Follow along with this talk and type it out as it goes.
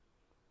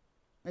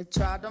They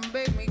tried to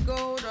make me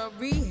go to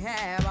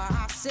rehab.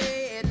 I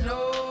said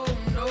no,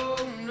 no,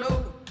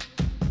 no.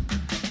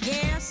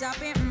 Yes, I've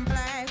been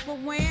black, but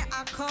when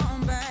I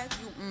come back,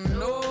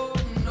 no,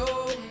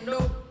 no,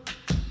 no.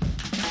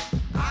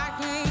 I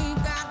ain't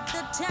got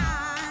the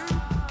time,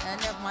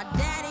 and if my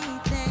daddy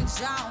thinks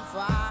I'm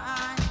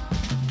fine,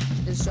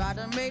 they try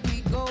to make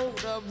me go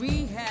to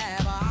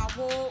rehab. I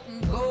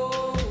won't go,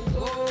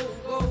 go,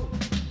 go.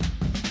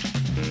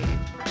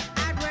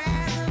 I'd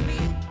rather be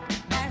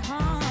at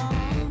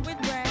home with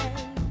Ray.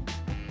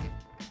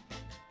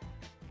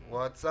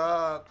 What's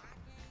up?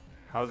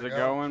 How's it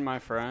going, my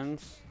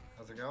friends?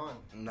 How's it going?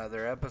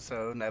 Another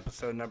episode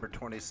number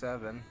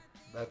 27.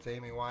 That's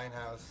Amy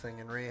Winehouse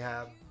singing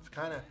Rehab. It's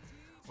kind of,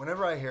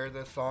 whenever I hear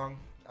this song,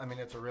 I mean,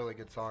 it's a really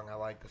good song. I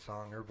like the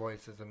song. Her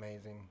voice is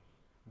amazing.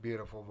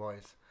 Beautiful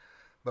voice.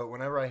 But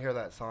whenever I hear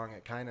that song,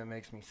 it kind of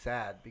makes me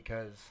sad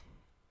because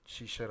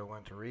she should have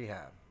went to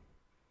rehab.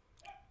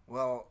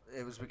 Well,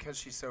 it was because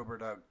she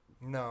sobered up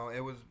No, it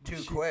was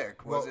too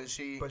quick, wasn't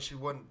she? But she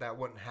wouldn't. That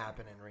wouldn't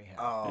happen in rehab.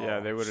 Oh, Yeah,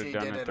 they would have she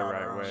done did it the on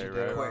right her own. way, She did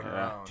right? it quick,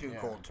 Yeah. too Yeah.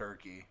 cold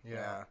turkey.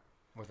 Yeah,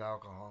 With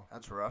alcohol.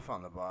 that's rough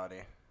on the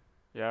body.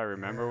 Yeah,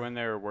 remember when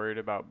they were worried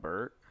about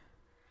Bert?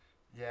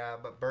 Yeah,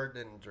 but Bert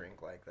didn't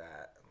drink like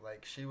that.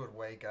 Like, she would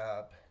wake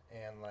up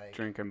and, like,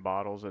 Drinking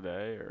bottles a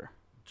day, or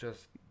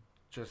just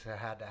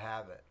had to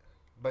have it.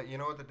 But you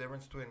know what the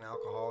difference between an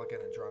alcoholic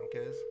and a drunk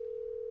is?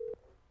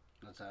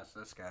 Let's ask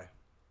this guy.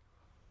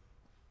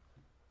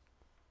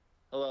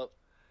 Hello.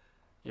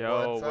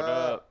 yo, What's what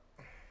up?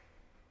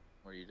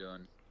 What are you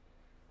doing?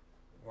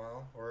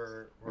 Well,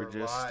 we're We just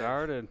live.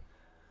 started.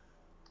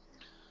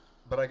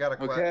 But I got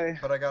a Okay.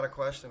 But I got a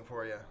question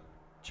for you.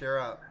 Cheer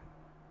up.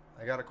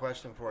 I got a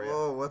question for you.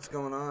 Whoa, what's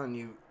going on?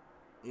 You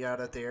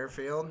out at the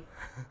airfield?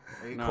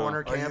 Are you No. corner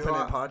Are you camping in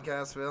on-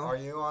 Podcastville? Are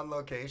you on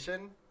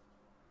location?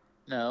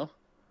 No.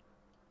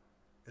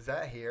 Is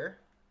that here?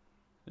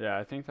 Yeah,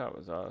 I think that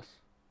was us.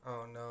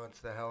 Oh no, it's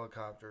the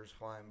helicopters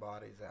flying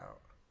bodies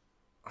out.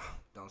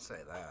 Don't say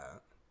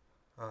that.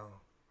 Oh.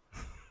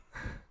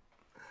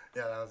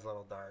 Yeah, that was a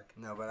little dark.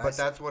 No, but But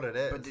that's what it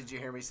is. But did you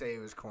hear me say he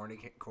was corner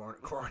camping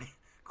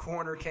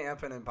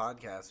in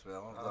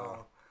Podcastville?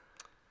 Oh.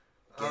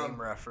 Game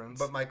reference.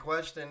 But my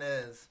question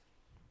is,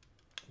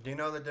 do you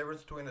know the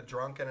difference between a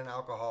drunk and an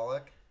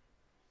alcoholic?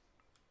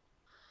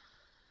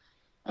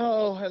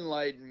 Oh,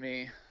 enlighten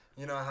me.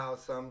 You know how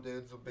some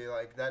dudes will be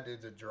like, that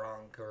dude's a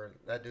drunk or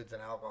that dude's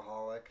an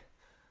alcoholic?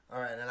 All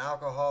right, an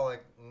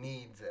alcoholic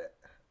needs it.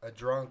 A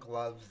drunk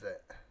loves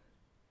it.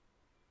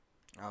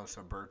 Oh,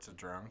 so Bert's a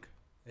drunk?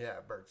 Yeah,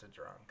 Bert's a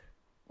drunk.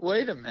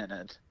 Wait a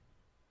minute.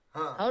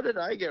 Huh? How did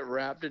I get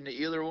wrapped into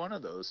either one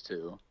of those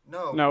two?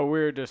 No, No, we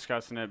were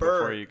discussing it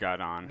Bert. before you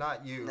got on.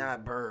 not you.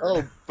 Not Bert.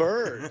 Oh,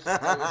 bird.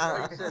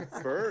 I said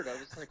bird. I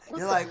was like, what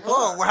You're the like,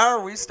 fuck? whoa, how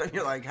are we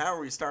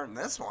starting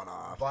this one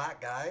off?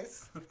 Black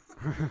guys?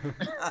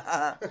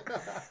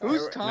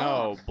 Who's Tom?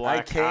 No, black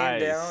I came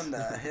eyes. down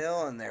the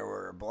hill and there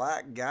were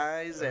black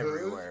guys Who's?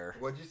 everywhere.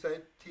 What'd you say,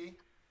 T?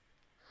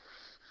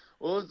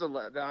 What was the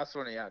last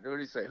one he had? What did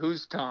he say?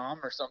 Who's Tom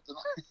or something?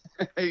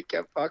 He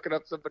kept fucking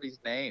up somebody's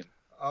name.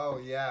 Oh,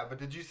 yeah, but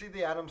did you see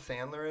the Adam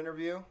Sandler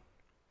interview?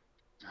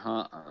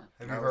 Uh-uh. Have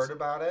you That heard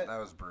about it? That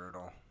was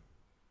brutal.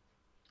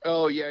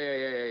 Oh, yeah.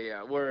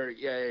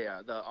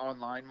 The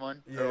online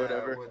one or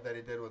whatever. That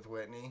he did with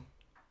Whitney.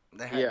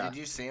 Yeah. Did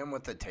you see him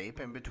with the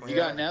tape in between? You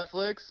got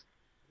Netflix?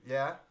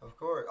 Yeah, of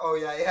course. Oh,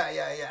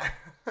 yeah.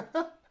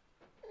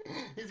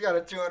 He's got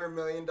a $200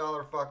 million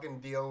fucking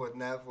deal with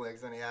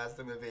Netflix, and he asked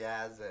him if he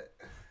has it.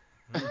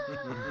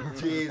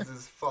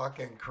 Jesus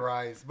fucking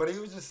Christ. But he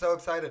was just so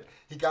excited.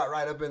 He got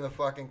right up in the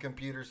fucking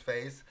computer's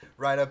face,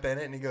 right up in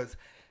it, and he goes,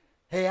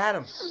 "Hey,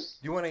 Adam, do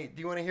you want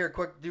to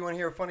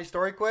hear a funny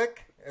story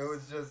quick?" It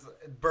was just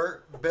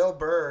Bill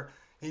Burr.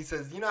 He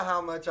says, "You know how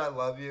much I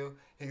love you?"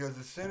 He goes,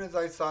 "As soon as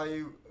I saw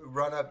you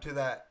run up to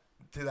that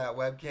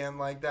webcam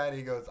like that,"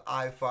 he goes,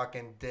 "I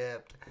fucking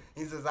dipped."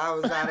 He says, "I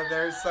was out of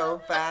there so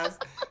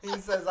fast." He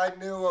says, "I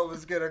knew what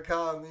was gonna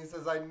come." He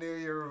says, I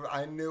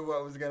knew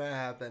what was gonna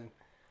happen."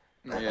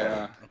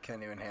 Yeah. I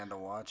couldn't even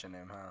handle watching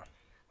him, huh?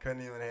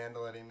 Couldn't even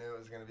handle it. He knew it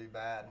was gonna be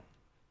bad.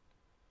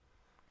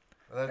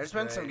 Well, There's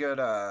been some good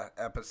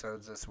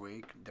episodes this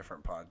week,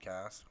 different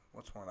podcasts.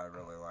 What's one I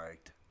really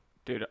liked?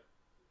 Dude,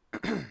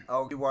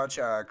 Oh, you watch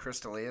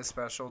Crystalia's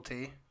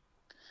specialty?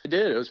 I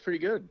did. It was pretty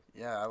good.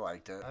 Yeah, I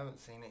liked it. I haven't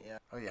seen it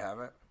yet. Oh, you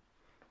haven't?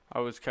 I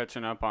was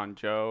catching up on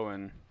Joe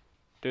and,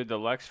 dude, the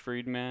Lex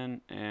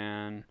Friedman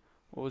and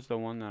what was the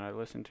one that I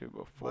listened to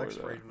before? Lex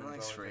that? Friedman's Lex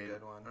always a Fried.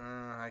 good one.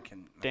 I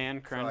can. Dan I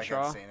feel Crenshaw.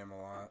 like I've seen him a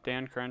lot.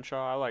 Dan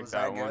Crenshaw, I like Was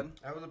that that one. good?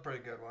 That was a pretty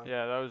good one.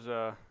 Yeah, that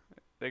was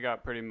they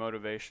got pretty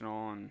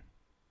motivational and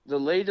The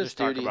latest Just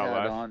talk dude he about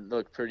had life. on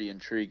looked pretty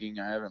intriguing.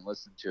 I haven't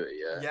listened to it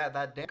yet. Yeah,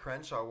 that Dan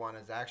Crenshaw one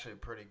is actually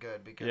pretty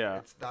good because Yeah.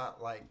 it's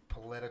not like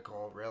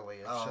political, really.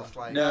 It's Oh. just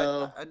like,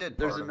 No, I did.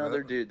 there's part of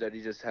another it. dude that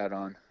he just had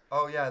on.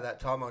 oh yeah, that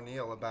Tom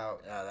O'Neill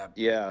about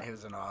Yeah. He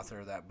was an author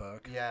of that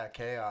book.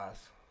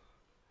 chaos.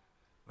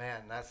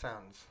 Man, that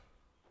sounds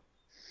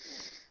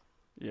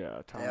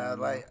Yeah, Tom. Yeah,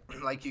 Lindell.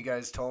 like you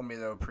guys told me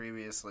though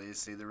previously.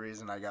 See, the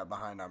reason I got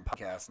behind on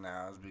podcasts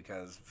now is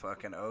because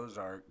fucking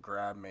Ozark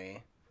grabbed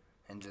me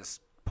and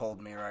just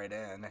pulled me right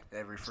in.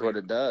 That's what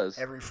it does.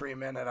 Every free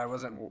minute I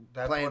wasn't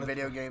That's playing what it's-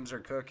 video games or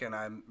cooking,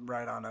 I'm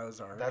right on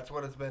Ozark. That's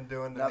what it's been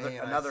doing to me.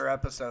 and Another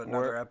episode.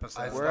 We're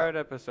stopped- at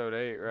episode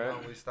 8,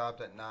 right? No, we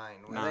stopped at 9.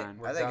 Nine.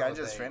 We're I think done I with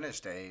just 8.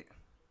 finished 8.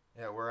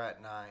 Yeah, we're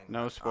at 9.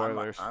 No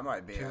spoilers. I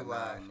might be 2 at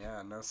left. 9.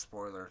 Yeah, no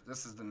spoiler.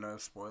 This is the no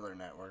spoiler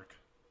network.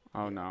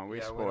 Oh no, we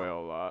Yeah, we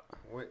spoil a lot.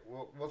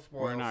 We'll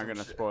spoil. We're not some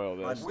gonna shit. spoil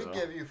this. We though.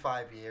 give you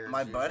 5 years.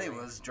 My buddy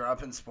usually. was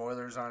dropping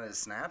spoilers on his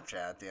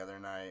Snapchat the other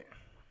night.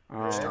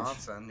 Oh, Chris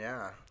Thompson,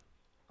 yeah.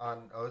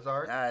 on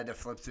Ozark. I had to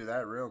flip through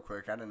that real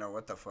quick. I didn't know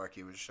what the fuck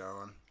he was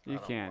showing. you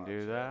don't can't do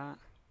watch that.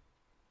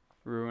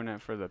 Ruin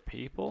it for the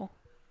people.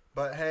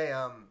 But hey,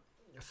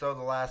 so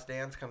The Last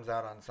Dance comes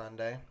out on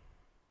Sunday.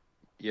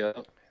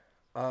 Yep.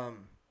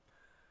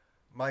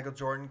 Michael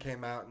Jordan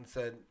came out and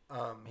said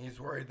he's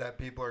worried that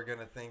people are going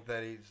to think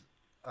that he's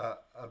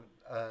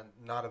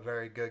not a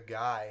very good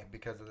guy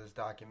because of this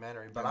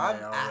documentary. But Didn't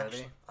they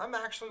already? I'm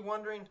actually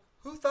wondering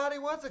who thought he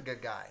was a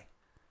good guy.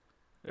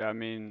 Yeah, I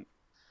mean,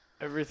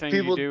 everything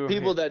People you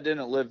do. that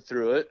didn't live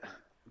through it.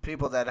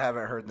 People that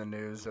haven't heard the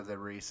news of the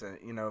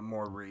recent,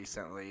 more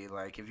recently,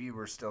 like if you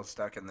were still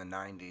stuck in the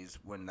 90s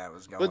when that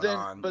was going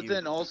on. But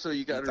then also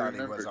you got to thought he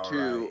remember was all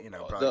too,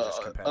 right, probably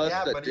just competitive. us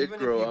Yeah, that but did even if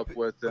grow you up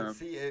with but them.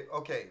 see,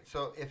 okay,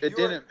 so if It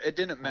you were, it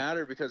didn't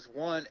matter because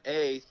one,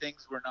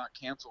 things were not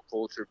cancel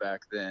culture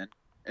back then,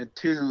 and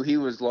two, he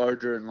was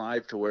larger in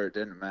life to where it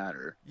didn't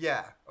matter.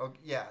 yeah,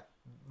 yeah,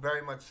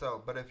 very much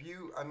so. But if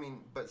you,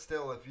 but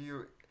still,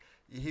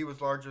 he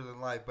was larger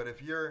than life. But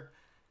if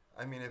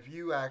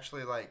you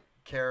actually like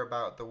care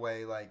about the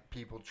way like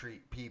people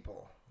treat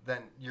people,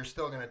 then you're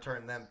still gonna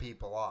turn them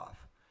people off.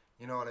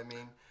 You know what I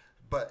mean?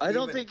 But I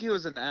don't think he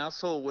was an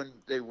asshole when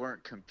they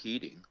weren't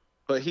competing,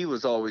 but he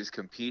was always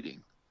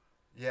competing.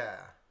 Yeah,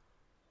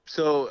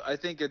 So I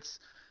think it's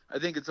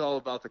all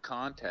about the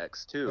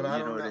context too. But I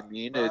You know don't what I know-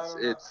 mean? but I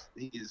don't know.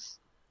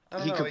 I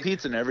don't He know,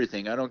 competes in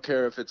everything. I don't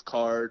care if it's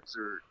cards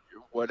or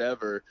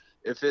whatever.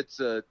 If it's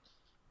a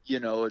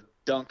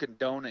Dunkin'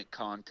 Donut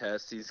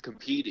contest, he's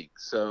competing.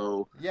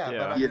 So yeah, Yeah.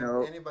 but I You mean,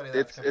 know, anybody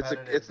that's it's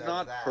competitive it's does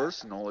not that.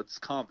 personal. It's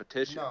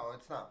competition. No,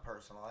 it's not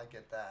personal. I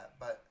get that,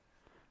 but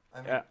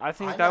Yeah, I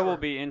think that will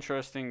be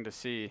interesting to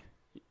see,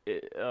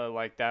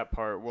 like that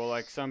part. Well,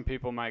 like some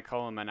people might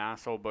call him an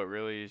asshole, but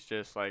really he's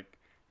just like,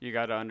 you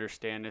got to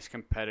understand it's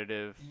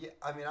competitive. Yeah,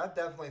 I've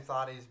definitely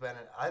thought he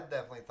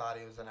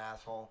was an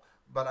asshole.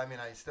 But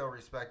I still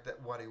respect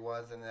what he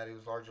was and that he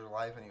was larger than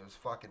life and he was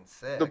fucking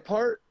sick.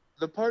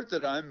 The part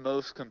that I'm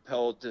most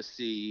compelled to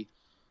see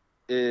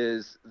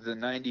is the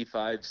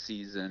 95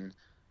 season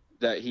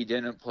that he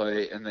didn't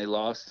play and they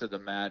lost to the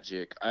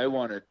Magic. I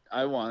want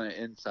an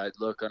inside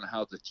look on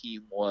how the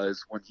team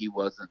was when he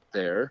wasn't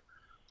there.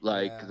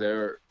 Like Yeah.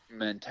 their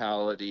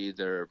mentality,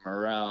 their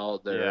morale,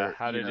 their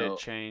How did it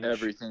change?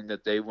 everything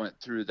that they went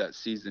through that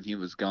season he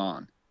was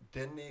gone.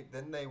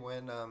 Didn't they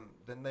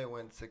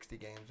win 60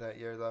 games that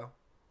year though?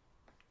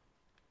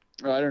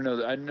 I don't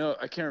know.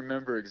 I can't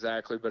remember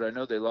exactly, but I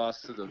know they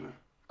lost to the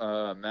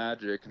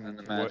Magic, and then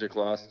the Magic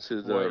lost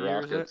to the what year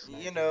is it? Rockets.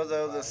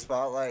 Though, the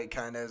spotlight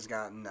kind of has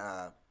gotten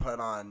put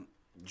on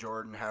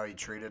Jordan, how he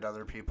treated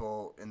other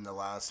people in the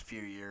last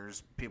few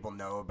years. People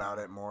know about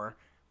it more.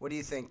 What do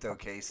you think, though,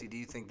 Casey? Do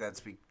you think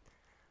that's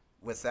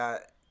with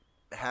that,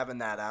 having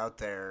that out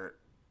there,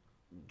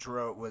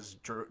 was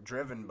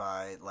driven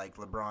by, like,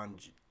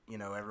 LeBron,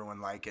 everyone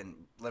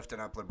lifting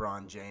up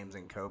LeBron James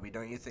and Kobe?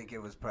 Don't you think it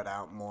was put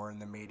out more in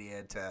the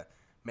media to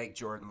make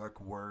Jordan look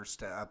worse,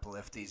 to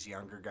uplift these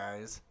younger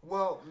guys?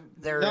 Well,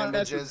 Their Not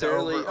images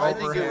necessarily. over I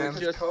think it him,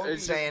 was just Kobe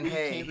it's just saying, we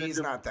 "Hey, came he's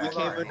into- not that We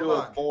guy." came into Hold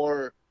a on.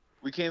 more.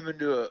 We came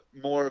into a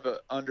more of a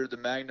under the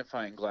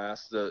magnifying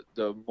glass.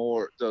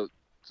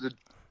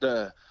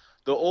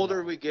 The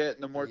older we get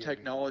and the more Yeah.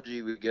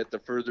 technology we get, the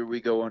further we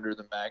go under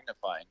the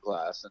magnifying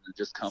glass, and it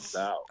just comes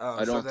out. Oh, I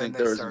so don't then think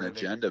they there's an started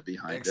agenda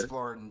behind it.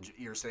 exploring.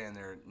 You're saying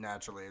they're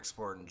naturally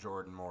exploring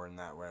Jordan more in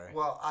that way.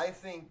 Well, I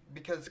think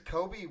because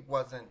Kobe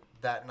wasn't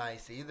that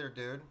nice either,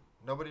 dude.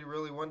 Nobody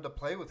really wanted to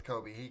play with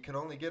Kobe. He could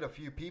only get a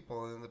few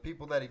people, and the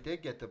people that he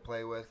did get to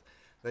play with,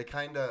 they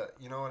kind of,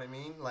 you know what I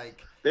mean?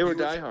 Like They were he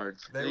was-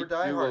 diehards. They were knew what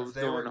diehards. was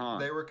They going were on.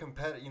 they were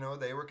competitive.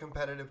 They were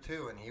competitive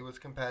too, and he was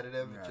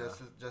competitive Yeah.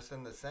 just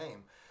in the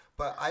same.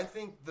 But I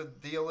think the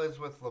deal is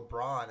with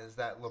LeBron is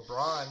that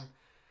LeBron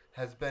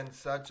has been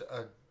such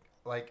a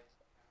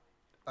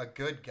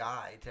good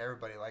guy to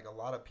everybody. Like a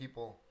lot of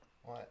people.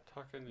 What?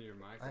 Talk into your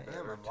mic. I a bit,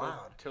 am, or I'm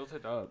loud. Tilt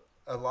it up.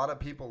 A lot of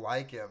people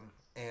like him,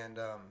 and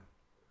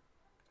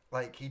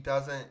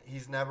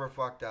he's never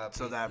fucked up.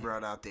 So He- that he-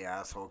 brought out the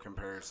asshole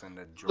comparison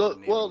to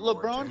Jordan. Well, even more,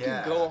 LeBron too.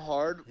 Yeah. can go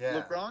hard.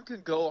 Yeah. LeBron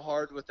can go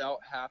hard without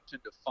having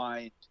to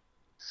find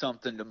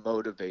something to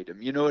motivate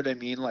him. You know what I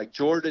mean? Like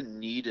Jordan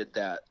needed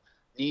that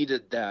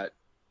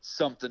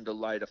something to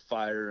light a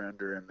fire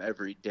under him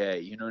every day.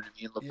 You know what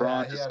I mean?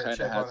 LeBron he just had a kind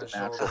chip of on has a his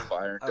natural shoulder.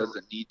 fire and Oh.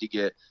 doesn't need to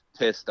get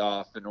pissed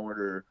off in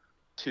order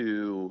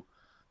to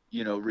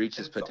reach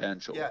his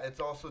potential. Yeah, it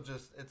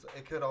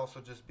could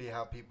also just be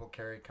how people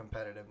carry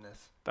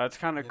competitiveness. That's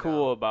kind of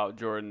cool about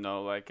Jordan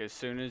though. Like as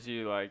soon as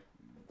you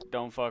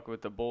don't fuck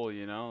with the bull,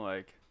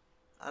 like.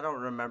 I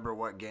don't remember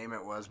what game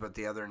it was, but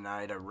the other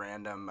night a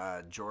random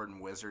Jordan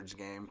Wizards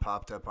game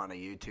popped up on a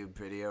YouTube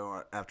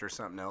video after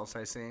something else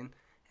I seen,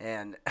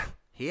 and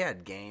he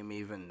had game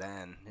even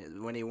then.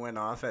 When he went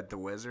off at the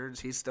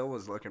Wizards, he still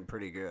was looking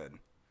pretty good.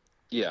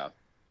 Yeah.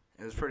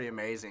 It was pretty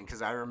amazing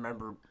because I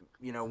remember,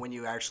 when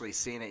you actually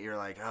seen it, you're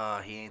like, oh,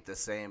 he ain't the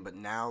same. But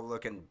now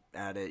looking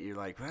at it, you're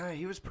like, well,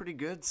 he was pretty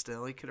good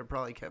still. He could have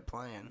probably kept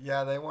playing.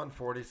 Yeah, they won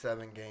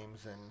 47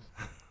 games in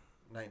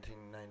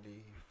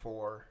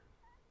 1994.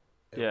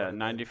 Yeah,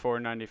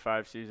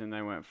 94-95 season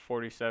they went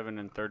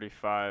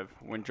 47-35.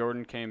 When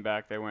Jordan came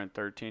back, they went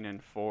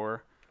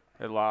 13-4.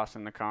 They lost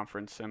in the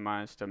conference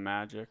semis to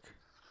Magic.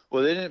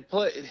 Well, he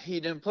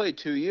didn't play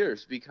 2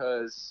 years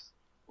because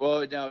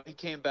now he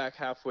came back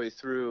halfway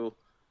through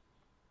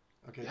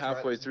the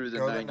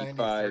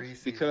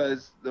 95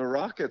 because the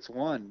Rockets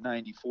won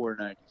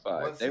 94-95.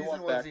 What they season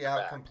won was he out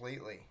back.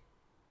 completely?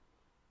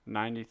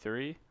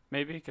 93,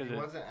 maybe? Because he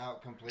wasn't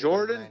out completely.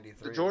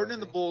 Jordan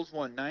and the Bulls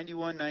won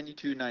 91,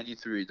 92,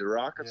 93. The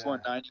Rockets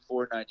won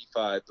 94,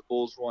 95. The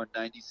Bulls won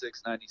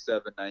 96,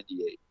 97,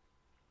 98.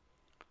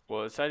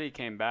 Well, it said he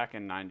came back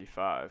in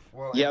 95.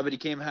 Well, yeah, but he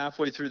came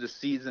halfway through the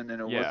season, and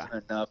it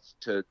wasn't enough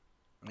to,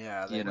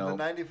 the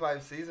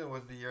 95 season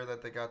was the year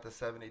that they got the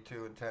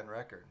 72-10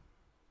 record.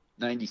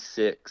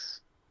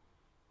 96.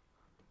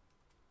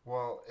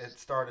 Well, it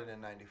started in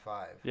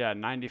 95. Yeah,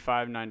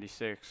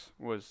 95-96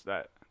 was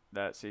that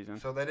season.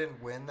 So they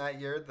didn't win that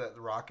year? The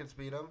Rockets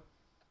beat them?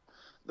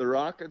 The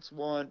Rockets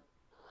won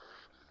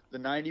the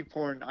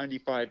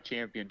 94-95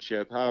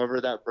 championship. However,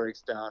 that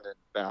breaks down in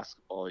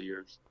basketball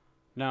years.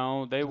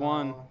 No, they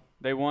won.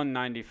 They won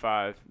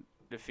 95.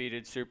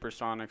 Defeated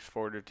Supersonics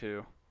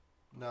 4-2.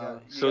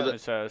 No.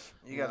 It says.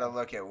 You got to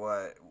look at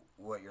what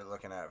you're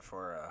looking at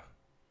for a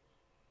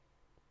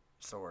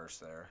source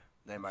there.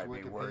 They might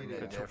be wording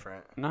it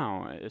different.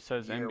 No, it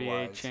says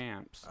Year-wise. NBA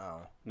champs.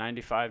 Oh.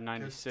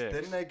 95-96.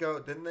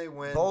 Didn't they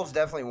win? Bulls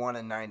definitely won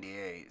in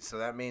 98, so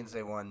that means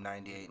they won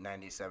 98,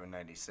 97,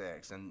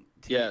 96. And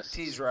yes.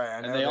 T's right. I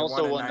know and they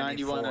also won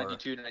 94. 91,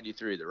 92,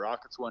 93. The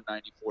Rockets won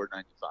 94,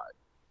 95.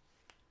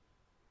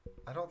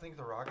 I don't think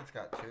the Rockets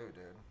got 2,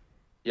 dude.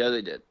 Yeah,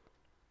 they did.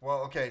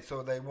 Well, okay,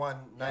 so they won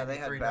 93, they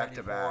had 94.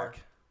 back-to-back.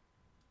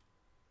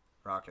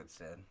 Rockets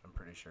did, I'm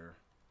pretty sure.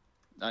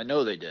 I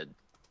know they did.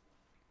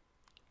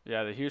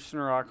 Yeah, the Houston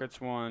Rockets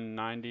won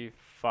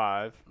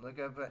 95. Look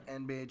up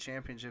NBA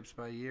championships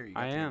by year. You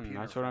got I the am. computer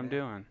That's for what I'm that.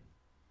 doing.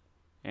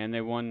 And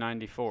they won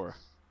 94.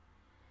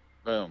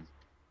 Boom.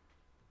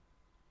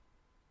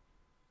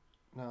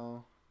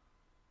 No.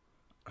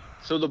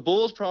 So the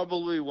Bulls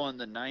probably won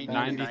the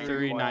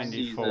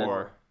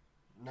 93-94.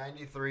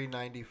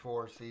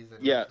 93-94 season.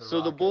 Yeah, was so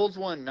the Rockets. Bulls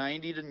won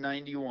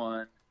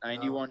 90-91,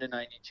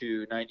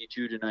 91-92,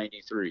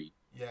 92-93.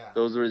 Yeah.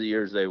 Those were the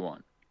years they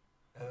won.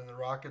 And then the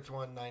Rockets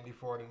won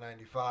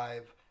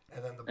 94-95,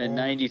 and then the Bulls. And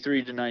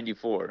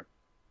 93-94.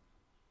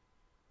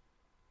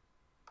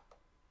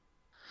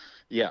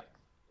 Yeah.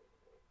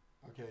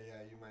 Okay,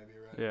 yeah, you might be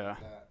right Yeah.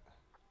 about that.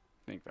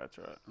 I think that's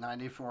right.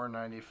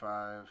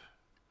 94-95,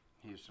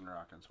 Houston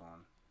Rockets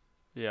won.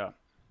 Yeah.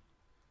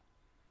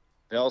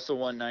 They also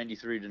won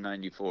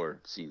 93-94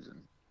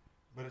 season.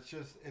 But it's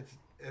just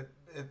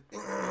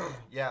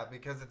yeah,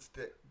 because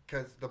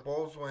the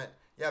Bulls went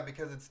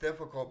because it's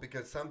difficult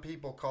because some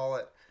people call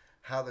it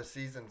how the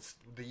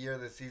year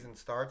the season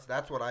starts.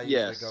 That's what I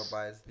usually go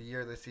by is the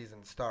year the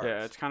season starts.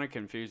 Yeah, it's kind of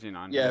confusing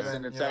on Yes, here.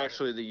 and it's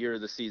actually the year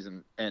the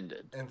season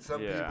ended. And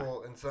some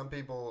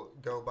people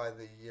go by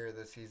the year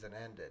the season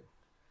ended.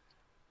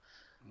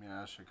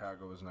 Yeah,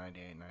 Chicago was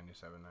 98,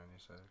 97,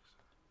 96.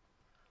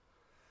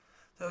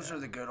 Those are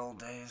the good old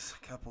days.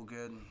 Couple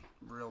good,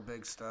 real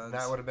big studs.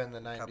 That would have been the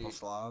 90, Couple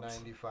slobs.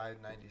 95,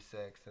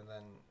 96, and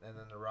then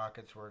the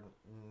Rockets were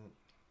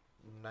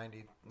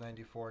 90,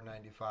 94,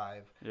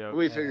 95. Yeah.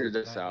 We figured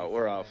this out.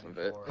 We're off of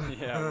it. 94.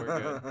 Yeah,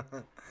 we're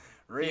good.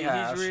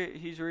 Rehash.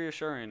 He's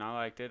reassuring. I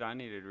liked it. I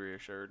needed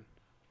reassured.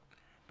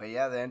 But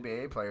yeah, the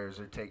NBA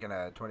players are taking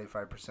a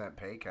 25%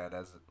 pay cut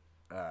as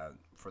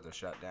for the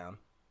shutdown.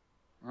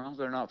 Well,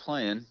 they're not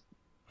playing.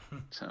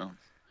 So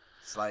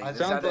It's like, It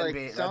sounds like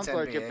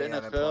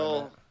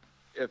NBA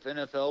if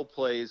NFL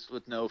plays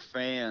with no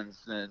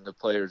fans, then the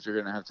players are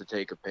going to have to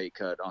take a pay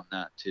cut on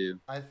that too.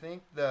 I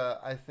think the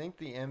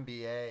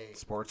NBA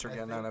Sports are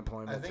getting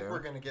unemployment I think too, we're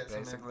going to get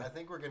basically. I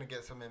think we're going to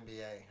get some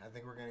NBA. I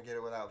think we're going to get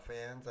it without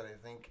fans, and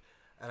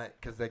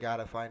because they got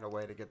to find a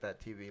way to get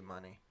that TV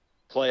money.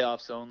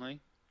 Playoffs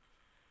only.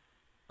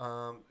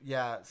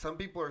 Yeah, some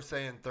people are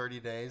saying 30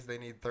 days. They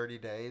need 30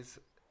 days.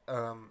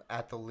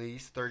 At the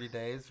least 30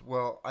 days.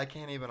 Well, I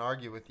can't even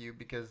argue with you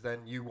because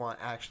then you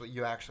actually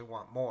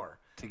want more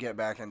To get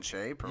back in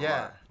shape? Or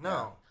Yeah, what?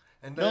 no.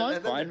 And No, I'm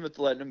and then fine with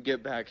letting them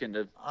get back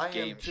into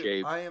game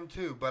shape. I am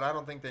too, but I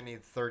don't think they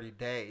need 30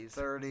 days.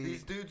 30.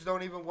 These dudes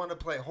don't even want to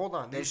play. Hold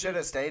on. They should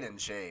have stayed in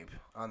shape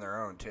on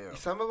their own, too.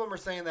 Some of them are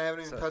saying they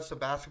haven't even touched a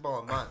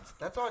basketball in months.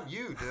 That's on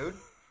you, dude.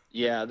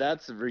 Yeah,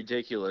 that's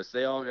ridiculous.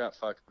 They all got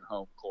fucking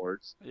home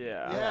courts.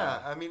 Yeah. Yeah,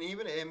 I mean,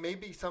 even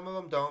maybe some of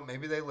them don't.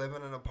 Maybe they live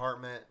in an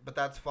apartment, but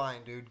that's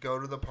fine, dude. Go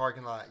to the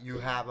parking lot. You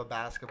have a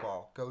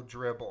basketball. Go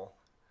dribble.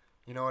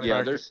 You know what I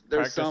Yeah, mean?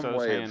 there's some those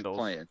way handles. of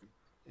playing.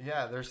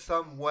 Yeah, there's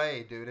some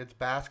way, dude. It's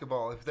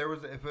basketball. If it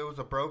was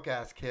a broke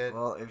ass kid,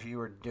 Well, if you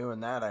were doing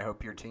that, I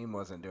hope your team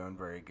wasn't doing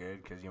very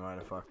good because you might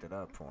have fucked it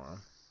up for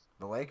them.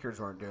 The Lakers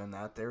weren't doing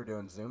that. They were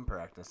doing Zoom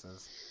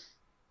practices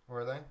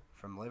were they?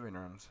 from living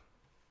rooms.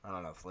 I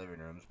don't know if living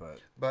rooms, but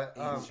But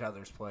each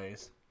other's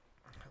place.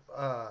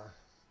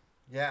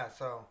 yeah.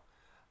 So,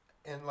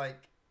 and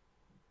like,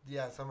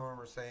 yeah, some of them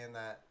are saying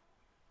that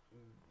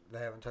they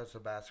haven't touched a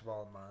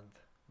basketball in a month.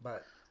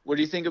 But What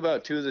do you think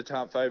about 2 of the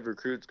top 5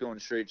 recruits going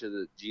straight to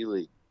the G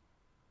League?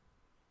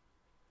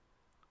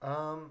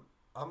 I'm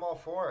all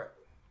for it.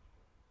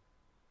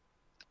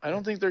 I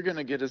don't think they're going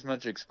to get as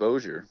much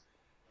exposure.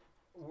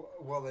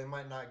 Well, they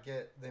might not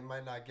get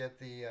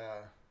the,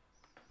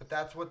 but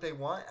that's what they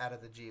want out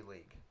of the G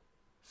League.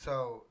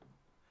 So,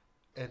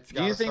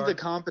 Do you think the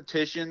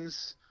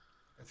competition's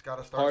it's got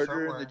to start harder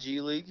somewhere. in the G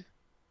League?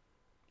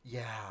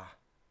 Yeah.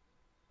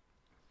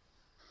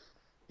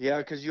 Yeah,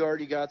 because you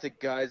already got the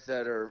guys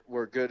that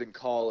were good in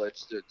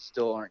college that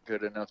still aren't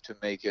good enough to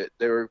make it.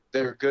 They were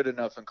good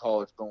enough in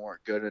college, but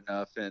weren't good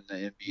enough in the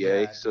NBA.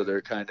 Yeah, so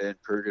they're kind of in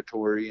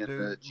purgatory in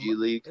the G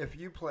League. If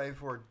you play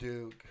for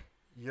Duke,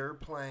 you're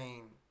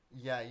playing.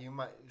 Yeah, you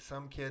might.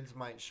 Some kids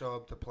might show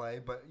up to play,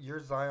 but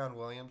you're Zion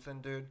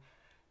Williamson, dude.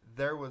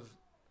 There was,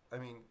 I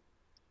mean,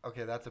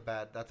 okay, that's a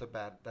bad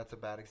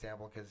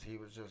example because he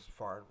was just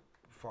far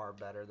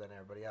better than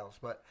everybody else.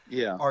 But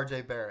Yeah.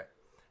 R.J. Barrett,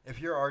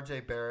 if you're R.J.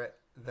 Barrett,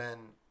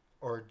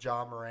 or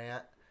Ja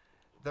Morant,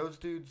 those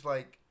dudes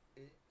like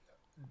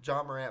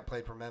Ja Morant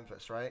played for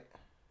Memphis, right?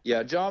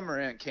 Yeah, John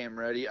Morant came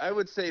ready. I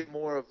would say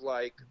more of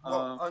like.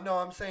 No,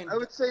 I'm saying. I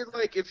would say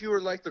like if you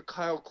were like the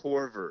Kyle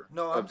Korver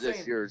No, I'm of this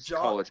saying year's Ja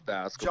college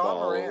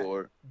basketball, Morant,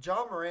 or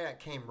Ja Morant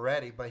came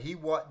ready, but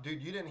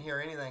dude, you didn't hear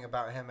anything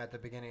about him at the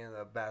beginning of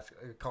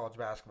the college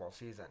basketball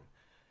season.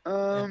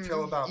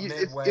 Until about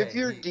midway. If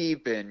you're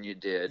deep in, you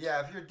did.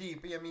 Yeah, if you're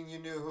deep, I mean, you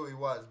knew who he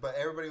was, but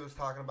everybody was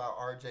talking about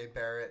R.J.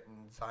 Barrett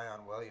and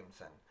Zion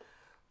Williamson.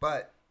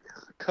 But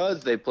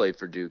Because they played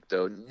for Duke,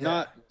 though.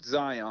 Not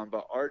Zion,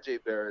 but R.J.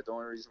 Barrett. The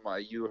only reason why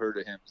you heard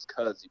of him is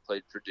because he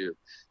played for Duke.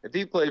 If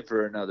he played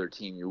for another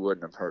team, you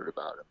wouldn't have heard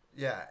about him.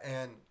 yeah,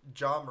 and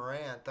Ja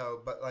Morant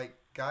though, but like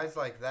guys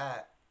like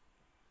that,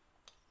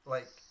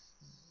 like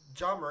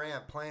Ja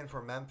Morant playing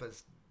for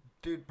Memphis,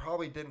 dude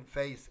probably didn't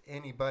face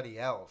anybody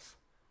else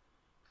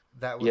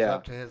that was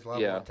up to his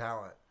level of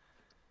talent.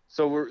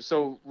 So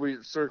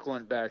we're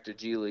circling back to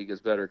G League as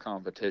better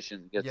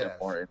competition, get them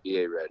more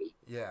NBA ready.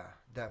 Yeah,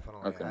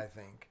 definitely. Okay. I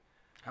think.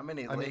 How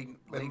many leagues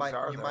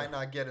are you there? might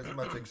not get as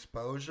much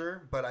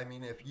exposure, but I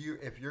mean, if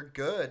you're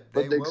good,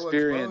 But they the will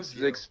experience, expose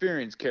you. the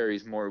experience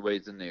carries more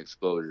weight than the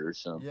exposure.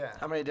 So Yeah,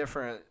 How many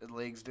different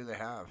leagues do they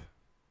have?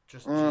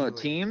 just G League.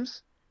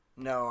 teams,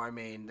 No, I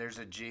mean, there's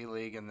a G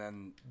League and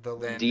then The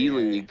league. D NBA.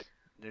 League.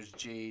 There's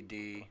G,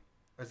 D.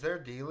 Is there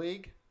a D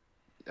League?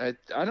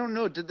 I don't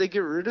know. Did they get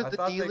rid I of the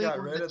thought D they League got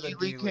when rid the of the G D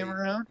League came League.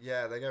 around?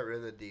 Yeah, they got rid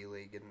of the D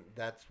League, and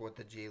that's what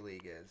the G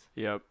League is.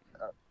 Yep.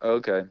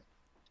 Okay.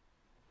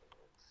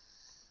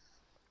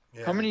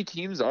 Yeah. How many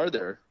teams are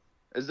there?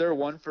 Is there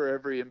one for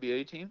every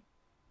NBA team?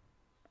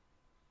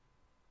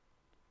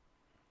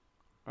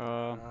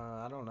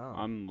 I don't know.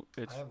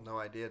 I have no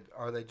idea.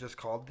 Are they just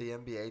called the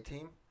NBA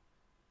team?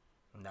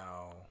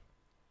 No.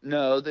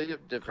 No, they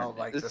have different. Called,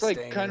 like, It's the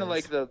like kind of Stingers.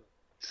 like the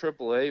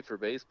AAA for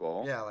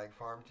baseball. Yeah, like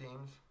farm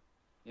teams.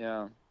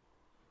 Yeah.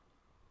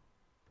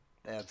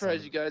 That's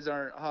Surprised you guys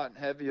aren't hot and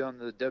heavy on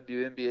the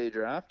WNBA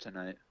draft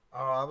tonight. Oh,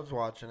 I was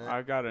watching it.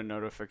 I got a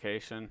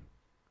notification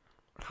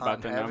hot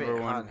about the and heavy,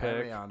 number hot one and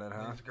heavy pick. on it,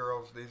 huh?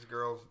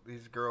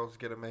 These girls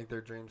get to make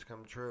their dreams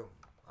come true.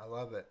 I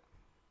love it.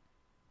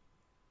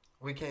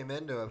 We came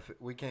into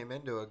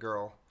a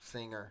girl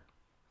singer,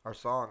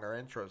 our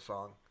intro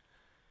song.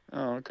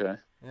 Oh, okay.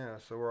 Yeah,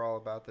 so we're all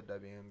about the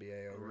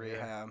WNBA over here.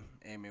 Rehab,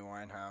 Amy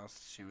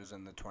Winehouse. She was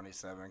in the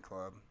 27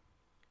 Club.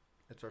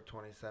 It's our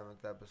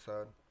 27th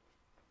episode.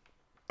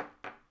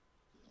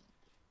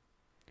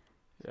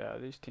 Yeah,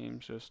 these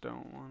teams just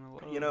don't want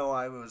to load. You know,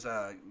 I was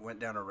went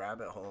down a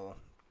rabbit hole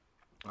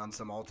on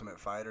some Ultimate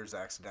Fighters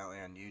accidentally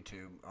on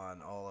YouTube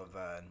on all of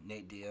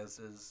Nate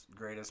Diaz's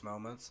greatest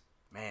moments.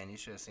 Man, you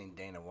should have seen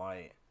Dana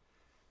White.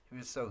 He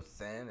was so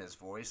thin, his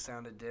voice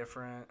sounded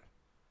different.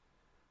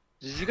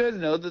 Did you guys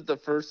know that the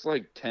first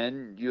like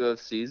 10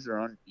 UFCs are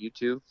on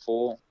YouTube,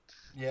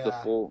 Yeah. the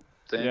full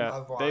thing? Yeah,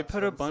 I've they watched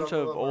put a them. bunch Some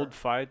of of them old are-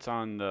 fights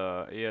on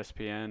the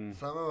ESPN.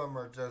 Some of them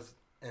are just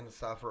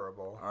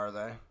insufferable. Are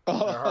they?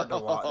 Oh, They're hard to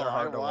watch. They're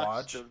hard I to watched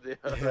watch. them the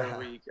other Yeah.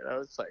 week, and I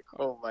was like,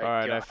 oh my All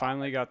right, god. I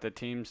finally got the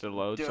teams to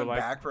load. Doing So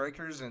like,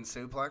 backbreakers and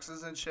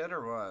suplexes and shit,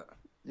 or what?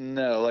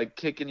 No, like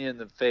kicking you in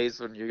the face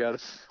when you're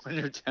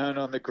down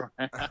on the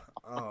ground.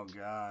 Oh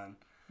God.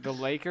 The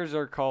Lakers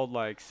are called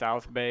like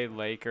South Bay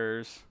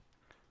Lakers,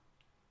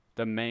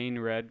 the Maine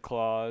Red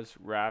Claws,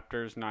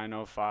 Raptors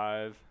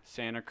 905,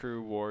 Santa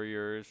Cruz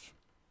Warriors,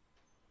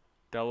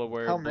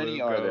 Delaware How Blue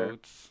many are there?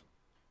 Goats.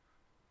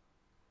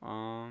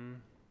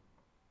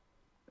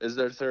 Is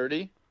there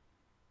 30?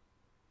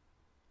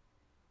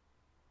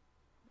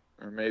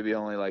 Or maybe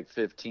only like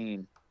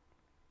 15.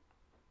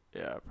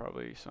 Yeah,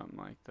 probably something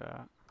like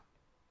that.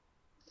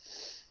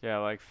 Yeah,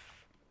 like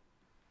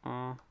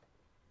no,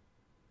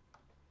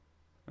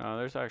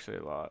 there's actually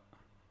a lot.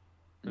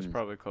 There's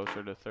probably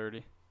closer to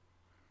 30.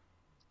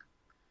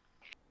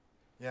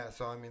 Yeah,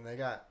 so I mean they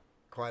got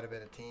quite a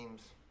bit of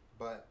teams,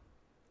 but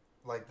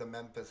like the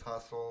Memphis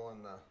Hustle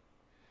and the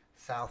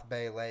South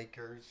Bay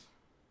Lakers,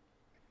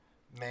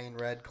 Maine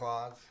Red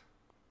Claws.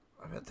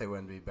 I bet they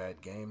wouldn't be bad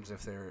games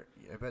if they're.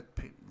 I bet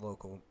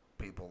local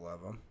people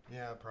love them.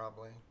 Yeah,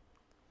 probably.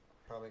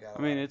 Probably got.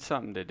 I mean, it's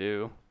something to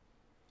do.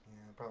 Yeah,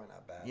 probably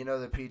not bad. You know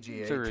the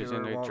PGA It's a reason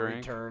Tour to won't drink.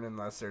 return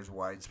unless there's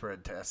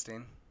widespread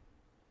testing.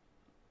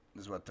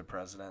 Is what the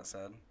president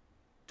said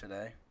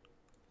today.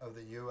 Of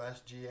the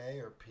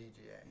USGA or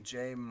PGA?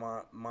 Jay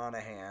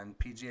Monahan,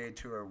 PGA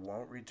Tour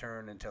won't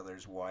return until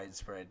there's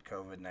widespread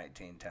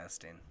COVID-19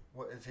 testing.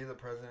 What is he the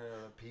president of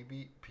the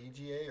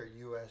PGA or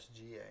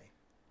USGA?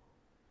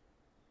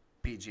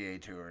 PGA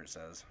Tour, it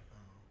says.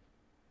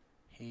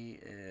 He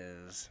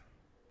is.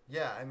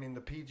 Yeah, I mean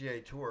the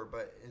PGA Tour,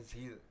 but is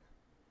he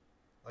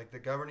like the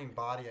governing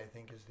body? I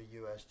think is the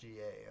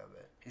USGA of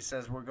it. He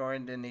says we're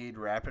going to need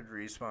rapid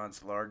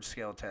response,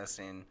 large-scale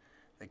testing.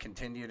 The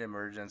continued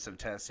emergence of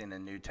testing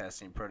and new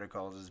testing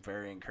protocols is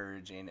very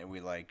encouraging, and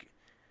we like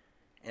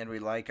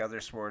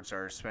other sports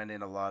are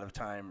spending a lot of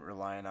time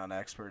relying on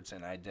experts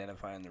and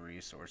identifying the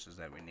resources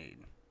that we need.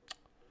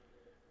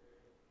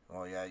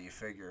 Well, yeah, you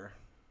figure.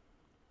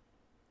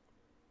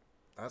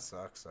 That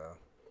sucks, though.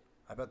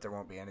 I bet there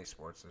won't be any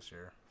sports this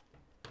year.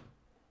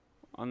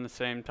 On the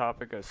same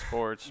topic as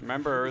sports,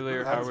 remember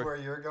earlier how That's where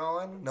you're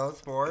going? No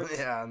sports?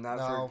 Yeah, not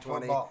No, for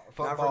 20. football.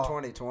 Not for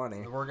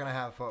 2020. We're gonna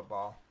have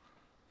football.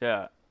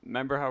 Yeah,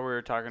 remember how we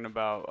were talking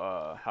about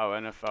how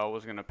NFL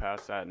was going to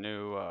pass that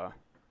new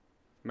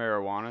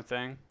marijuana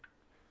thing?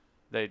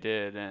 They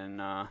did, and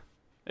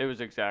it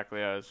was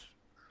exactly as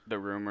the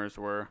rumors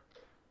were.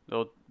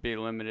 They'll be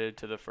limited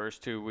to the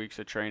first 2 weeks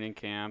of training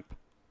camp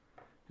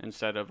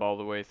instead of all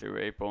the way through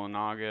April and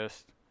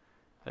August.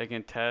 They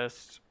can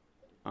test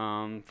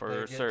for They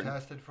get certain.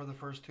 tested for the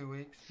first 2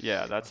 weeks.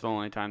 Yeah, that's the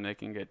only time they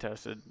can get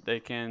tested. They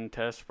can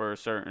test for a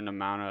certain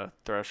amount of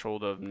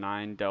threshold of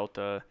 9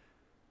 delta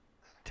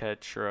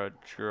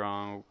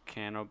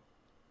tetrahydrocannabinol.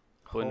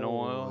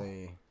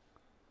 Holy.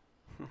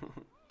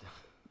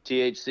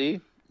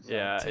 THC?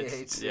 Yeah,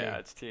 THC?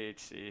 it's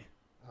THC.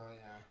 Oh yeah.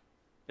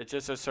 It's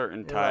just a certain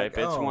You're type.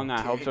 like, It's oh, one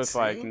that helps with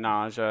like THC?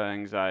 nausea,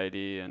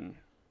 anxiety, and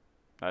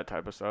that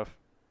type of stuff.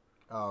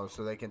 Oh,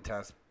 so they can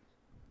test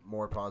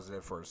more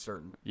positive for a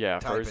certain. Yeah,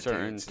 Type for a of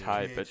certain THC.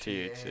 type of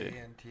THCA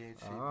THC. and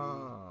THCB.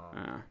 Oh.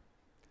 Yeah.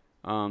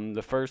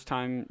 The first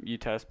time you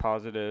test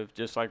positive,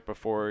 just like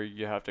before,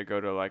 you have to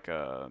go to like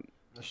a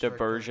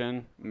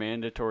diversion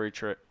mandatory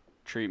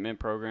treatment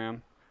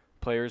program.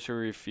 Players who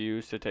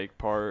refuse to take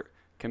part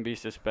can be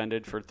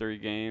suspended for 3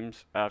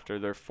 games after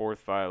their 4th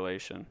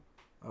violation.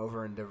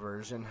 Over in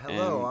diversion.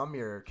 Hello, And I'm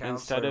your instead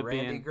counselor, of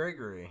Randy being-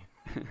 Gregory.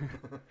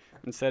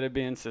 Instead of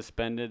being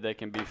suspended, they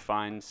can be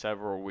fined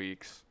several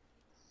weeks,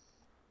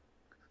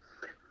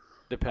 All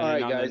depending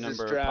right, on guys, the it's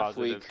number of draft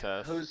positive week.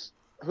 tests.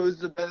 Who's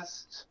the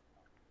best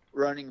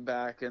running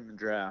back in the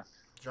draft?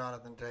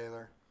 Jonathan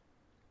Taylor.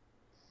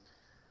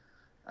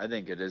 I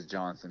think it is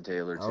Jonathan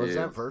Taylor too. Oh, is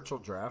that virtual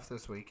draft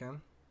this weekend?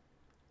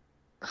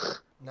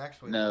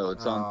 Next week. No,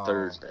 it's on Oh,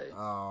 Thursday.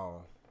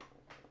 Oh.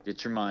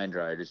 Get your mind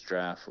right. It's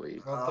draft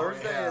week. Well, Oh,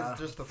 Thursday yeah. is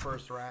just the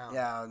first round.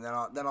 Yeah, and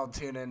then I'll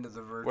tune into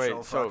the virtual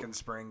Wait, so- fucking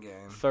spring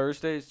game.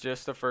 Thursday's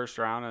just the first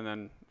round, and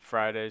then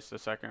Friday's the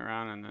second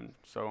round, and then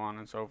so on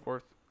and so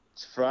forth.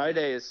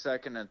 Friday is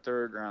second and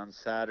third round.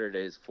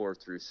 Saturday is 4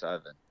 through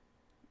 7.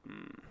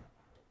 Mm.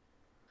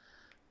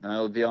 And I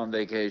will be on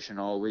vacation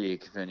all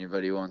week if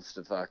anybody wants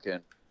to fucking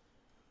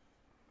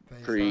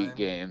FaceTime,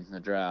 pre-game the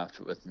draft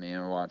with me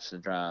and watch the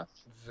draft.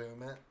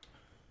 Zoom it.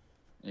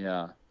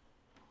 Yeah,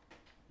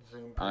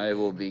 Zoom. I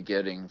will pregame. be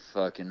getting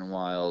fucking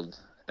wild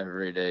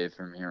every day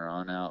from here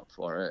on out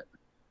for it.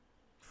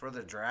 For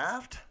the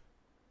draft?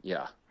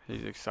 Yeah,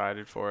 He's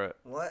excited for it.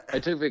 What? I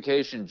took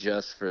vacation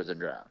just for the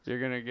draft. You're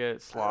gonna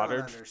get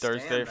slaughtered understand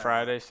Thursday, that.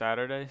 Friday,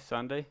 Saturday,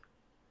 Sunday.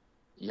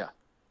 Yeah,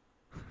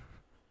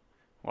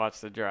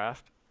 Watch the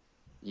draft.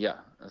 yeah,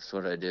 that's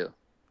what I do.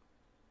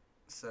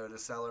 So to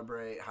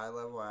celebrate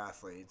high-level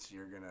athletes,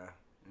 you're gonna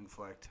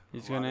inflict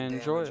He's a lot gonna of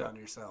enjoy damage it. on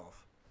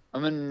yourself.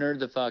 I'm gonna nerd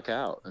the fuck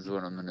out is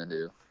what I'm gonna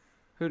do.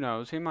 Who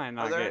knows? He might Are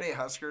not there get. any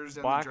Huskers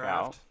in blackout. the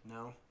draft?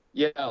 No.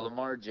 Yeah,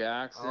 Lamar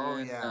Jackson, Oh,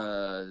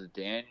 yeah.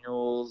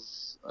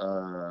 Daniels,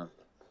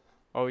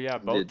 Oh yeah,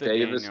 the both the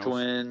Davis Daniels.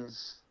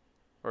 twins.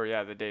 Or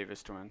yeah, the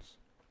Davis twins.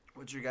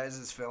 What's your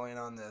guys' feeling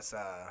on this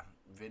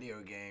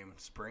video game,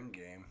 spring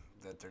game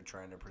that they're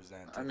trying to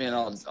present. To I mean,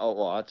 fans. I'll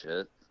watch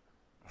it.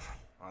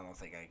 I don't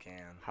think I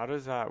can. How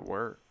does that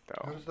work,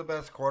 though? Who's the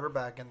best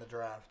quarterback in the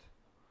draft?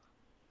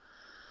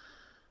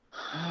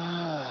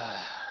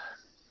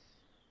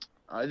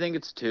 I think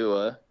it's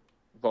Tua,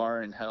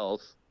 barring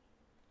health.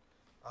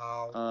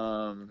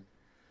 Oh,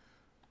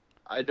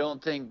 I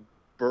don't think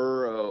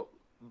Burrow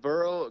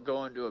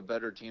going to a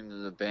better team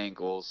than the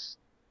Bengals.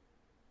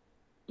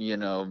 You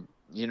know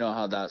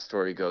how that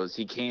story goes.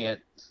 He can't.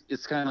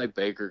 It's kind of like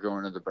Baker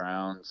going to the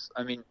Browns.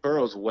 I mean,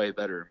 Burrow's way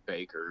better than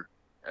Baker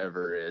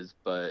ever is,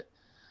 but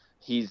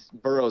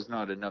Burrow's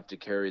not enough to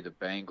carry the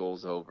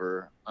Bengals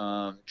over.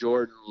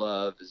 Jordan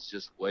Love is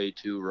just way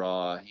too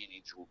raw. He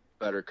needs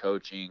better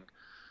coaching.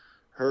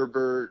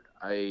 Herbert,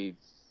 I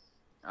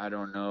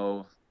don't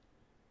know.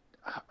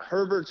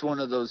 Herbert's one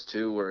of those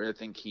two where I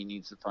think he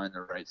needs to find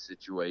the right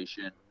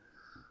situation.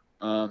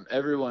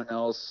 Everyone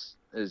else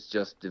is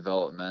just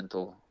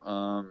developmental.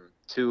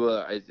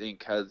 Tua, I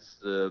think, has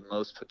the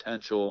most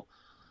potential,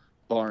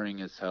 barring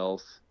his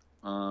health.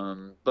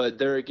 But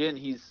there again,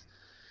 he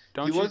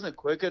wasn't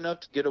quick enough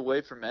to get away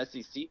from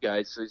SEC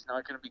guys, so he's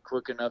not going to be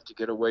quick enough to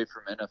get away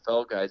from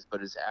NFL guys, but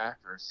his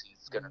accuracy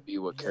is going to be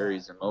what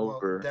carries him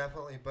over.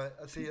 Definitely,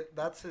 but see,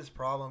 that's his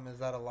problem is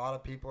that a lot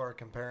of people are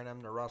comparing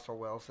him to Russell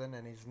Wilson,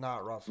 and he's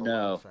not Russell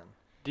Wilson.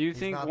 Do you He's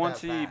think not once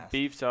that he fast.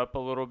 beefs up a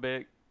little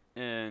bit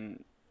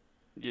and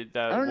I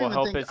that don't will even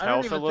help think, his I don't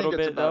health a even little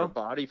think it's bit, about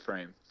though? a body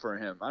frame for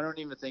him. I don't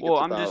even think Well,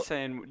 it's I'm about. just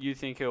saying, you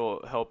think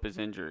it'll help his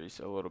injuries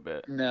a little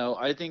bit? No,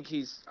 I think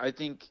he's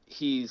going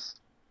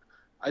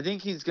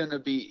to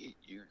be.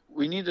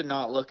 We need to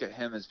not look at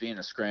him as being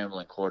a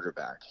scrambling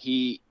quarterback.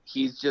 He's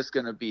just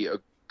going to be a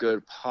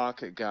good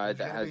pocket guy He's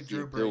that gonna be has the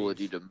Drew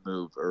ability Brees. to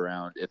move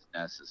around if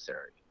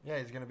necessary. Yeah,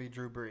 he's going to be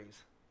Drew Brees.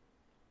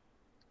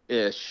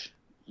 Ish,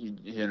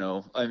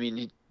 I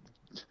mean,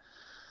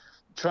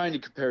 trying to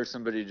compare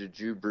somebody to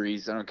Drew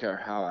Brees, I don't care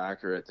how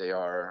accurate they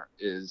are,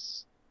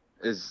 is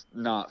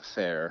not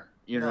fair.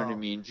 You know what I No.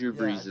 mean? Drew Yeah,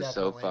 Brees is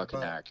so definitely, fucking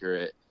but-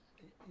 accurate.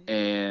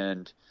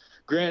 And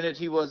granted,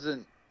 he was.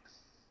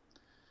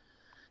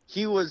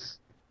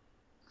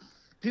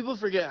 People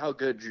forget how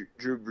good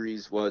Drew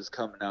Brees was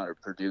coming out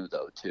of Purdue,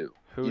 though, too.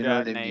 Who You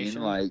know dat what I mean?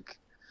 nation? Like,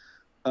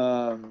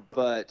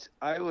 but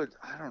I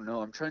don't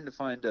know. I'm trying to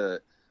find a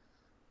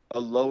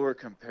lower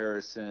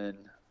comparison,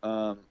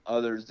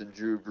 others than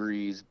Drew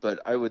Brees, but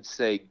I would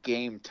say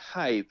game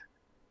type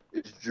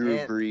is Drew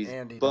Brees,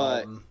 Andy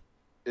but Dalton.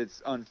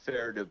 it's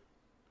unfair to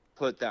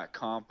put that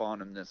comp on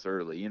him this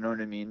early. You know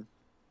what I mean?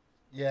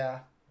 Yeah.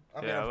 I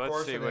mean, Yeah, of let's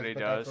course see it what is, he but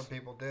does. that's what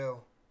people do.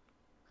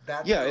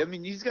 That's Yeah, the- I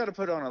mean, he's got to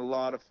put in a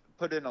lot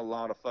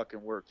of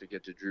fucking work to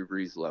get to Drew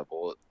Brees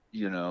level,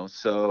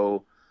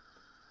 So,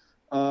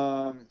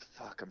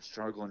 fuck, I'm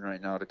struggling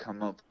right now to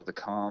come up with a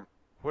comp.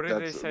 What did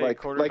they That's say? like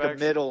Quarterbacks, a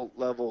middle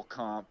level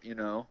comp,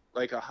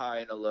 like a high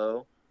and a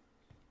low.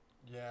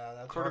 yeah,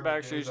 that's hard to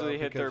quarterbacks do, usually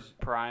though, hit their because-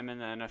 prime in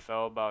the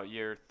NFL about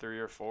year 3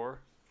 or 4,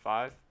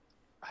 5.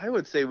 I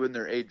would say when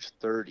they're age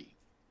 30,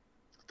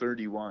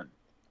 31.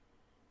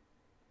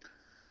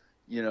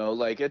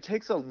 Like it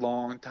takes a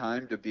long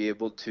time to be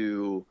able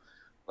to,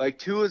 like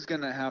Tua's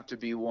going to have to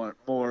be more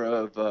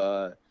of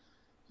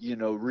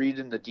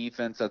reading the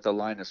defense at the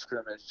line of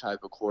scrimmage type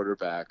of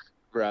quarterback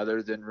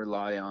rather than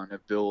rely on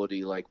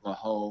ability like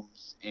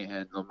Mahomes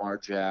and Lamar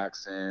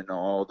Jackson,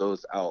 all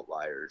those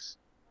outliers,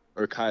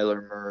 or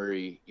Kyler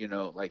Murray.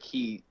 Like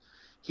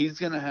he's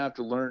going to have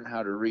to learn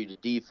how to read a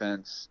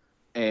defense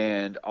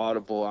and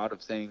audible out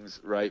of things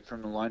right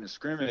from the line of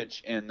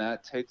scrimmage, and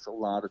that takes a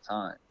lot of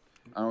time.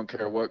 I don't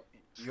care what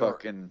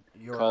fucking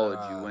college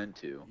you went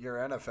to. Your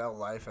NFL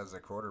life as a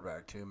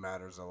quarterback too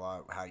matters a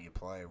lot. How you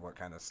play, what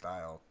kind of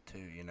style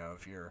too.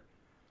 If you're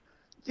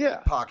Yeah.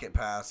 pocket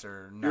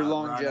passer, not Your running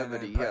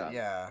longevity, and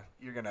yeah.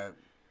 you're gonna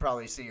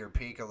probably see your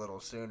peak a little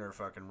sooner.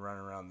 Fucking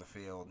running around the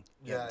field,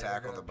 Yeah, getting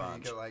tackled a you're gonna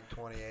bunch, peak at like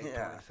 28,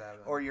 Yeah. 27.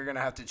 or you're gonna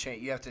have to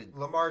change. You have to.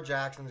 Lamar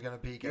Jackson's going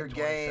to peak Your at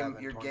 27,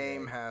 game, your 28.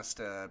 game has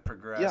to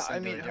progress. Yeah, I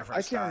into mean, a different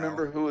I style. can't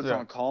remember who was Yeah.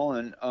 on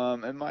Colin.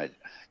 I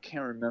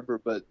can't remember,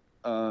 but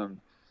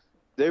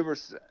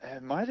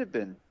it might have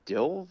been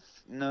Dilf.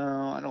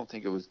 No, I don't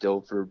think it was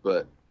Dilfer,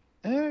 but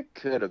it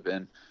could have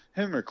been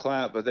him or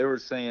Clapp. But they were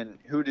saying,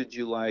 who did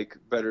you like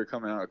better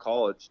coming out of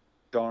college,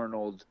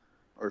 Darnold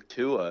or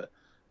Tua?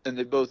 And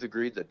they both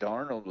agreed that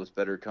Darnold was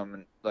better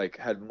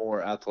had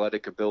more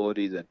athletic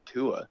ability than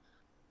Tua.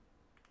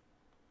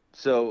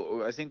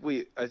 So I think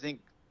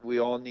we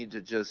all need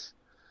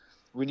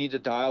to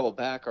dial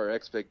back our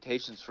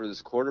expectations for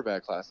this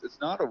quarterback class. It's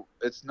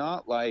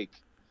not like,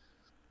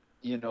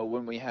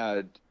 when we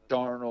had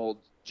Darnold,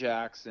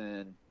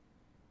 Jackson,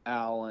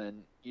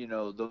 Allen,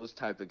 those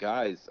type of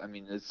guys. I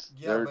mean,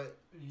 but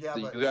you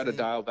got to see-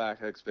 dial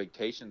back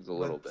expectations a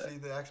little but bit. See,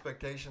 the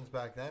expectations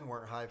back then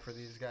weren't high for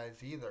these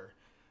guys either.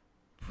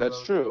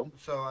 That's true.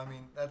 So I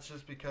mean, that's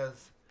just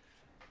because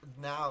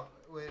now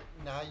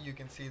you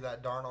can see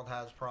that Darnold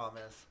has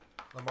promise.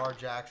 Lamar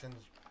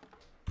Jackson's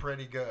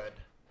pretty good.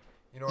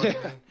 You know what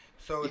I mean?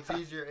 So it's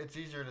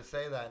easier to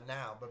say that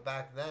now, but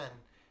back then,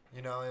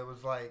 it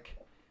was like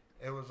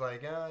it was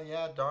like,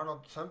 yeah,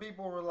 Darnold. Some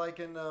people were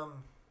liking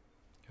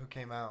who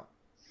came out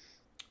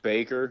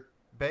Baker.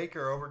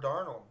 Baker over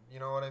Darnold. You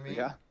know what I mean?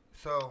 Yeah.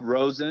 So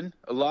Rosen.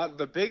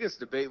 The biggest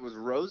debate was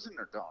Rosen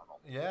or Donald.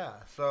 yeah.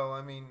 So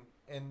I mean,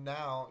 and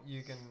now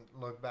you can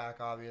look back,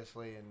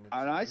 obviously, and it's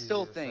And I easy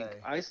still to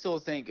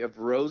think say. if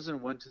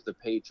Rosen went to the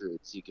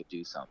Patriots, he could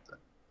do something.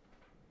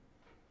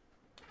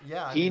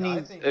 Yeah, I He mean, I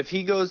needs think if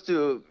he goes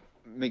to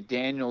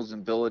McDaniels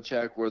and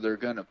Belichick, where they're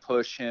going to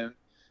push him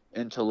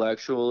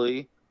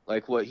intellectually,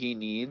 like what he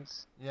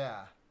needs,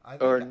 yeah, I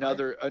think or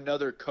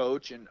another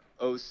coach and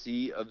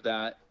OC of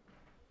that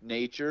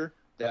nature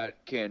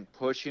that can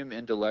push him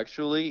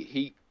intellectually,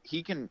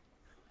 he can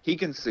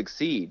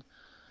succeed.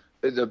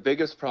 The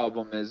biggest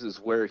problem is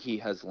where he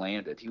has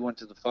landed. He went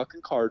to the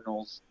fucking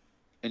Cardinals,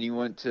 and he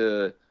went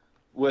to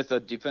with a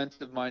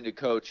defensive-minded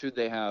coach who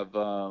they have.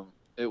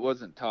 It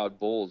wasn't Todd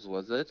Bowles,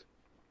 was it?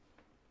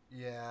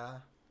 yeah,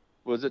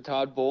 Was it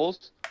Todd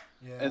Bowles?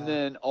 yeah, And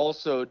then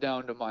also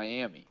down to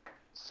Miami.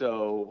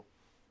 So,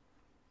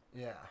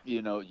 yeah,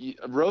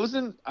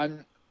 Rosen,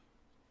 I'm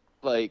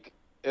like,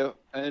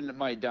 in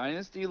my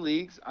dynasty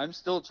leagues, I'm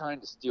still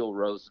trying to steal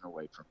Rosen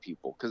away from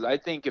people because I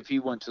think if he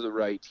went to the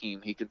right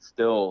team, he can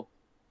still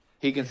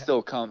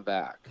come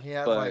back. he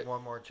has But like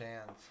one more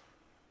chance.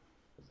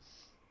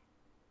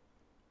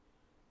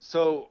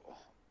 so,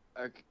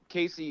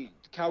 Casey,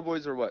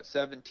 Cowboys are what,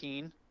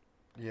 17?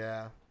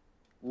 Yeah,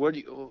 Who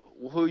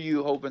are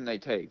you hoping they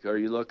take? Are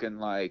you looking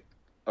like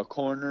a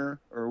corner,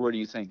 or what are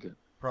you thinking?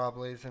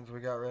 probably since we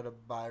got rid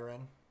of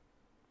Byron.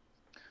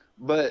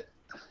 But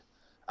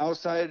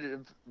outside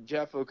of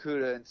Jeff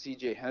Okuda and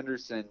C.J.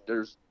 Henderson,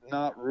 there's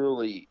not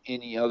really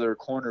any other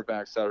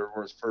cornerbacks that are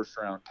worth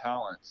first-round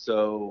talent.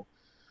 So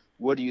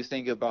what do you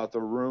think about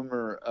the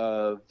rumor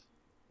of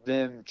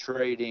them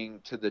trading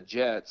to the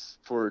Jets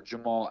for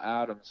Jamal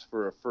Adams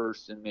for a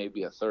first and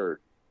maybe a third?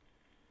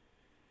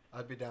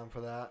 I'd be down for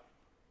that.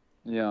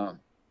 Yeah.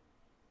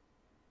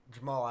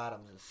 Jamal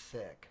Adams is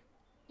sick,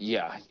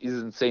 Yeah, he's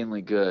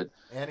insanely good.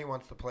 and he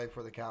wants to play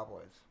for the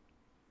Cowboys.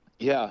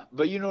 Yeah,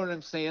 but you know what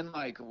I'm saying?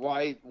 Like,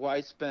 why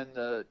spend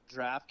the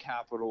draft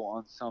capital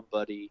on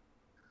somebody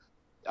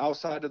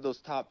outside of those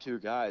top two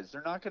guys?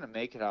 They're not going to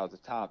make it out of the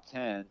top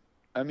 10.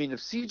 I mean, if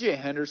C.J.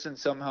 Henderson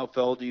somehow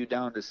fell to you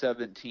down to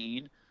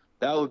 17,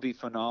 that would be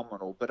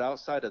phenomenal. But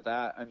outside of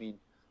that, I mean,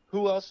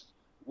 who else?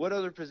 What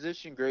other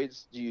position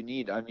grades do you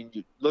need? I mean,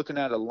 you're looking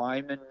at a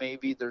lineman,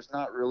 maybe. There's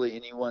not really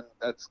anyone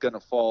that's going to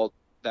fall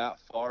that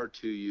far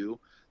to you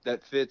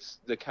that fits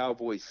the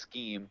Cowboys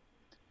scheme.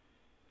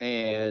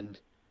 And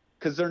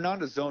because they're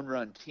not a zone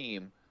run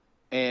team,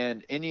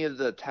 and any of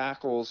the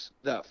tackles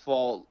that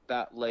fall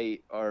that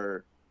late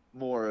are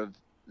more of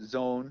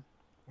zone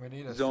We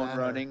need a zone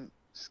center. running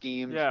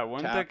schemes. Yeah,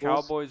 wouldn't the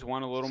tackles. Cowboys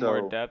want a little So-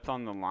 more depth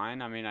on the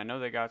line? I mean, I know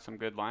they got some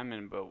good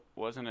linemen, but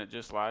wasn't it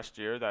just last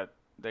year that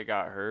they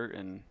got hurt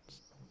and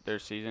their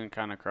season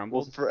kind of Well,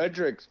 crumbled?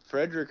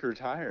 Frederick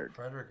retired.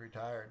 Frederick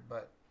retired,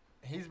 but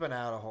he's been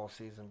out a whole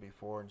season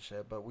before and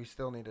shit. But we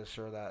still need to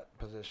shore that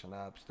position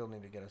up. Still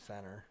need to get a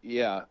center.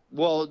 Yeah.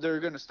 Well, they're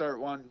going to start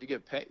wanting to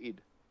get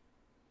paid,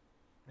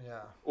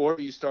 Yeah. or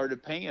you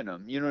started paying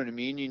them. You know what I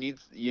mean? You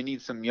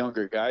need some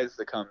younger guys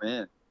to come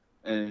in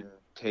and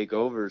take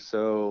over.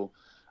 So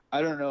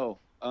I don't know.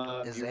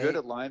 Is You're eight- good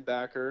at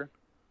linebacker.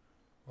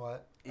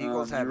 What?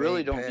 Eagles You have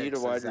really 8 don't need a picks.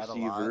 wide Is that a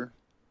lot? receiver.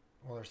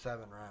 Well, there's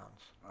 7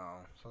 rounds, Oh,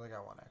 so they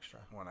got one extra.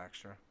 one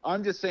extra.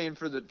 I'm just saying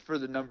for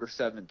the number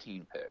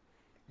 17 pick.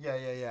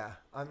 Yeah.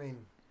 I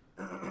mean,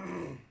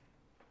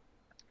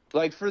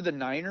 Like for the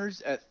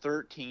Niners at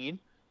 13,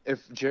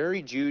 if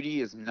Jerry Jeudy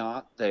is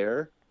not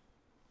there,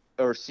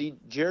 or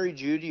Jerry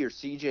Jeudy or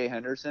C.J.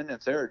 Henderson,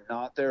 if they're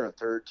not there at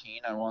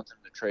 13, I want them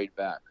to trade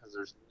back because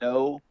there's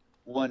no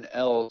one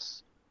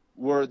else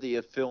worthy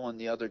of filling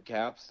the other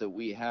gaps that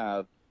we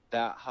have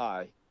that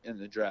high in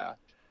the draft.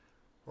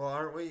 well,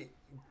 aren't we?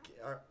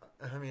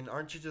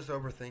 Aren't you just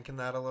overthinking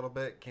that a little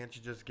bit? Can't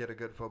you just get a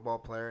good football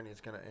player and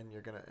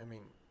you're gonna? I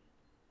mean,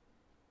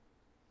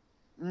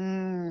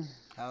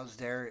 How's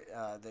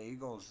the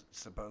Eagles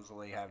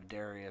supposedly have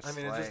Darius it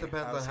Slay. just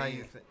depends on How's how he?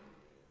 you think.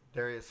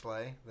 Darius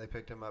Slay, they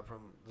picked him up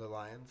from the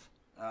Lions.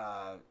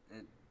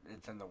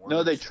 It's in the works.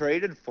 No, they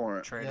traded for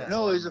him. Traded Yeah.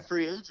 No, for he's him. a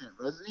free agent,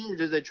 wasn't he? Or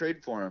did they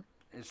trade for him?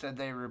 It said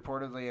they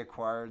reportedly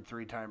acquired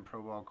 3-time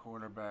Pro Bowl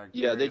quarterback.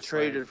 Yeah, they Darius Slay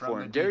traded from for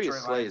the him. Darius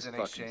Detroit Slay Lions is in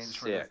fucking exchange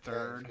for sick. the Yeah,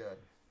 third, he's good.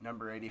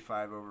 number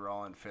 85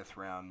 overall, and 5th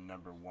round,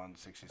 number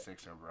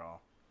 166 overall.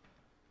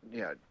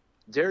 Yeah,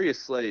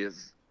 Darius Slay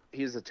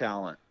he's a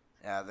talent.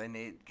 Yeah, they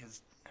need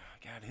because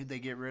God, who'd they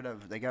get rid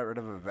of? They got rid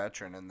of a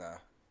veteran in the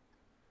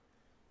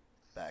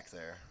back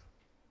there.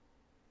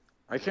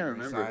 I can't They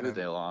remember re-signed who him.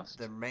 they lost.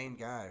 The main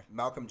guy,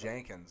 Malcolm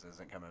Jenkins,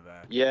 isn't coming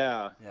back.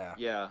 Yeah, Yeah,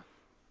 yeah.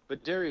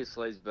 But Darius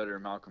Slay's better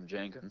than Malcolm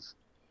Jenkins.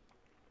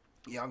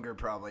 younger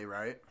probably,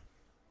 right?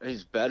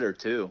 He's better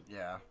too.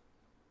 Yeah,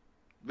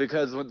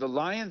 Because with the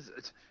Lions,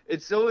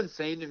 it's so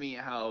insane to me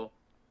how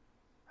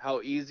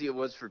easy it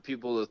was for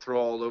people to throw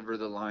all over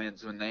the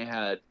Lions when they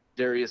had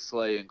Darius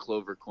Slay and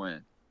Clover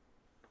Quinn.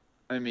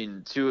 I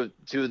mean, two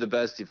of the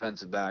best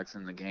defensive backs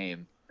in the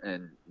game,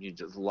 and you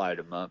just light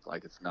them up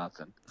like it's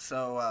nothing.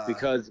 So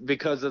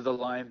Because of the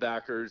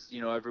linebackers,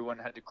 everyone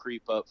had to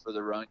creep up for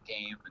the run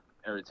game and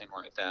everything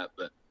like that.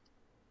 But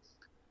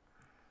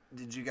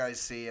did you guys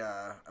see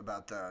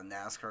about the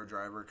NASCAR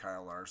driver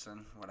Kyle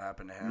Larson? What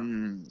happened to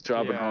him?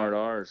 dropping Yeah. hard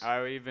R's.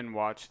 I even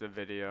watched the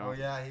video. Oh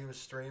yeah, he was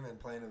streaming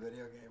playing a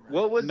video game. Right?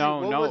 What was No,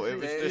 what no, was it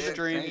was his the thing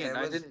stream. saying?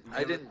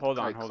 I didn't Hold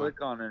on, like, hold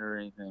click on it or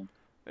anything.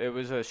 It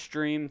was a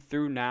stream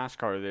through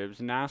NASCAR.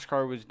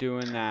 NASCAR was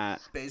doing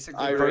that. Basically,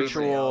 iRacing. what everybody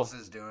Virtual- else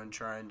is doing,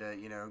 trying to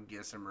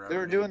get some revenue. They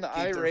were doing the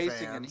keep their iRacing,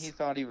 and fans. he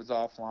thought he was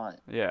offline.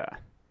 Yeah,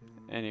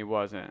 and he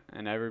wasn't,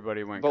 and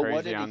everybody went But crazy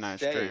what did on he that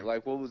say? stream.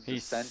 Like, what was the He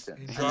s- sentence?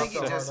 He I dropped think the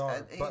he hard just- R. I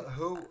think- But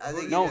who? I who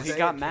think did No, he he say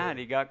got it mad. to?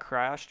 He got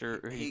crashed,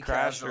 or He he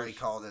crashed. casually Or,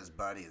 called his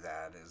buddy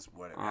that is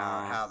what Oh.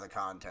 how the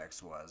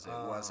context was.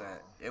 Oh.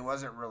 It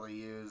wasn't really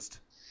used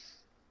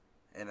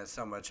in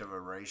so much of a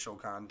racial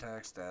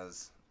context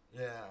as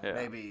Yeah. Yeah.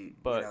 maybe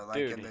But, like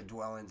dude, in the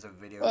dwellings of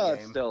video Well, it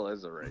game. still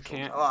is a racial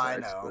can't- Oh, I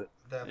context, know.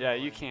 but- Definitely. yeah,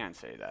 you can't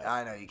say that.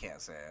 I know you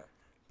can't say it,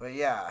 but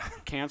yeah.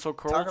 Cancel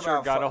Talk culture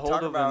about got a talk hold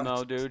of him, about-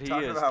 though, dude. He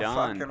talk is about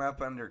done. fucking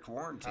up under How's he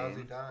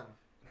quarantine.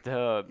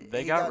 done?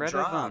 They He got rid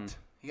dropped. of him.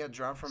 He got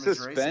dropped from his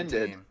racing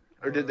Suspended. team.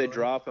 Or did they Really?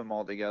 drop him I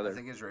altogether?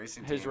 think his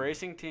racing His team.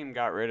 racing team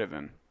got rid of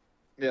him,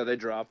 Yeah, they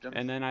dropped him.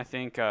 and then I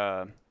think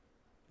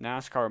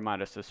NASCAR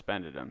might have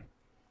suspended him.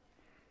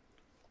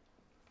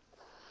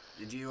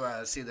 Did you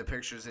see the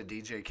pictures of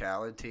DJ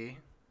Khaled? T?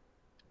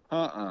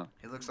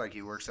 He looks like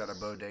he works at a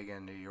bodega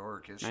in New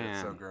York. His shit's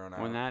so Man, grown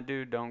out. when that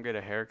dude don't get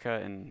a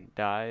haircut and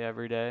dye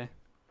every day,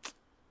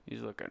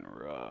 he's looking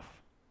rough.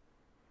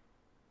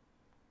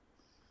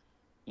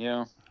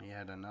 Yeah, He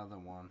had another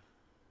one.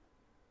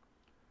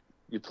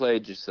 you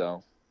played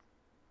yourself.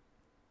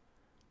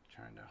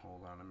 Trying to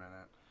hold on a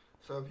minute.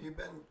 So have you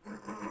been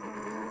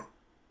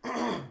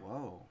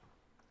Whoa.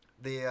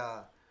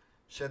 the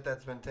shit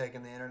that's been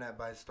taking the internet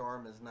by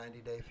storm is 90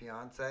 Day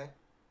Fiance?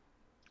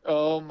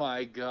 Oh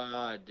my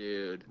god,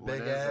 dude. What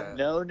Big is Ed? that?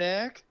 No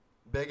neck?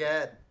 Big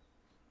Ed.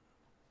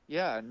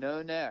 Yeah,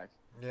 no neck.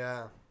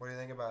 Yeah. What do you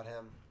think about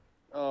him?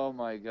 Oh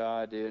my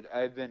god, dude.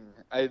 I've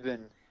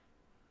been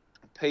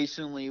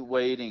patiently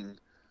waiting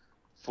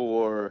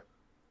for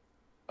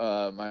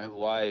my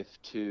wife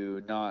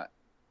to not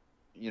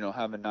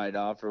have a night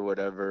off or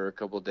whatever, a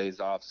couple of days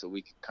off so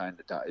we can kind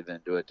of dive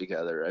into it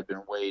together. I've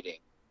been waiting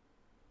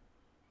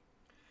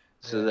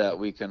so Yeah. that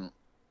we can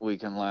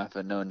laugh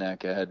at No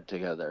Neck Ed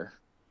together.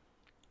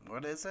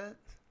 What is it?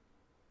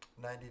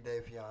 90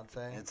 Day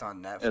Fiance. It's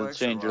on Netflix. It'll or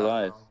change your what?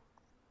 life.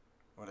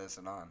 What is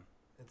it on?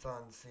 It's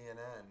on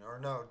CNN or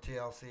no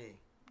TLC.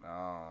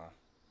 Oh.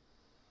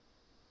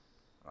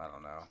 I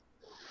don't know.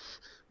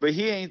 But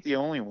he ain't the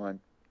only one.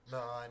 No,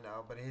 I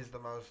know, but he's the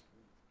most.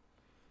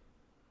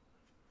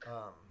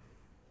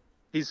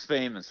 He's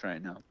famous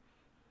right now.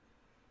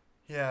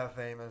 Yeah,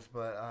 famous,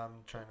 but I'm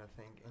trying to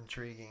think.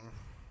 Intriguing.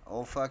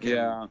 Old fucking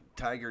Yeah.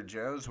 Tiger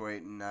Joe's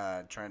waiting,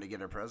 trying to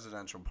get a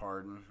presidential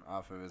pardon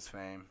off of his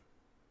fame.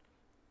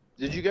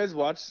 Did you guys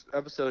watch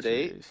episode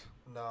 8? Jeez.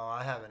 No,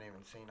 I haven't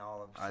even seen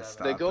all of I 7.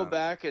 stopped. They go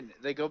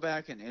on-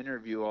 back and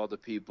interview all the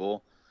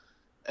people.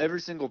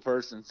 Every single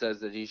person says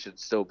that he should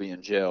still be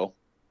in jail.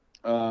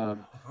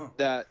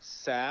 That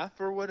Saf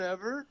or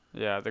whatever.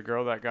 Yeah, the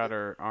girl that got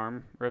her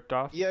arm ripped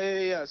off.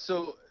 Yeah.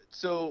 So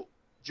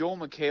Joel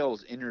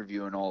McHale's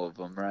interviewing all of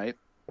them, right?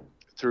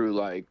 Through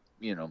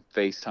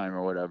FaceTime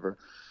or whatever.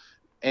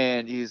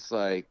 And he's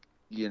like,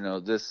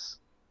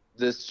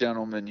 this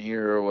gentleman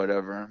here or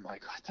whatever. I'm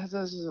like, I thought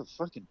this was a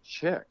fucking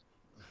chick.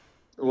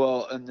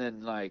 Well, and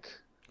then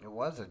It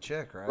was a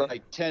chick, right?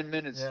 like 10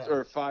 minutes Yeah.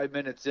 or 5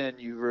 minutes in,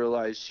 you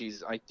realize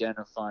she's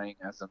identifying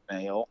as a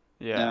male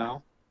Yeah,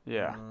 now.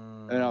 yeah.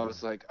 And I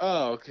was like,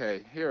 oh,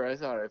 okay. Here, I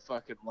thought I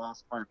fucking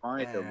lost my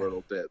mind a Man.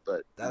 little bit,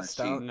 but that she-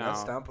 stump. no. That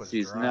stump was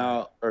she's dry.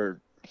 now,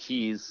 or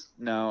he's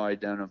now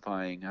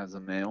identifying as a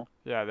male.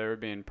 Yeah, they were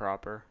being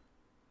proper,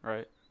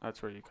 right?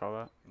 That's what you call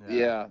that.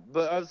 Yeah,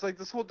 but I was like,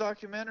 this whole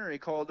documentary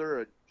called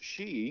her a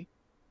she.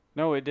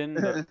 No, it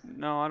didn't.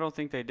 No, I don't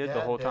think they did Yeah, the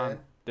it whole time.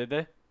 Did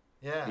they?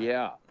 Yeah.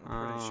 Yeah.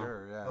 I'm pretty Oh.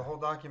 sure. Yeah. The whole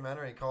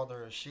documentary called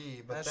her a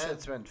she, but that then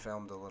shit's been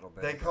filmed a little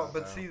bit. they ago, called.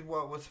 But though. see,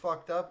 what was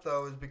fucked up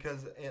though is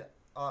because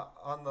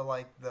on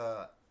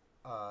the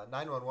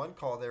 911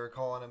 call, they were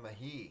calling him a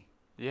he.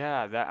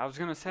 Yeah, that I was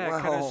gonna say.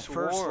 I could Well, have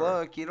swore. first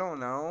look, you don't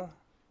know.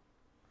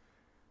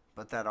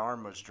 But that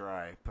arm was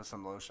dry. Put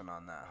some lotion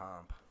on that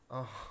hump.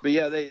 Oh, But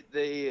yeah,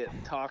 they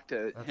talked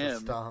to that's a him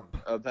stump.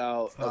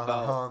 about It's not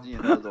a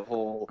hump. the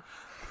whole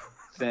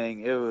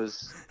thing. It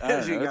was I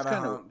don't You know, it's got a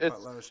kind of hump, put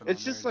it's lotion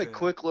it's on just there, like too.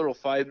 quick little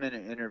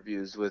 5-minute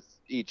interviews with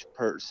each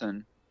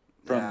person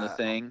from the Yeah,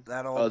 thing,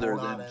 That old other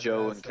boy- than Not Joe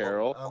and interested.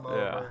 Carol. I'm Yeah.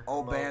 over-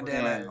 Old I'm over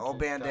bandana, that old dude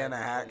bandana type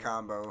of hat thing.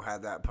 combo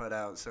had that put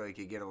out so he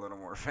could get a little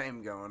more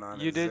fame going on.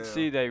 You his did Zoo.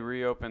 see they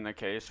reopened the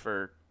case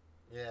for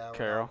Yeah, well,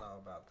 Carol? I don't know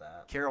about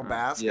that. Carol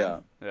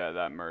Baskin. Yeah.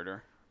 that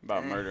murder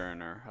about Eh. murdering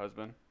her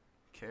husband.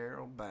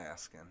 Carol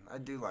Baskin. I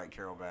do like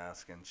Carol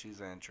Baskin.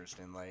 She's an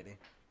interesting lady.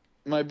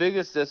 My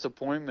biggest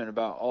disappointment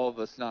about all of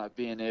us not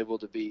being able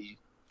to be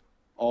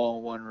all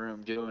in one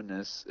room doing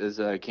this is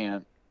that I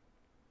can't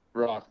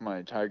rock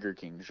my Tiger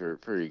King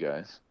shirt for you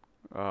guys.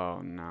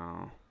 Oh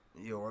no.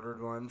 You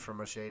ordered one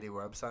from a shady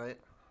website?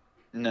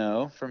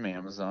 No, from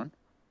Amazon.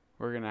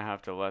 We're gonna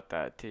have to let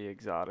that T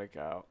Exotic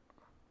out.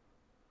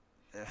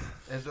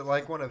 Is it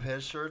like one of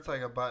his shirts,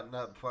 like a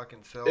button-up fucking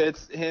silk?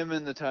 It's him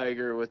and the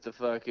tiger with the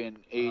fucking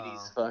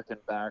 80s fucking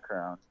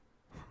background.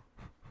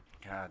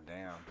 God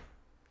damn.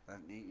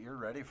 You're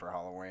ready for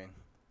Halloween.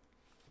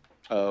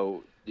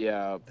 Oh,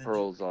 yeah, Did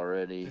Pearl's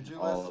already did you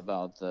all listen-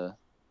 about the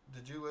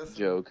Did you listen?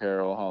 Joe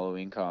Carroll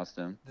Halloween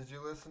costume. Did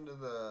you listen to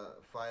the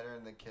Fighter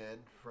and the Kid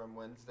from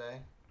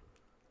Wednesday?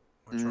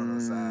 Which one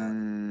was that?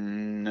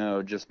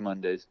 No, just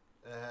Mondays.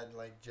 It had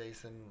like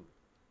Jason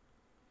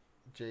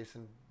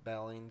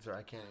Bellings, or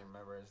I can't even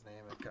remember his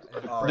name.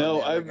 Oh, No,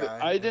 the other guy.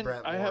 I And didn't.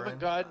 Brent I haven't Warren.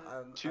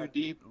 gotten too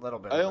deep. A little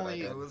bit. I of it only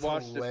did. It was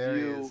watched a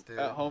hilarious, few dude.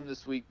 at home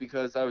this week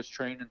because I was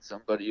training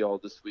somebody all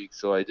this week,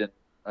 so I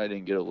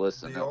didn't get a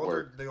listen at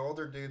work. The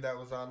older dude that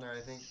was on there, I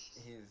think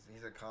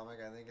he's a comic.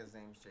 I think his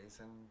name's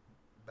Jason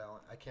Bell.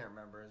 I can't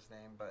remember his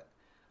name, but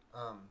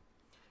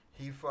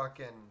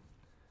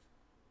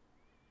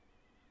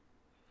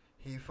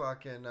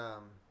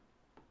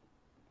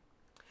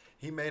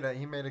he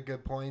made a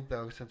good point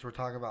though. Since we're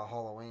talking about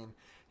Halloween,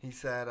 he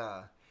said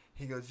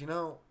he goes,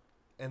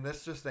 and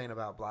this just ain't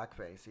about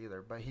blackface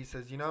either, but he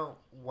says,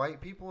 white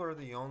people are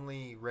the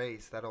only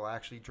race that'll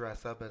actually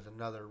dress up as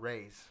another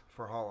race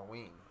for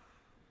Halloween.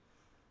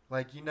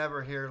 Like you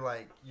never hear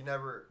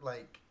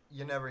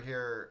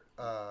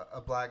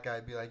a black guy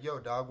be like, "Yo,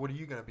 dog, what are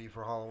you gonna be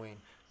for Halloween?"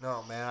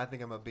 No, man, I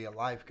think I'm gonna be a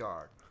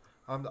lifeguard.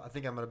 I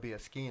think I'm gonna be a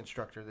ski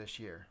instructor this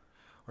year,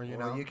 or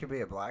Well, you could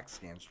be a black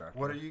ski instructor.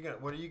 what are you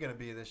gonna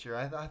be this year?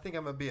 I think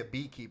I'm gonna be a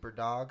beekeeper,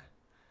 dog.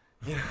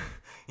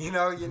 You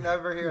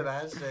never hear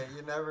that shit.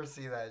 You never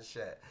see that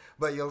shit.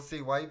 But you'll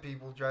see white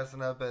people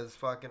dressing up as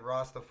fucking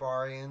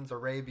Rastafarians,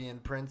 Arabian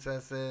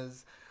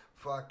princesses,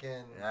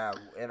 fucking. Yeah,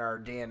 in our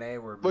DNA,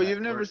 But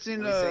you've never we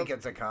seen think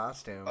it's a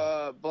costume.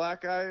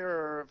 black guy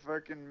or a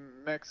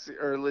fucking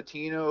or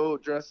Latino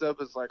dressed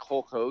up as like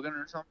Hulk Hogan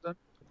or something?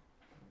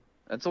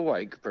 That's a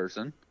white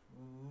person.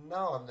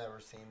 No, I've never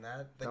seen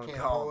that. They Don't can't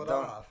call- pull it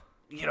don't- off.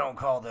 You don't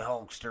call the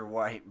Hulkster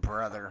white,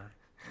 brother.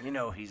 You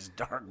know he's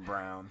dark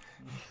brown.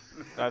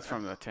 That's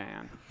from the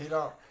tan. He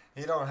don't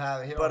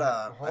have.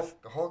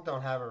 Hulk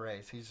don't have a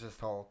race. He's just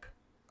Hulk.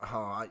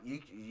 Oh,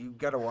 you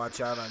got to watch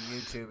out on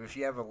YouTube. If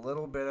you have a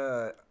little bit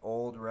of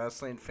old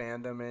wrestling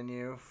fandom in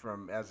you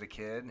from as a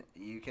kid,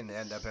 you can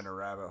end up in a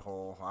rabbit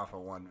hole off of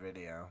one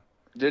video.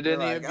 Did You're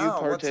any like, of you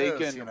 "Oh, what's partake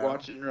this?" in You know?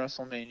 watching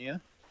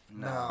WrestleMania?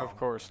 No. Of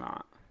course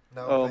not.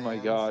 No Oh my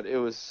fans. god, it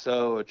was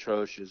so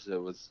atrocious. It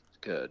was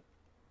good.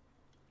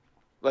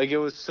 Like it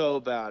was so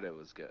bad. It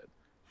was good.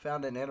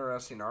 Found an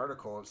interesting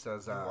article. It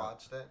says, You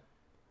watched it?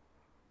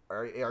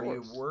 Are you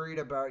course. worried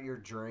about your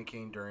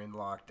drinking during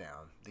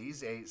lockdown?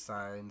 These 8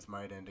 signs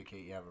might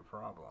indicate you have a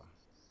problem.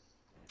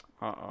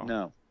 Uh-oh.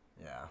 No.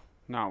 Yeah.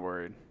 Not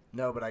worried.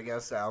 No, but I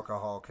guess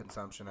alcohol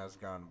consumption has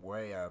gone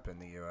way up in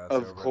the U.S.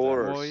 Of over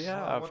course. Well,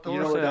 yeah, Well, of what the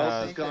You course know Of what it else has.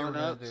 has think they were gone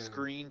gonna up? do.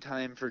 Screen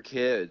time for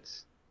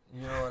kids.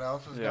 You know what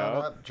else has Yeah.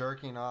 gone up?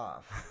 Jerking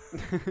off.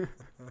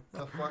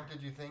 The fuck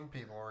did you think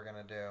people were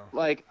gonna do?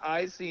 Like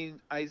I seen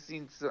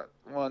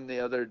one the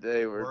other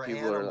day where We're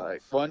people are animals.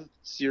 like, one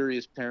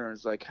serious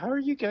parent's like, "How are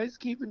you guys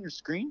keeping your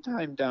screen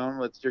time down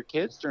with your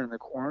kids during the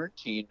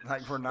quarantine?" there.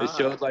 Like we're It not.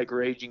 showed like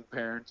raging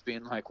parents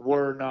being like,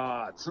 "We're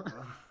not."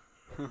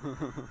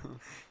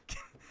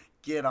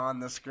 Get on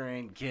the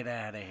screen. Get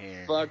out of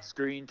here. Fuck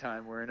screen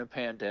time. We're in a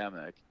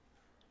pandemic.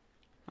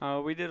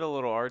 We did a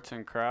little arts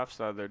and crafts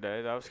the other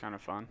day. That was kind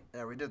of fun.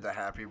 Yeah, we did the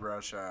Happy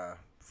Brush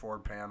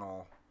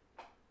 4-panel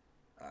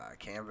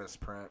canvas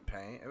print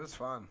paint. It was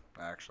fun,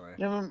 actually.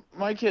 Yeah,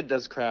 my kid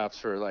does crafts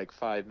for like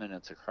 5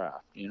 minutes of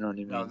craft. You know what I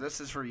mean? No, this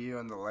is for you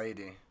and the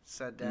lady.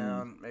 Sit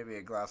down, maybe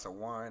a glass of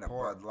wine, a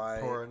Bud Light,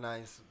 Pour a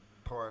nice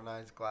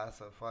glass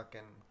of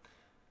fucking.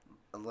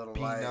 a little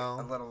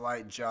Pinot.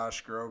 light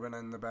Josh Groban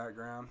in the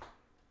background.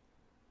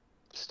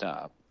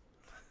 Stop.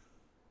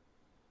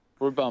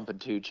 We're bumping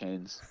 2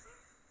 Chains.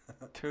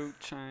 2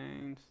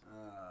 Chains,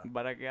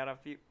 but I got a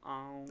few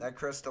on. That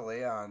Chris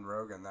D'Elia on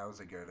Rogan, that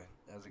was a good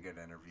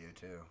interview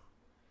too.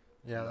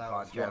 Yeah, In the that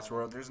was podcast fun.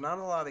 world. There's not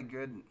a lot of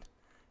good.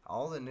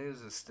 All the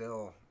news is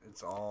still,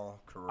 it's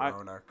all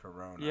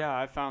Corona. Yeah,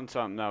 I found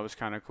something that was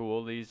kind of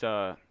cool. These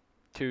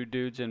 2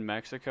 dudes in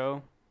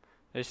Mexico,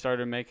 they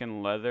started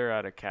making leather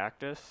out of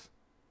cactus,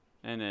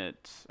 and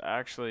it's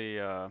actually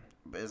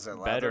Is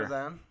it better. leather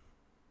then?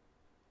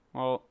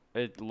 well,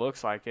 it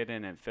looks like it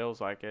and it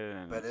feels like it.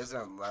 And But it's-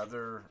 isn't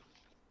leather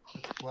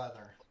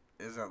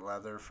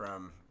Leather.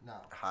 from No.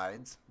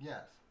 hides?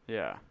 Yes.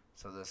 yeah,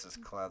 So this is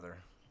cleather.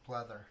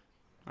 Leather.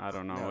 I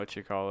don't know No. what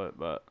you call it,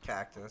 but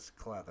Cactus,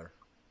 cleather.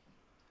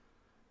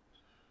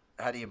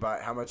 How do you buy?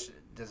 How much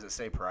does it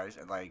say price?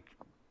 Like,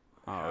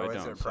 how it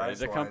is don't it say. price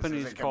The wise?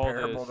 company's Is it called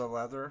comparable to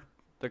leather?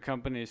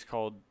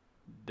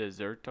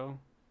 Deserto.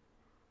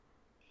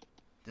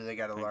 Do they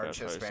got a think large that's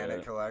how you say Hispanic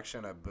it.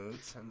 collection of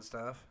boots and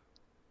stuff?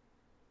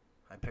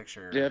 I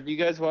picture. Have you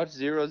guys watched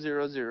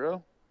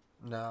 000?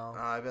 No.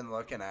 I've been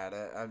looking at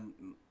it.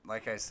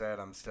 like I said,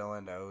 I'm still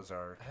into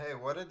Ozark. Hey,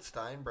 what did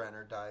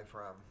Steinbrenner die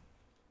from?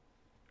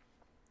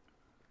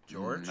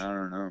 George? I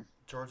don't know.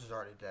 George is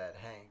already dead.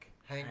 Hank.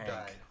 Hank Hank.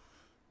 died.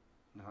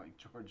 No,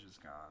 George is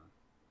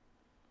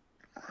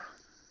gone.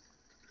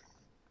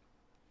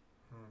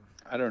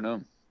 I don't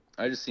know.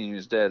 I just seen he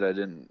was dead. I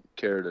didn't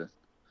care to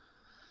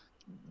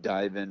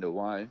dive into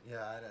why.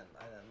 Yeah, I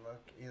didn't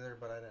look either,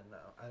 but I didn't know.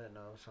 I didn't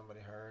know if somebody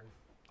heard.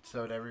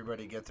 So did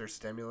everybody get their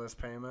stimulus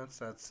payments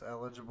that's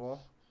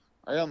eligible?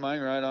 I got mine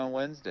right on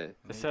Wednesday. It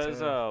Me says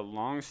too.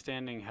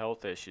 long-standing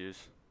health issues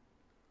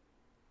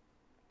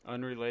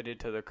unrelated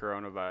to the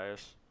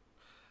coronavirus.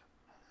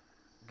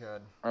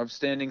 Good.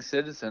 Upstanding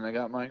citizen. I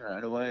got mine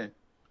right away.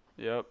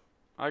 Yep.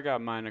 I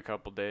got mine a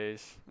couple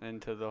days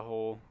into the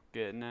whole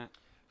getting it.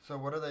 So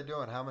what are they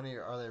doing? How many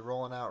are they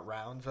rolling out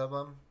rounds of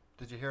them?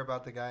 Did you hear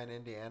about the guy in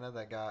Indiana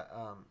that got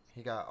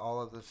he got all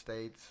of the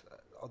states,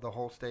 the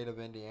whole state of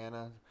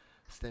Indiana,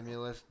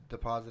 stimulus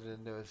deposited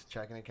into his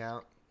checking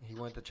account? He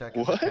went to check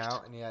his What?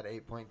 account and he had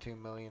 $8.2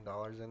 million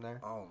in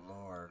there. Oh,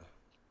 Lord.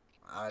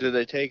 Did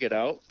they take it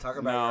out? Talk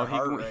about your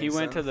heart he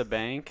went to racing. the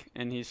bank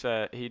and he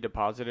said he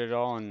deposited it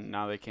all and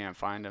now they can't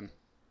find him.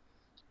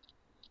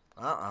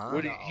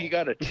 What? He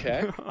got a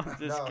check?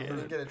 Just No, he kidding.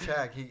 didn't get a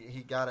check.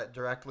 He got it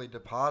directly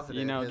deposited.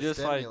 You know, his just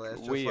like stimulus,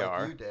 just we like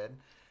are. you did.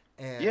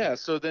 And Yeah.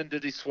 So then,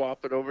 did he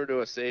swap it over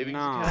to a savings No.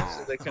 account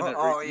so they couldn't?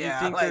 Oh, re- yeah.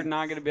 You think like- they're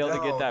not going to be able to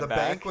No, get that the back?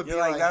 bank would You're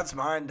be like, like, that's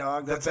mine,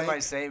 dog. the That's in my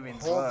bank-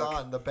 savings. Hold Look.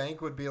 on. The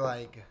bank would be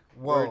like,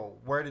 whoa,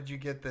 where did you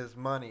get this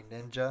money,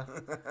 ninja?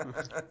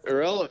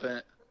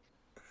 Irrelevant.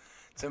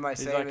 It's in my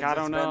He's like, savings. I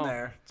don't It's know. been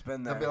there. It's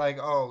been They'll there. be like,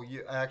 oh,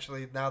 you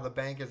actually, now the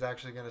bank is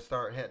actually going to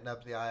start hitting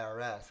up the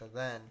IRS. And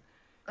then,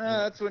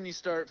 That's when you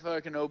start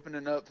fucking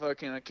opening up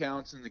fucking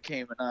accounts in the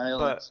Cayman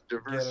Islands,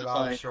 diversifying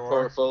your offshore.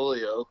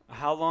 portfolio.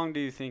 How long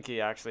do you think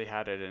he actually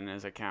had it in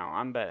his account?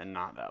 I'm betting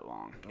not that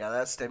long. Yeah,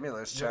 that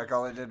stimulus check,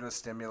 all it did was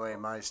stimulate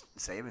my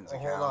savings oh,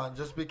 account. hold on.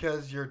 Just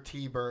because you're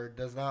T-Bird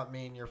does not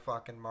mean you're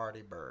fucking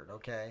Marty Bird,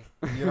 okay?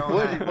 You don't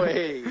Wait, have,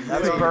 wait.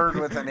 That's You bird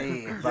with an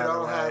E, you by the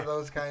don't way. have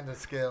those kinds of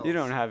skills. You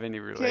don't have any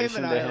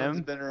relation Cayman to Islands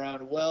him. been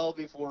around well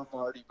before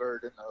Marty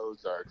Bird and the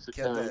Ozarks.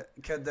 Okay?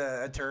 Could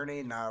the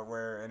attorney not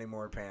wear any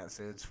more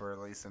pantsuits for at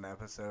least an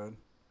episode?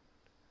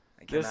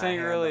 I This cannot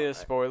ain't really a handle-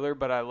 spoiler,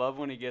 but I love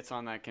when he gets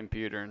on that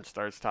computer and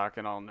starts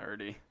talking all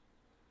nerdy.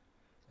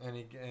 And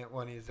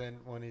when he's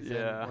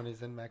Yeah.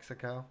 in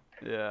Mexico.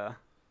 Yeah.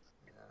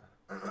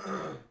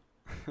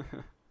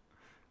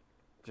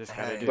 Just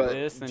gotta Hey, do but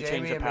this, then change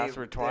Jamie the and me,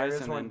 password there twice,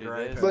 is and one then do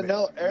gripe this. of But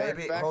no, Eric,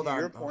 Maybe- back hold to on,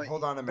 your point.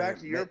 hold on a Back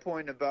to minute. your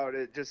point about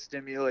it just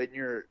stimulating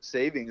your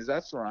savings.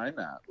 That's where I'm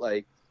at.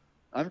 Like,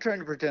 I'm trying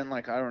to pretend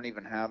like I don't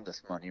even have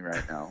this money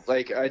right now.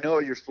 Like, I know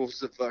you're supposed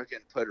to fucking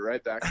put it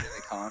right back in the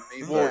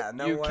economy. Well, Yeah,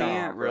 no you way.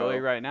 can't Bro, really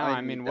right now. I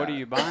I mean, need what are that.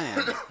 you buying?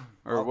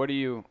 Or what do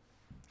you?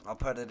 I'll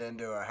put it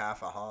into a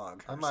half a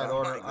hog. I or might something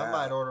order. like I that.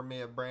 might order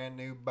me a brand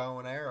new bow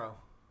and arrow,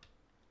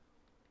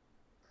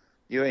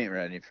 You ain't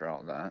ready for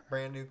all that.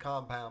 brand new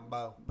compound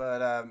bow.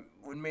 But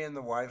when me and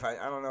the wife, I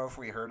don't know if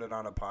we heard it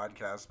on a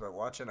podcast, but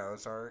watching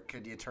Ozark,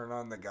 could you turn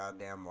on the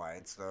goddamn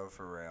lights though?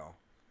 For real,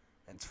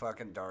 it's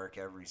fucking dark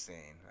every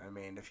scene. I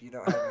mean, if you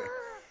don't have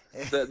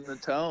it, Setting the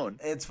tone.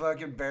 it's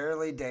fucking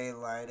barely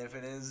daylight. If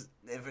it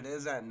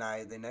is at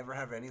night, they never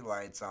have any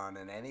lights on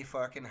in any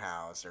fucking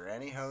house or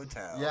any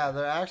hotel. Yeah,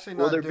 they're actually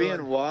not Well, they're doing.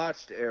 being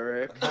watched,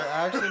 Eric. They're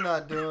actually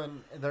not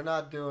doing. They're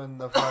not doing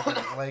the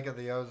fucking Lake of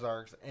the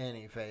Ozarks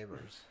any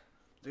favors.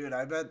 Dude,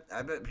 I bet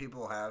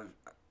people have.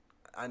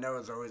 I know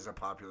it's always a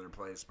popular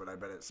place, but I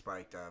bet it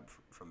spiked up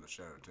from the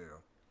show too.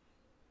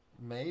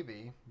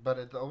 Maybe, but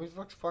it always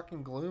looks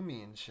fucking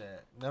gloomy and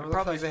shit. Never It looks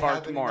probably like they sparked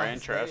have any more nice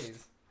interest.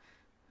 days.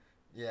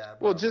 Yeah.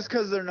 Well, probably. just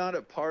because they're not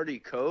at Party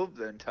Cove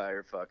the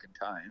entire fucking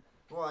time.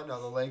 Well, I know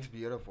the lake's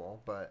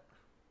beautiful, but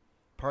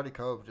Party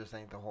Cove just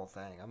ain't the whole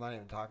thing. I'm not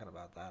even talking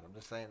about that. I'm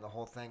just saying the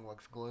whole thing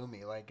looks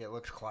gloomy. Like, it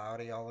looks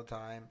cloudy all the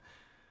time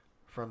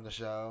from the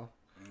show.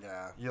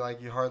 Yeah.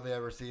 You hardly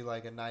ever see,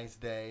 like, a nice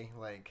day.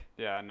 Like,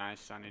 Yeah, a nice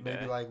sunny day.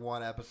 maybe, like,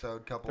 one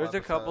episode, couple There's a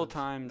couple episodes.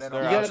 times They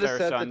they're don't- You out gotta there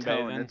set the tone.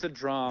 sunbathing. It's a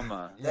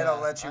drama. They don't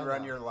Yeah, let you I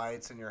run know. your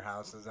lights in your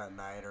houses at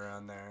night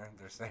around there.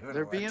 They're saving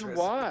They're being electricity.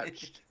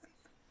 watched.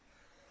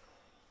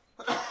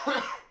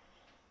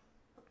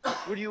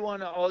 What do you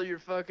want all your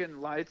fucking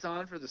lights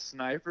on for the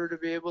sniper to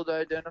be able to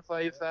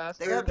identify you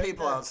faster? They got They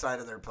people got- outside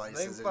of their They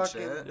places and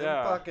fucking, shit. them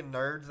Yeah. fucking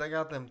nerds, they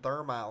got them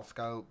thermal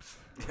scopes.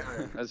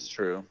 That's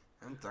true.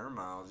 And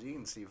thermals, you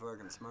can see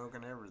fucking smoke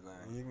and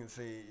everything. You can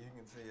see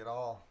it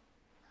all.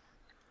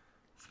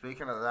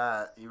 Speaking of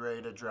that, you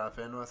ready to drop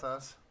in with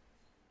us?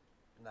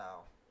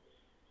 No.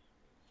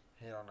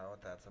 He don't know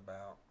what that's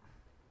about.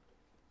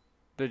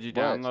 Did you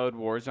What? download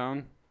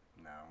Warzone?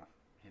 No,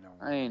 you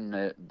don't. I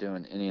ain't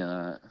doing any of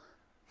that.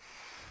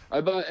 I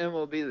bought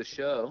MLB The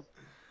Show,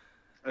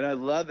 and I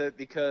love it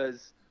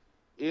because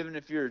even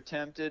if you're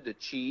tempted to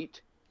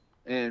cheat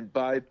and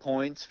buy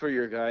points for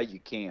your guy, you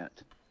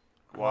can't.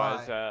 Why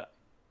Why? is that?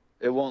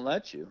 It won't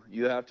let you.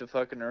 You have to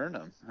fucking earn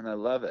them, and I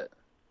love it.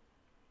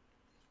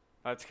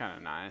 That's kind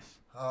of nice.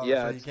 Oh,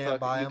 Yeah, so you it's can't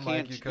buy you them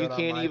can't like you could you on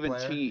can't My even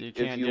Player? cheat You if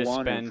can't you just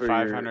wanted spend for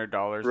your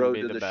 $500 and Road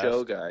be to the the best.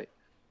 Show guy.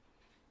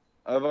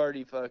 I've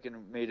already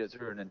fucking made it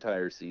through an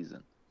entire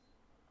season.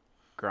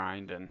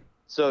 Grinding.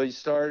 So you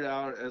start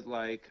out at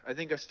I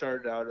think I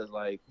started out at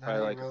That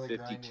probably ain't a really grinding,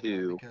 though,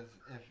 52, because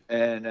if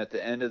and at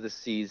the end of the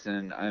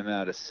season I'm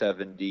at a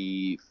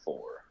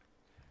 74.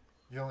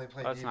 you only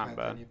play That's not defense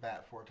bad. and you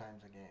bat 4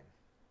 times a game.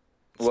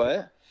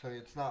 What? So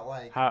it's not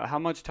like How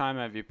much time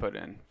have you put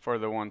in for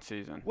the one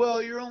season?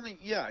 Well, you only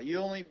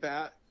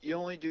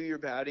do your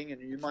batting,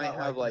 and you It's might not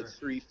have like you're-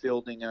 3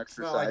 fielding it's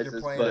not like exercises,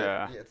 you're playing. but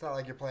Yeah. It's not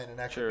like you're playing an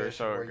Sure, exhibition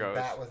so it where you goes.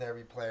 bat with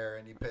every player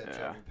and you pitch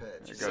Yeah. every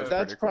pitch. It so goes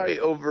that's pretty probably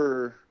quick.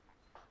 over.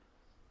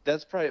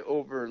 That's probably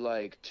over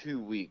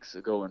 2 weeks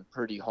of going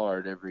pretty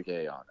hard every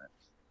day on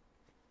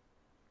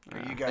it.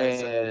 Are you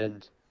guys?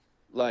 And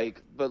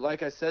but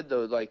like I said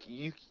though,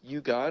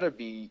 you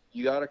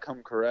gotta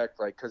come correct,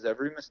 because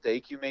every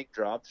mistake you make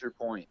drops your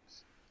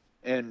points,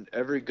 and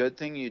every good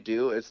thing you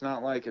do, it's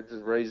not like it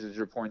just raises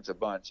your points a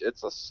bunch.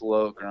 It's a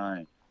slow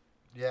grind.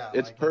 Yeah,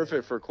 It's like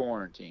perfect for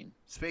quarantine.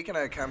 Speaking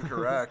of come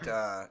correct,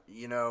 are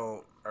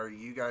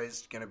you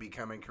guys gonna be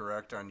coming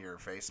correct on your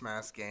face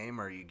mask game?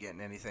 Are you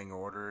getting anything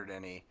ordered?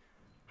 Any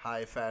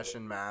high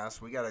fashion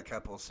masks? We got a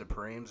couple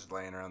Supremes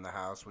laying around the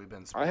house. We've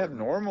been. I have sporting.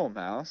 normal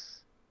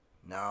masks.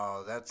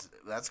 No, that's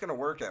gonna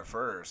work at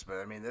first, but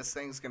I mean this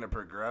thing's gonna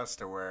progress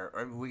to where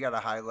we got a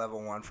high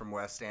level one from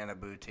West Anna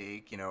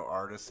Boutique,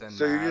 artisan.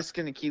 So you're mask. just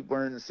gonna keep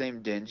wearing the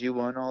same dingy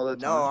one all the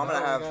time? No, I'm No,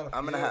 gonna we have. got a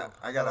I'm gonna few. have.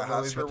 I We got got a a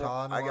Louis Husker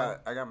one. Vuitton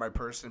I got my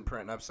person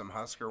printing up some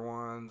Husker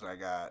ones. I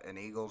got an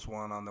Eagles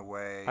one on the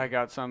way. I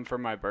got some for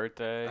my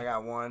birthday. I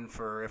got one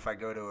for if I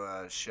go to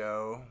a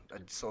show, a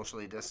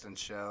socially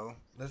distanced show.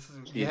 This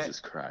is Jesus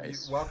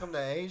Christ. welcome to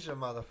Asia,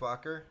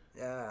 motherfucker.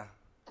 Yeah.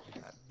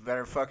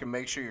 Better fucking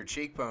make sure your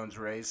cheekbones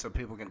raised so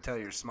people can tell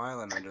you're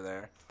smiling under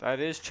there. That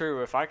is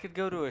true. If I could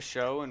go to a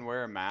show and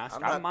wear a mask,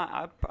 and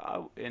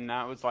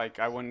that was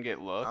I wouldn't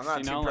get looks, I'm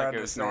not too like proud it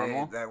to was say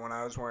normal. that when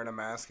I was wearing a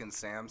mask in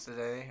Sam's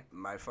today,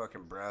 my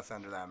fucking breath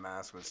under that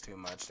mask was too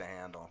much to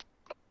handle.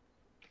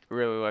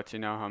 Really lets you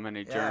know how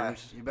many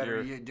germs. Yeah, you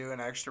better do an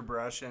extra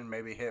brushing,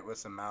 maybe hit with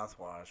some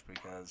mouthwash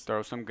because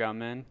Throw some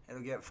gum in.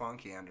 it'll get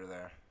funky under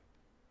there.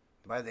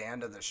 By the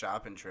end of the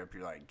shopping trip,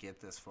 you're like, get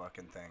this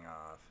fucking thing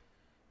off.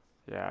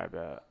 Yeah, I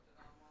bet.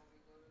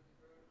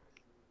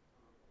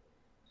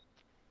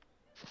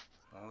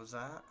 What was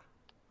that?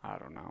 I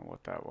don't know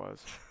what that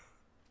was.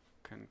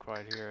 Couldn't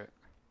quite hear it.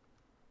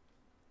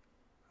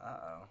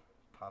 Uh-oh.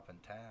 Popping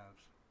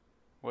tabs.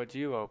 What'd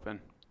you open?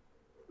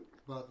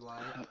 Bud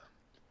Light.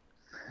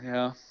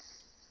 Yeah.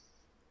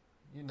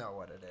 You know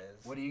what it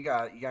is. What do you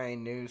got? You got any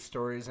news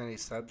stories, any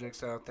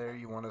subjects out there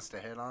you want us to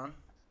hit on?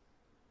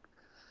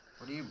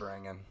 What are you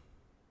bringing?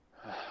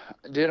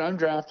 Dude, I'm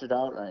drafted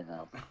out right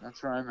now.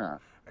 That's where I'm at.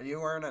 Are you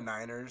wearing a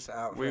Niners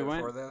outfit We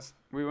went- for this?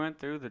 We went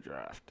through the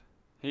draft.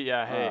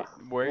 Hey,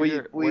 wear we-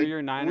 your we- wear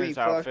your Niners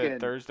we outfit fucking-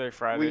 Thursday, we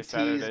Friday, teased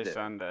Saturday, it.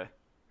 Sunday.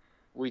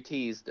 We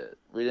teased it.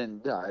 We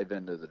didn't dive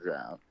into the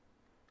draft.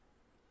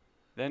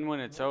 Then when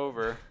it's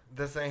over,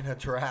 This ain't a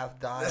draft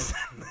dive This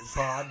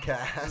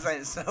podcast.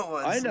 ain't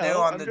someone's I know. new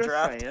on I'm the just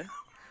draft. saying.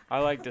 I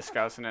like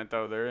discussing it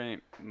though. There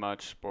ain't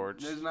much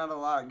sports. There's not a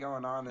lot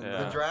going on in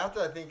Yeah. The draft,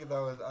 I think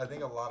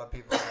a lot of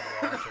people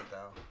are gonna watch it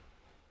though.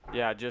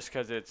 Yeah, just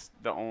because it's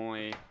the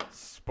only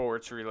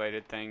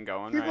sports-related thing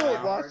going People right would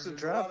now. watch There's the a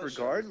draft lot of shows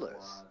to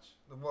regardless.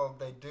 watch. Well,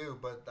 they do,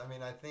 but I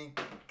mean, I think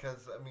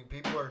because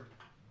people are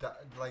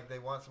they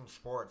want some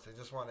sports. They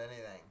just want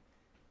anything.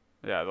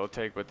 Yeah, they'll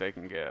take what they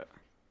can get.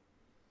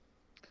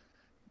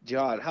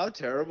 God, how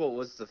terrible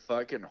was the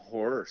fucking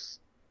horse?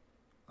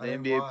 I The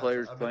didn't NBA watch.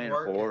 players I've been playing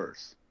working.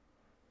 horse.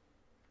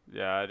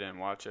 Yeah, I didn't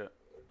watch it.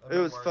 I've It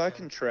been was working.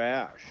 fucking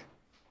trash.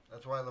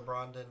 That's why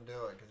LeBron didn't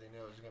do it because he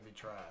knew it was gonna be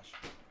trash.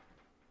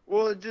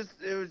 Well, it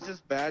was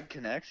just bad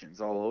connections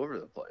all over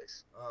the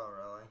place. Oh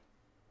really?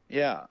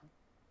 Yeah.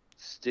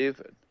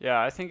 Stupid. Yeah,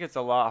 I think it's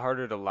a lot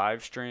harder to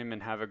live stream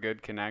and have a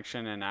good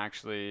connection and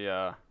actually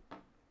Yeah,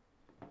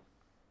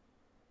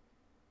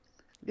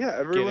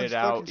 everyone's it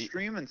out. fucking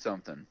streaming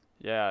something.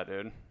 yeah,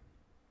 dude.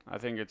 I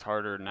think it's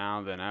harder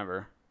now than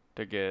ever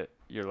to get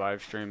your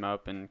live stream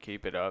up and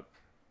keep it up.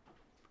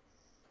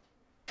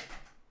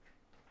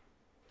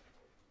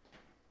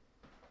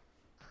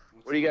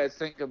 What do you guys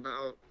think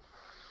about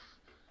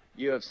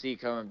UFC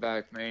coming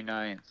back May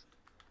 9th?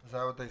 Is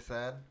that what they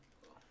said?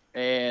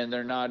 And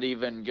they're not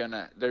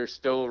even they're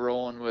still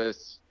rolling with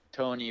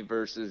Tony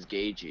versus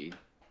Gagey.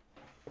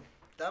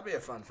 That'd be a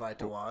fun fight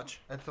to watch.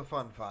 It's a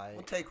fun fight.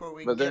 We'll take what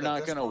we But can they're get at not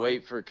this going to point.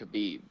 wait for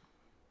Khabib.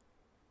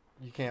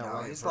 You can't No,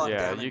 wait. he's for locked it.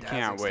 Yeah, down in you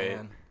can't wait.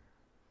 Kazakhstan.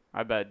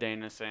 I bet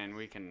Dana's saying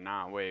we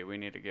cannot wait. We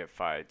need to get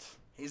fights.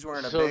 He's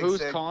wearing a So big who's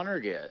thick. Connor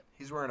get?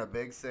 He's wearing a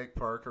big thick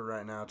Parker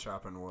right now,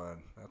 chopping wood.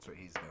 That's what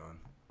he's doing.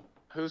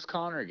 Who's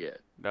Connor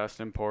get?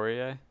 Dustin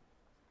Poirier?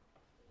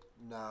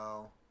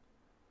 No.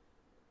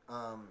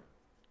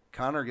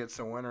 Connor gets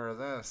the winner of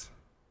this.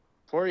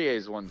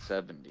 Poirier's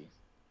 170.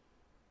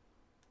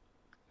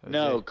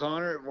 No,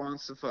 Connor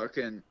wants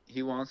to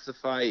he wants to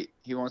fight.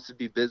 He wants to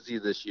be busy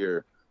this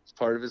year. It's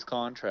part of his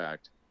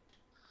contract.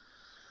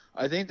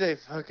 I think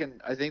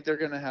they're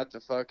gonna have to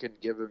fucking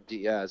give him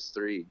Diaz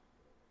 3.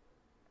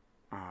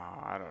 Oh,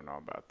 I don't know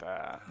about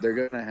that. They're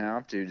gonna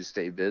have to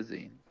stay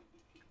busy.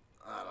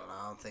 I don't know.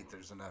 I don't think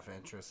there's enough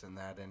interest in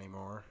that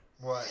anymore.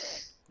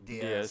 What?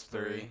 Diaz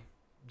 3.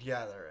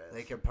 Yeah, there is.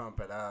 They could pump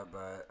it up,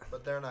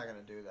 But they're not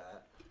gonna do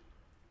that.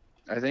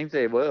 I think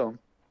they will.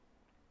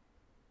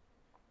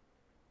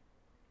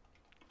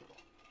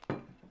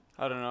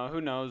 I don't know.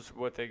 Who knows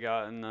what they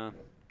got in the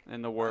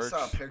I works?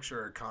 saw a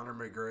picture of Conor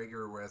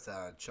McGregor with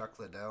Chuck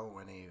Liddell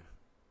when he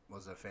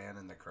was a fan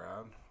in the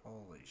crowd.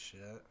 Holy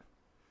shit.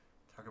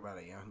 Talk about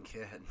a young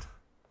kid.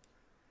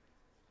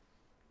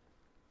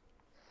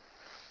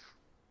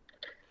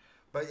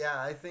 But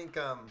yeah, I think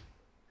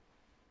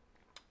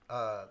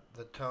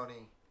the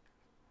Tony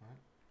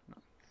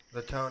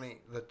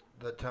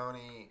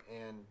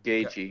and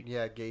Gaethje.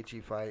 Yeah,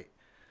 Gaethje fight.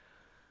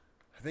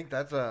 I think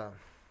that's a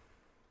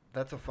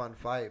fun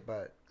fight,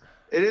 but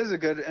It is a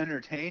good,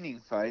 entertaining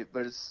fight,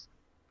 but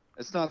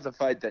it's not the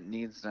fight that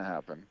needs to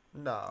happen.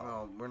 no.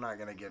 Well, we're not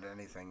gonna get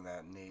anything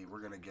that neat.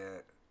 We're gonna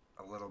get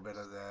a little bit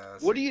of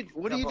this. What do you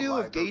couple do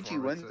if live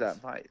Gaethje wins performances. that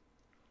fight?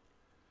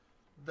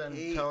 Then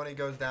He- Tony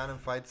goes down and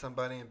fights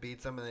somebody and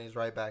beats him, and then he's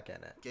right back in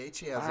it.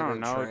 Gaethje has I a don't good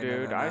know, trainer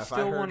dude. I enough.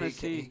 still heard wanna he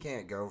see- He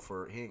can't go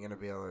for. He ain't gonna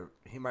be able to.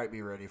 He might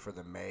be ready for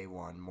the May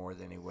one more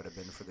than he would have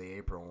been for the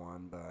April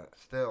one, but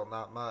Still,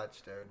 not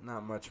much, dude.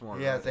 not much more.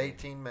 He has ready.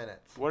 18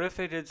 minutes. What if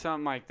they did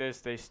something like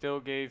this? They still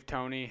gave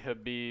Tony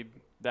Habib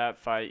that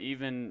fight,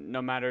 even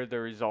no matter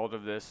the result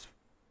of this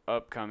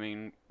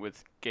upcoming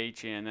with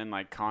Gaethje, and then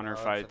like Connor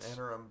Well, fights.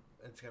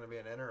 It's going to be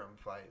an interim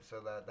fight,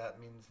 so that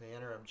means the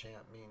interim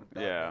champ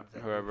that Yeah, means that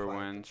you whoever fight the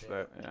wins champ.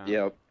 that.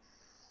 Yeah. Yep.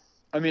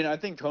 I mean, I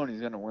think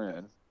Tony's gonna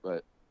win,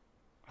 but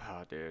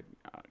Oh, dude,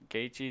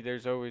 Gaethje.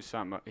 There's always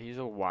something. He's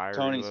a wiry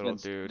Tony's little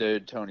been,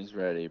 dude. Tony's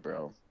ready,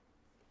 bro.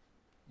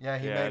 Yeah,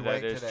 he Yeah, made that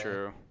weight is today.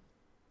 true.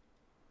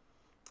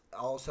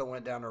 Also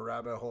went down a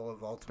rabbit hole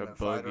of Ultimate The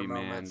Fighter boogeyman,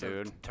 moments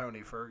dude. of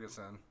Tony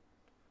Ferguson.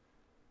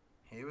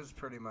 He was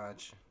pretty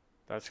much.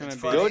 That's gonna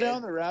It's be. funny. Go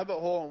down the rabbit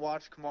hole and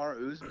watch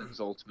Kamaru Usman's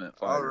Ultimate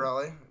Oh, Fighter.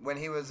 really? When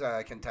he was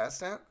a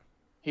contestant?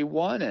 He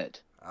won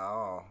it.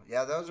 Oh,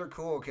 yeah, those are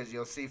cool because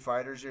you'll see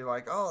fighters you're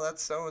like, oh,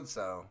 that's so and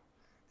so.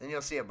 Then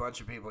you'll see a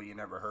bunch of people you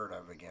never heard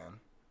of again.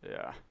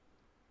 Yeah.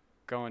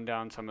 Going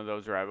down some of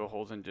those rabbit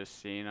holes and just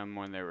seeing them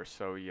when they were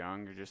so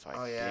young, you're just like,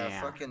 Oh yeah,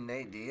 damn. fucking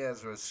Nate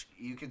Diaz was.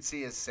 You could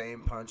see his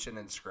same punching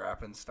and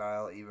scrapping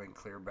style even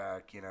clear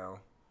back. You know.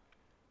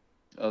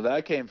 Oh,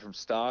 that came from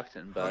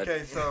Stockton, but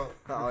Okay, so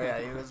Oh yeah,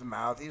 he was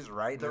mouth. He's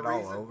writing it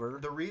all over.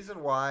 the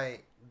reason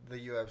why the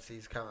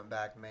UFC's coming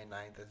back May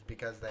 9th is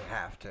because they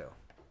have to.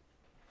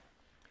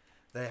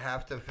 They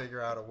have to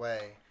figure out a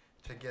way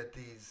to get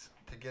these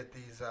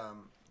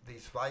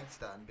fights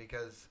done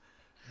because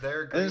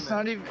their and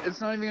agreement. it's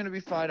not even gonna be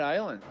Fight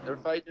Island. They're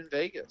fighting in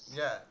Vegas.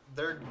 Yeah,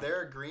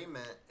 their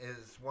agreement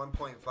is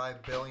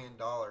 $1.5 billion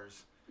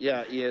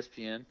Yeah,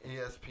 ESPN.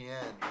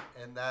 ESPN,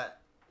 and that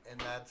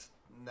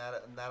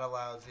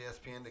allows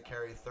ESPN to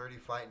carry 30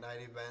 fight night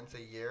events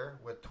a year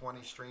with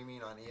 20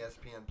 streaming on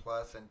ESPN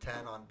Plus and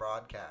 10 on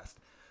broadcast.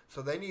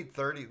 So they need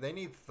 30. They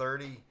need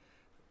 30.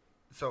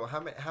 So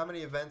how many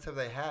events have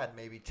they had?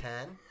 Maybe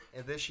 10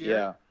 this year.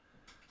 Yeah.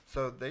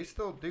 So they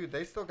still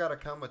got to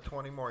come with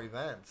 20 more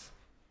events,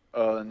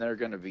 Oh, and they're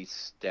gonna be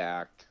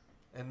stacked.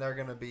 and they're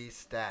gonna be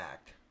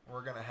stacked.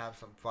 We're gonna have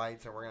some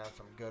fights, and we're gonna have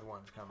some good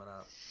ones coming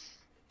up.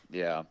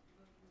 Yeah.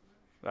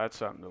 That's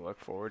something to look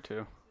forward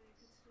to.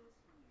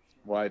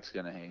 Wife's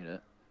gonna hate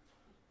it.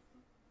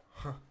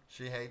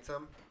 She hates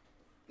them.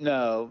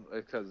 No,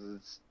 because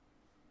it's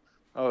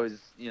always,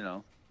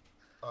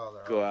 Oh,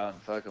 they're go all out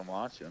and fucking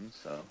watch them.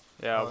 So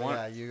Yeah, Oh,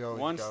 yeah, you always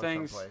once go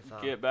things someplace, huh?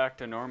 get back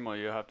to normal,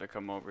 you'll have to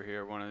come over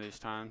here one of these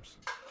times.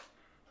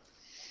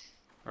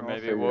 Or I'll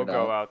maybe figure we'll it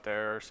go out. out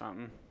there or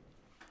something.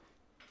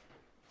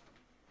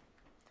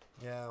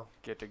 Yeah,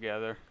 Get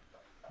together.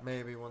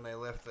 maybe when they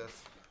lift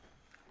this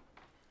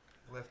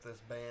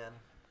ban.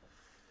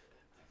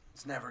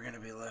 It's never gonna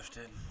be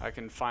lifted. I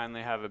can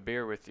finally have a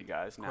beer with you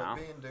guys now.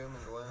 Quit being doom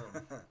and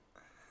gloom.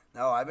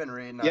 No, I've been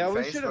reading on yeah,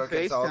 we should have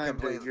Facebook. It's all FaceTimed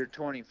completely. at your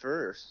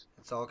 21st.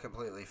 It's all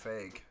completely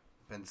fake.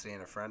 Been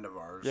seeing a friend of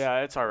ours.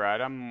 Yeah, it's all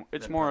right.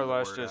 It's Been more or putting the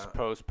less word just out.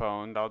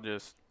 postponed. I'll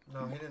just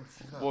No, he didn't.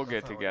 he's not- we'll that's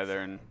get not what he together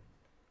said. and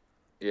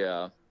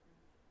Yeah.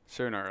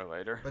 sooner or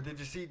later. But did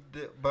you see?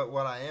 But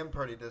what I am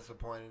pretty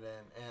disappointed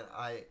in,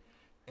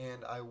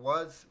 and I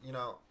was,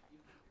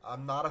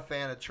 I'm not a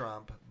fan of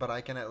Trump, but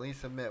I can at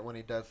least admit when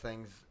he does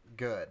things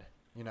good,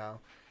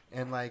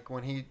 And like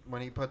when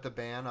he put the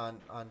ban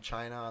on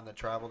China, on the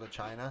travel to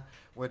China,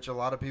 which a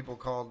lot of people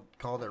called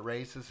it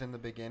racist in the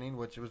beginning,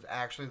 which was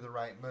actually the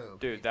right move.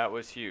 Dude, that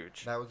was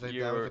huge. That was a-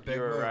 you that was were, a big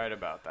you were move. right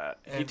about that.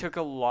 He And- took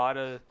a lot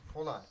of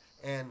Hold on,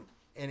 and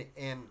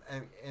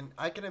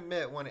I can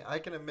admit when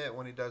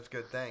he does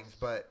good things,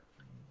 but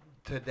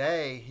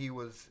today he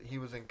was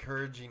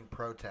encouraging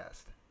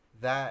protest.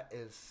 That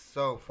is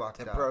so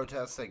fucked To up.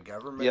 protest the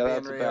government Yeah, being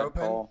that's a bad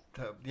reopened? call.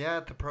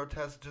 To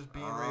protest just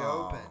being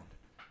Oh. reopened.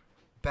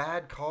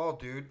 Bad call,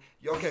 dude.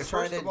 Okay, He's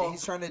trying first of all,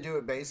 he's trying to do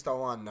it based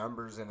all on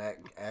numbers and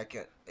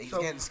he's So-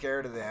 getting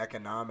scared of the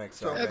economics.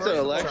 So of That's it. an He's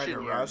election trying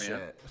to year, rush man.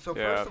 it. so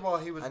Yeah. first of all,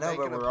 he was I know,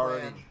 making but a we're plan.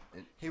 already.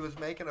 He was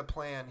making a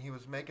plan. He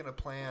was making a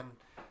plan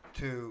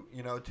to,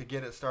 to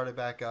get it started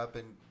back up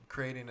and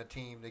creating a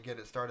team to get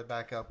it started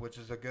back up, which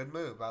is a good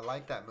move. I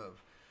like that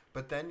move.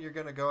 But then you're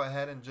going to go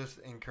ahead and just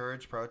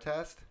encourage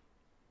protest?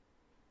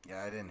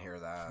 Yeah, I didn't hear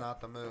that. It's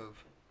not the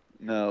move.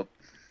 No.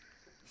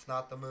 It's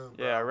not the move,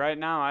 bro. Yeah, right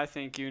now I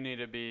think you need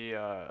to be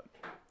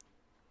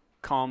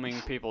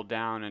calming people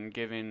down and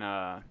giving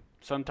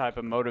some type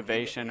of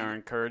motivation or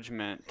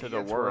encouragement to He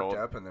the gets world.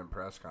 worked up in them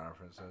press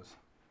conferences.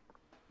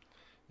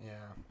 Yeah.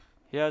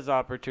 He has the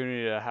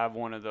opportunity to have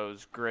one of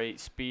those great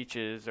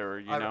speeches,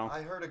 or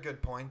I heard a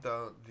good point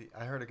though.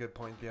 I heard a good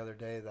point the other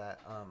day that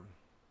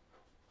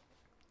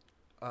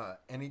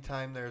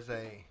anytime there's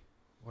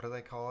what do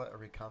they call it? A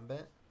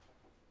recumbent?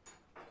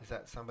 Is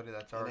that somebody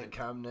that's already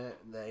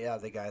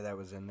The guy that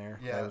was in there.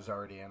 Yeah. That was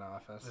already in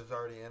office. is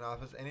already in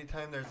office?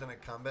 Anytime there's an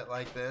incumbent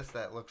like this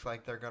that looks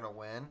like they're gonna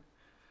win,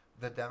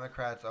 the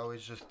Democrats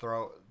always just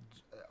throw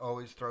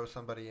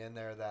somebody in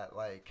there that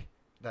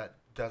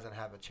doesn't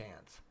have a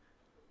chance.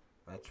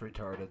 That's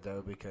retarded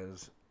though,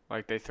 because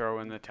like they throw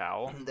in the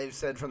towel. they've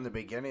said from the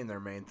beginning their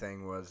main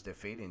thing was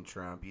defeating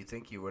Trump. You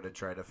think you would have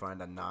tried to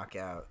find a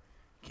knockout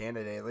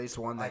candidate, at least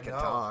one that I could know,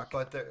 talk.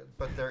 but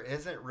there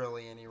isn't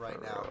really any right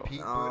For now. real.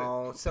 Pete Oh,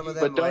 Buttigieg- some of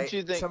Pete- them But la- don't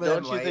you think some of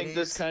them this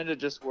ladies- kind of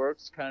just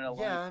works kind of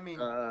Yeah, like I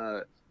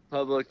mean-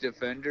 public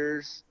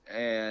defenders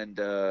and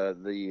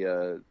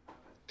the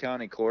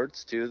county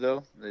courts too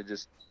though? They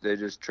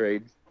just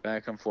trade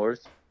back and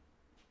forth.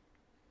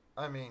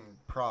 I mean,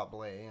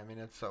 probably. I mean,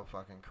 it's so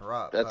fucking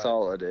corrupt. That's but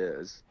all it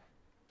is.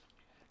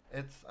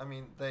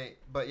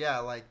 But yeah,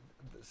 like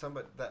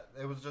somebody that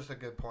it was just a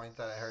good point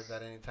that I heard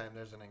that anytime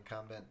there's an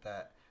incumbent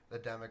that the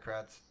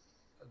Democrats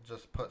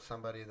just put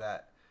somebody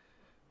that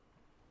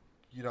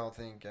you don't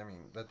think,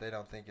 that they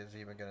don't think is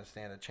even going to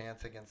stand a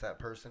chance against that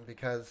person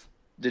because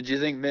Did you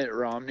think Mitt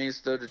Romney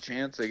stood a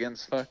chance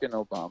against fucking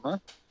Obama?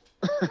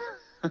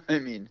 I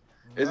mean,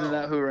 isn't no.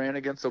 that who ran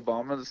against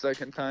Obama the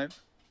second time?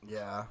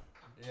 Yeah.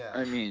 Yeah.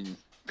 I mean,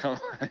 come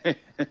on.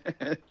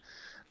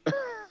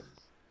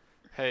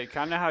 Hey,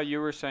 kind of how you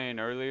were saying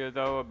earlier,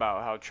 though,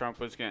 about how Trump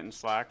was getting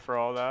slack for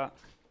all that.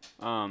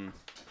 On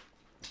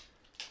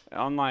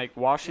like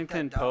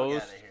Washington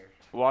Post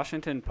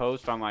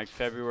on like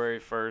February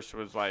 1st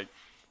was like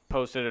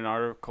posted an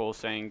article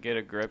saying, "Get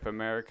a grip,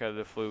 America.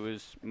 The flu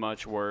is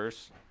much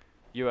worse."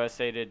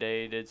 USA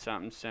Today did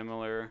something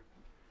similar,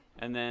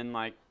 and then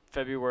like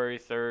February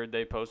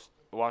 3rd,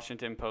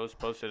 Washington Post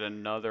posted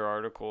another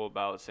article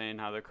about saying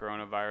how the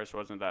coronavirus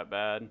wasn't that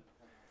bad.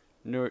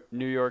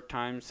 New York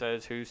Times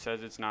says, "Who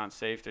says it's not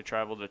safe to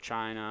travel to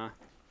China?"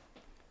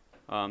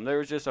 There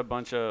was just a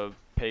bunch of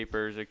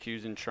papers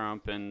accusing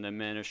Trump and the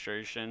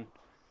administration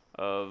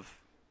of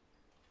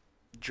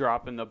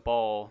dropping the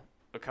ball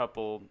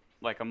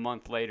a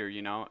month later,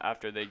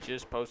 after they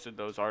just posted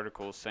those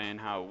articles saying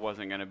how it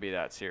wasn't going to be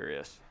that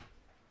serious.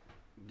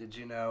 Did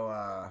you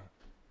know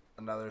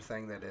another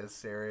thing that is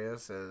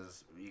serious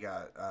is you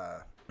got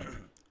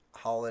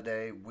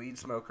weed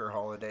smoker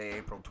holiday,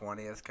 April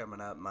 20th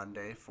coming up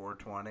Monday,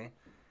 4/20,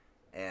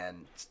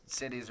 and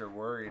cities are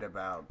worried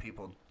about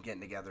people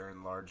getting together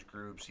in large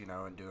groups,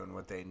 and doing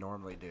what they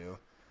normally do.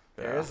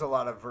 There Yeah. is a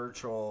lot of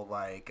virtual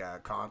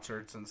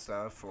concerts and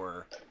stuff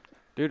for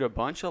Dude, a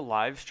bunch of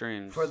live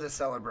streams. the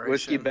celebration.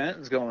 Whiskey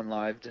Benton's going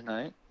live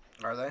tonight.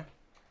 Are they?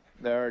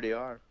 They already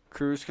are.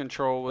 Cruise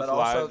Control was But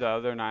also live the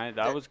other night.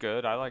 That there- was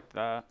good. I liked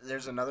that.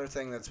 There's another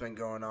thing that's been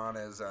going on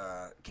is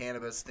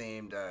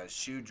cannabis-themed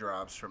shoe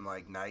drops from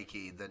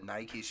Nike. The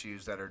Nike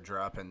shoes that are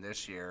dropping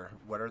this year.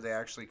 What are they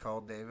actually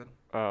called, David?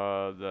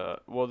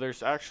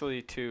 There's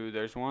actually two.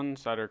 There's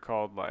ones that are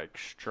called like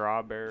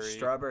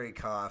Strawberry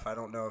Cough. I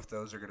don't know if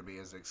those are going to be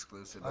as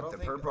exclusive, I but don't the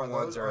think purple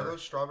ones are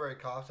those strawberry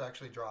coughs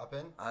actually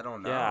dropping? I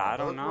don't know. Yeah, I Those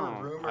don't were know.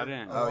 rumored I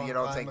didn't. a Oh, long you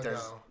don't time think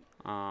there's- ago.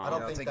 I I don't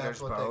don't think think that's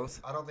there's what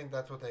both? I don't think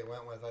that's what they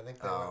went with. I think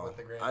they went with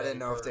the Granddaddy I didn't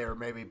know if they Perp. were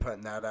maybe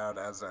putting that out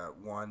as a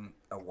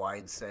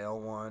wide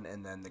sale one,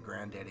 and then the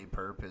Granddaddy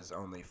Perp is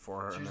only It's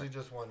 400. usually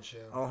just one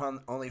shoe.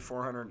 Only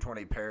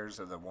 420 pairs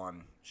of the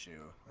one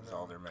shoe is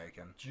all they're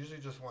making. It's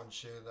usually just one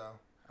shoe though.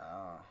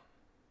 Oh.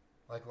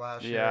 Like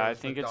last year. Yeah, it I was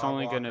the think it's dog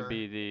only going to walker.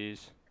 be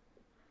these.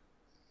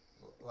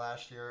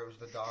 Last year it was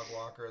the dog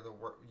walker.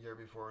 Year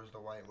before it was the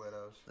White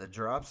Widows. The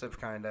drops have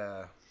kind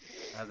of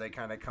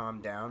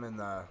calmed down, and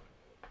the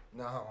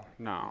No.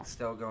 No.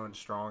 still going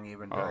strong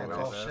even Oh, during it's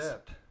all all this.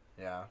 shipped.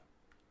 Yeah.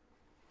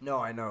 No,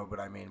 I know, but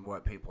I mean,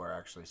 what people are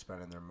actually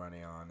spending their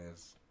money on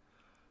is.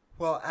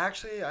 Well,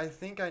 actually, I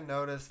think I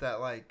noticed that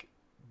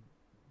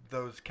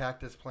those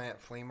Cactus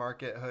Plant flea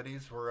market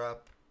hoodies were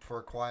up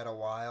for quite a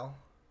while.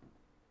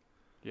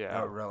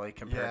 Yeah. Oh, really?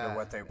 Compared Yeah, to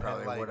what they and,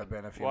 probably would have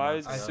been a few Well, I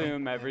months ago.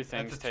 assume Yeah,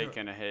 everything's that's a two-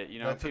 taking a hit.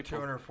 That's people.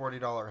 a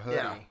 $240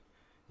 hoodie.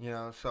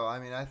 Yeah. So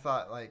I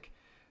thought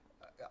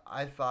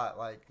I thought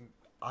like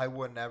I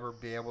would never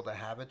be able to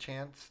have a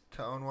chance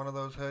to own one of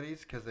those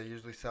hoodies because they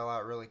usually sell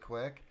out really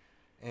quick,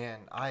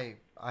 and I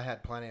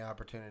had plenty of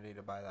opportunity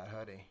to buy that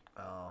hoodie.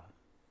 Oh.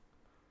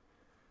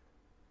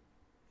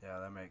 Yeah,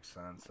 that makes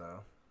sense, though.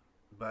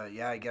 But,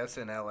 yeah, I guess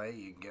in L.A.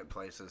 you can get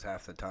places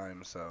half the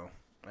time, so,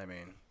 I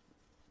mean,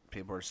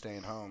 people are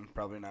staying home.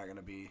 Probably not going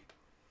to be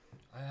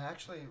I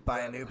actually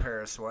buy a new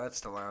pair of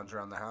sweats to lounge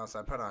around the house.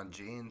 I put on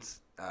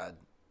jeans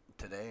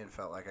today and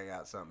felt like I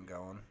got something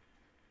going.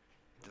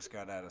 Just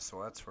got out of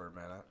sweats for a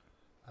minute.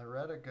 I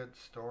read a good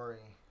story.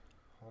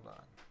 Hold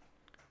on.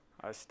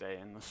 I stay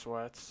in the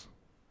sweats.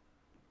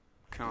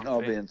 Comfy.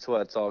 I'll be in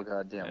sweats all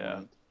goddamn Yeah.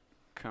 week.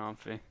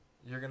 Comfy.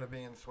 You're gonna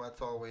be in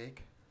sweats all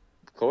week.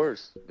 Of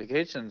course.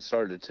 Vacation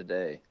started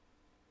today.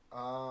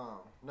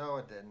 Oh no,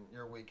 it didn't.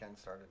 Your weekend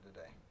started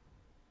today.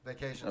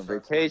 Vacation. No,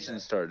 starts vacation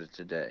Monday. started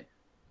today.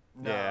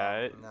 No.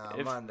 Yeah.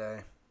 No,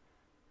 Monday.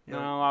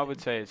 No, I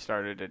would say it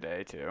started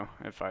today too.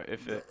 If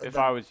The-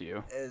 I was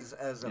you. As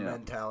a Yeah.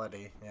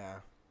 mentality, yeah.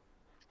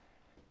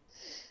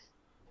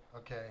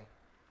 Okay.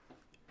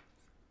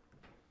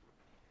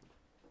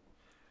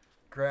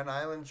 Grand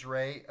Island's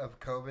rate of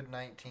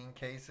COVID-19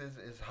 cases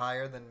is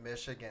higher than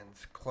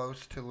Michigan's,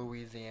 close to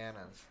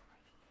Louisiana's.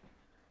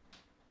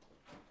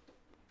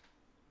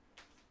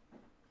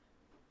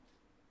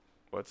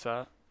 What's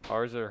that?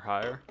 Ours are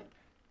higher.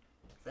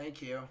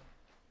 Thank you.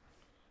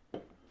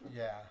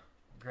 Yeah.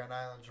 Grand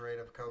Island's rate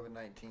of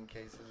COVID-19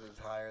 cases is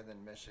higher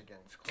than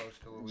Michigan's, close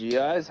to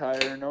Louisiana. GI's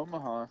higher in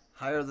Omaha.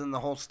 Higher than the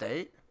whole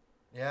state?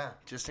 Yeah.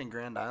 Just in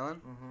Grand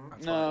Island? Mm-hmm.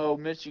 That's No,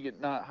 Michigan,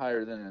 not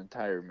higher than an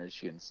entire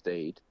Michigan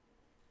state.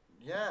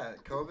 Yeah,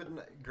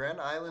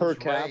 Grand Island's Per rate.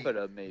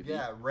 capita, maybe.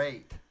 Yeah,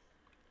 rate.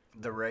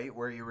 The rate?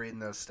 Where are you reading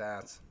those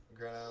stats?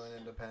 Grand Island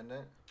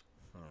Independent.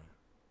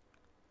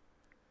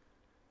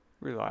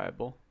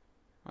 Reliable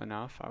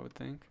enough, I would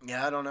think.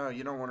 Yeah, I don't know.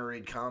 You don't want to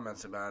read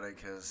comments about it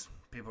because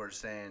people are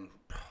saying,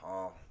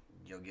 oh,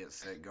 you'll get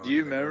sick going Do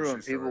you to the remember when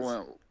grocery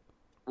people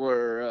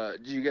stores.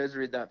 did you guys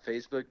read that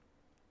Facebook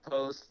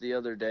post the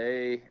other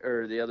day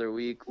or the other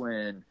week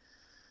when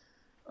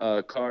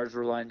cars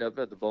were lined up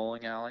at the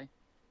bowling alley?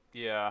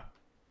 Yeah.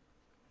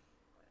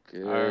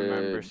 Good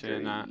remember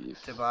seeing that.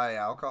 grief. To buy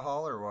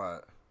alcohol or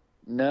what?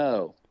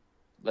 No.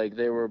 Like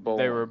they were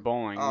bowling. They were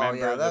bowling. Oh, Remember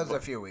yeah, that was the a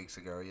few weeks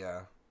ago,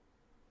 yeah.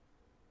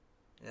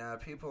 Yeah,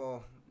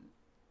 people...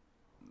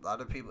 A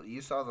lot of people...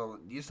 You saw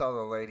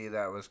the lady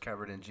that was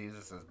covered in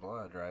Jesus'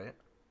 blood, right?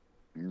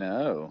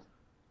 No.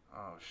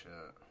 Oh, shit.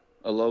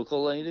 A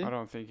local lady? I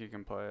don't think you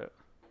can play it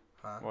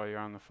Huh? while you're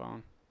on the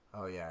phone.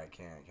 Oh, yeah, I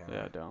can't, can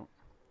Yeah, I? don't.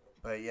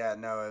 But yeah,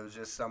 no, it was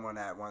just someone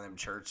at one of them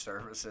church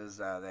services.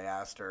 They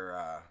asked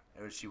her,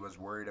 she was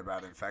worried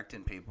about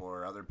infecting people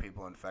or other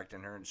people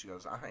infecting her, and she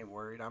goes, "I ain't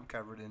worried. I'm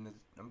covered in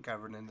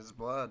his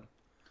blood.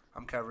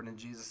 I'm covered in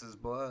Jesus'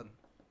 blood."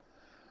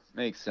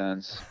 Makes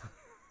sense.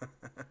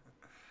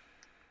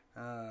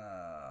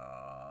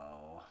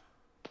 Oh.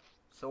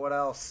 So what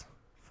else,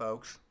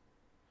 folks?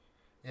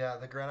 Yeah,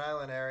 the Grand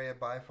Island area,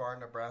 by far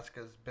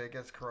Nebraska's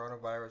biggest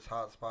coronavirus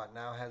hotspot,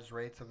 now has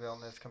rates of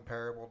illness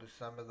comparable to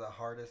some of the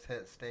hardest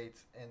hit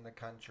states in the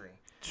country.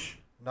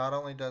 Not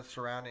only does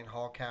surrounding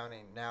Hall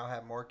County now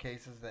have more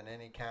cases than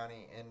any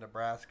county in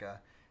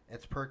Nebraska,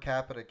 its per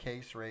capita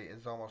case rate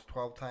is almost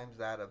 12 times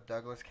that of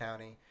Douglas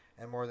County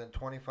and more than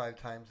 25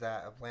 times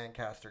that of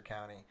Lancaster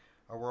County,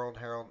 a World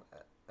Herald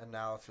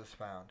analysis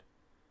found.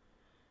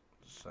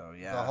 So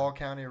yeah, The Hall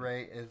County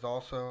rate is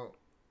also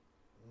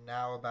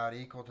now about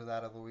equal to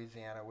that of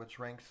Louisiana, which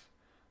ranks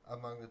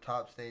among the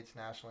top states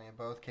nationally in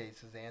both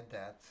cases and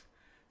deaths.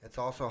 It's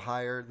also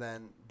higher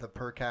than the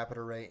per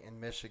capita rate in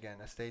Michigan,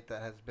 a state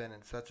that has been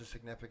in such a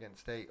significant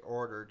state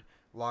ordered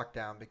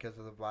lockdown because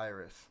of the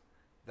virus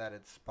that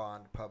it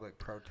spawned public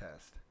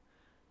protest.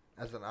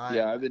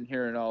 Yeah, I've been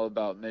hearing all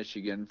about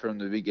Michigan from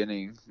the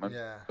beginning. My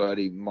Yeah.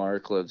 buddy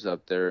Mark lives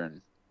up there,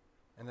 and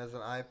And as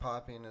an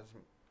eye-popping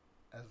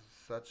as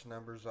such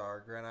numbers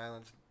are, Grand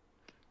Island,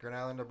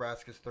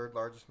 Nebraska's third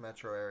largest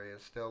metro area,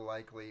 is still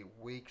likely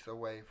weeks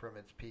away from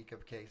its peak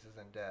of cases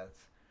and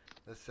deaths.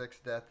 The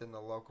sixth death in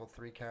the local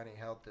 3-county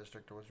health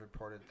district was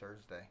reported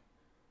Thursday.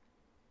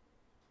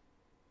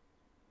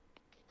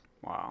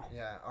 Wow.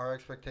 Yeah, our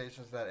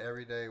expectation is that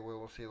every day we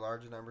will see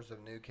large numbers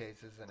of new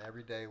cases and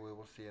every day we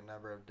will see a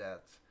number of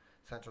deaths.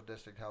 Central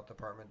District Health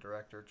Department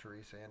Director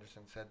Teresa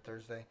Anderson said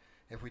Thursday,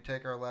 "If we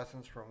take our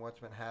lessons from what's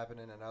been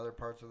happening in other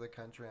parts of the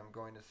country, I'm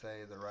going to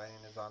say the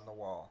writing is on the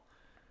wall."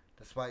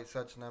 Despite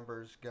such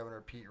numbers,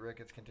 Governor Pete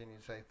Ricketts continued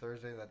to say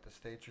Thursday that the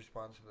state's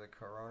response to the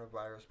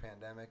coronavirus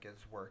pandemic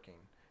is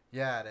working.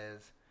 Yeah, it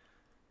is.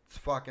 It's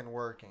fucking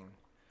working.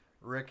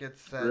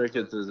 Ricketts said...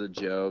 Ricketts is a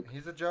joke.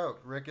 He's a joke.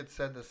 Ricketts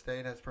said the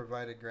state has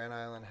provided Grand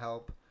Island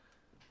help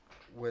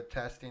with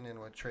testing and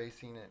with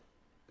tracing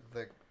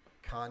the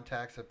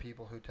contacts of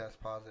people who test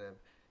positive.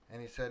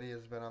 And he said he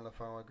has been on the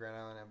phone with Grand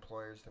Island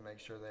employers to make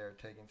sure they are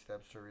taking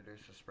steps to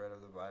reduce the spread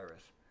of the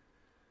virus.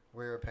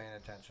 We are paying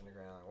attention to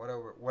Grand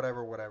Island.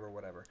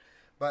 Whatever.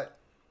 But,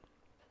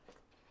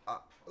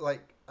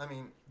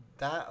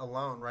 that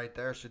alone right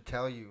there should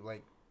tell you,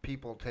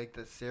 people take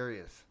this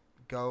serious.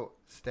 Go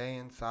stay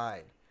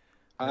inside.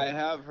 I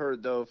have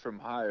heard though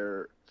from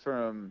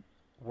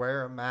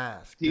Wear a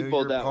mask.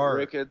 people Do your that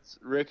part.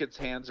 Ricketts'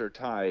 hands are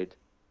tied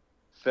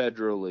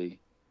federally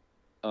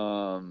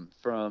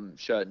from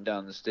shutting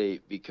down the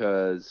state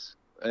because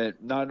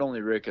not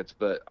only Ricketts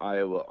but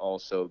Iowa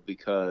also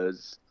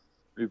because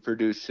we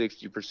produce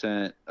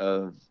 60%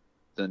 of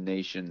the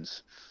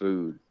nation's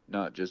food,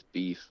 not just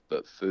beef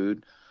but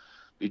food.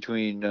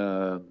 Between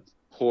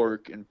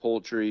pork and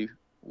poultry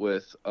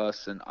with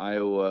us in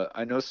Iowa,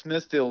 I know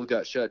Smithfield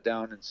got shut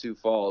down in Sioux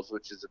Falls,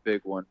 which is a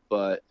big one,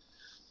 but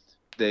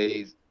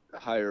they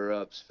higher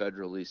ups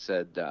federally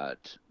said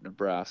that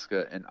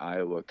Nebraska and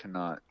Iowa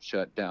cannot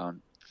shut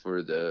down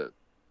for the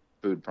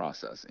food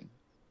processing.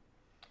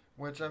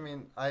 Which, I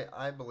mean,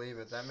 I believe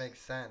it. That makes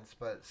sense.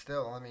 But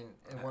still, I mean,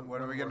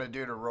 What are we going to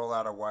do to roll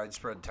out a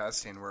widespread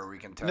testing where we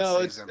can test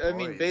No, these employees? I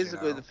mean,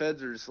 basically, you know? the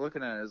feds are just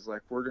looking at it as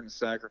like, we're going to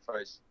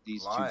sacrifice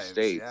these Lives, two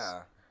states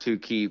yeah. to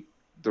keep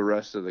the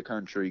rest of the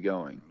country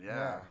going.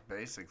 Yeah,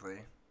 basically.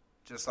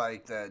 Just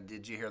like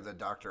did you hear the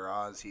Dr.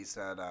 Oz? He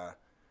said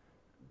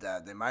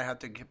that they might have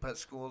to put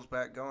schools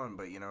back going,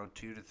 but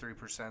 2 to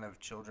 3% of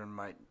children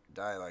might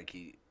die. Like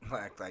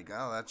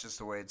oh, that's just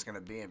the way it's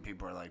gonna be, and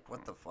people are like,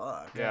 what the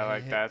fuck? Yeah,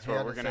 like that's he what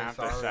had we're to gonna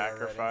say have to sorry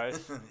already.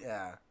 sacrifice.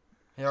 Yeah.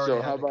 He already So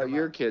had how to about come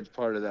your out. kids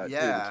part of that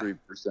Yeah. 2 to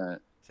 3%?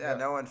 Yeah,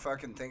 no one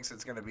fucking thinks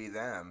it's gonna be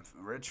them,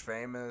 rich,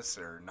 famous,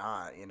 or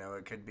not.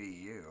 It could be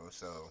you.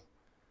 So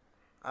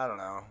I don't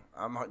know.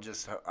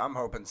 I'm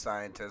hoping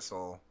scientists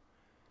will.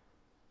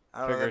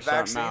 I don't know. Figure The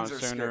something out vaccines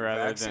are sooner scary.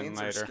 rather than Vaccines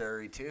are later.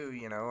 scary too.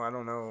 I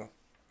don't know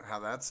how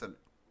that's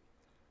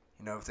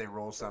if they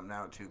roll something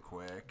out too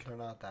quick. They're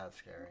not that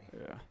scary.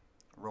 Yeah.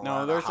 Roll No,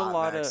 out there's a hot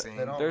lot of- vaccine.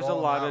 They don't There's a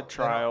roll lot them of out.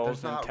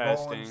 trials They're and not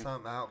rolling testing.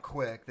 something out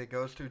quick. They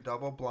goes through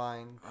double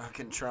blind.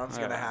 Fucking Trump's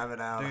Yeah. gonna have it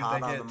out Dude,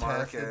 hot they on get the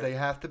market. tested. They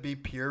have to be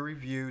peer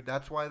reviewed.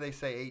 That's why they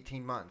say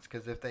 18 months.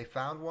 Because if they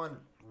found one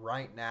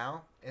right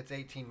now, it's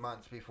 18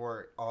 months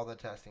before all the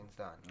testing's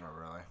done. Oh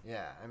really?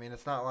 Yeah, I mean,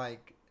 it's not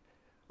like,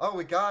 oh,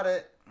 we got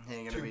it. He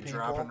ain't Two gonna be people.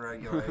 dropping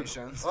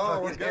regulations.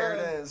 Oh, we're Fucking good. there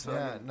it is.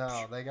 Yeah, Fucking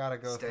no, they got to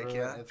go Steak through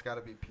ya? it. It's got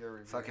to be peer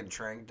reviewed. Fucking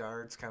trank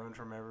darts coming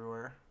from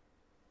everywhere.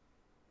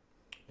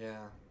 Yeah,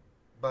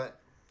 but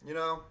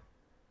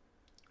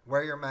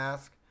wear your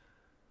mask,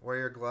 wear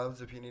your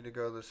gloves if you need to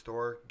go to the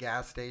store,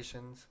 gas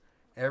stations,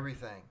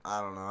 everything.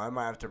 I don't know. I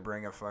might have to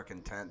bring a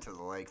fucking tent to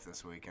the lake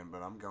this weekend,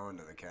 but I'm going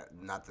to the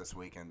not this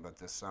weekend, but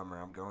this summer.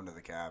 I'm going to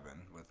the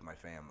cabin with my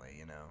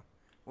family.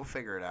 We'll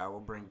figure it out. We'll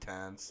bring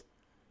tents.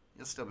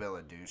 You'll still be able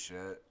to do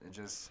shit. It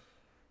just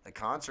the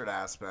concert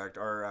aspect.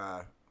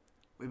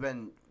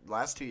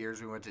 Last 2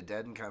 years we went to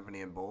Dead and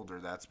Company in Boulder.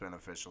 That's been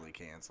officially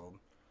canceled.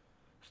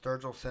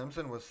 Sturgill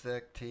Simpson was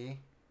sick.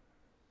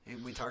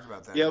 We talked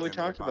about that. Yeah, at we the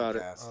end of talked the about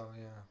it. podcast.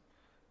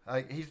 Oh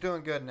yeah, he's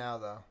doing good now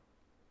though.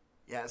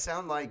 Yeah, it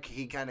sounded like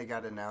he kind of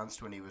got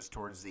announced when he was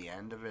towards the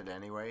end of it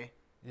anyway.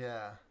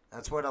 Yeah.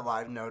 That's what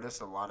I've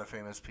noticed. A lot of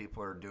famous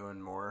people are doing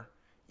more.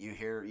 You've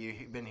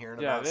been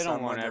hearing Yeah, about they don't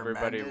some want when they're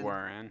everybody mended,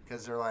 worrying.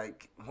 because they're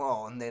like,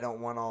 and they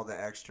don't want all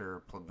the extra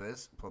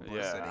publicity.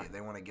 Yeah.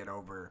 They want to get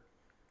over.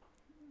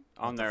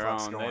 On the their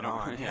fuck's own, going they don't.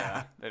 on? Yeah,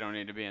 Yeah. they don't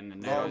need to be in the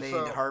news. They don't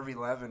Also- need Harvey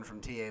Levin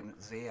from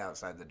TMZ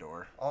outside the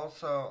door.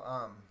 Also,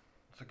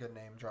 it's a good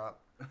name drop.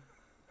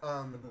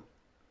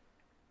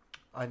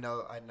 I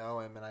know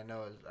him and I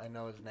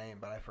know his name,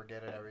 but I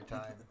forget it every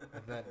time.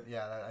 And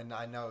then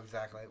I know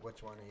exactly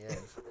which one he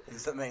is.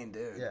 He's the main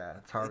dude. Yeah,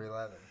 it's Harvey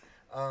Levin.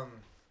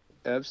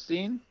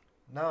 Epstein?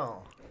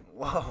 No,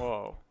 Whoa.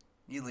 Whoa.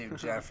 You leave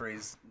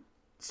Jeffrey's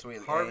sweet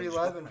Harvey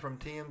angel. Levin from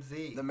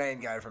TMZ. The main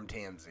guy from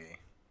TMZ.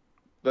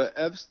 But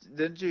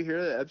didn't you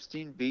hear that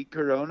Epstein beat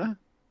Corona?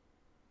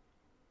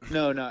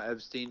 No, not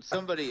Epstein.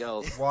 Somebody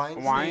else.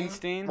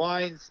 Weinstein.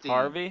 Weinstein.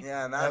 Harvey?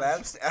 Yeah, not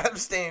Epstein.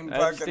 Epstein.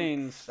 Fucking,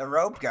 Epstein's. the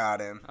rope got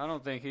him. I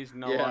don't think he's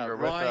no Yeah, longer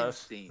with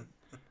us. Weinstein.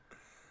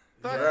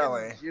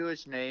 Really?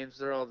 Jewish names,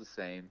 they're all the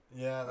same.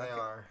 Yeah, they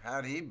are.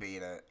 How'd he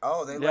beat it?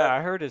 Oh, they Yeah, let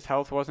I heard his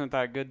health wasn't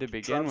that good to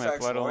begin Trump's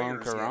with, let alone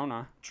ex-lawyers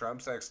Corona.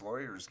 Trump's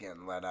ex-lawyer's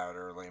getting let out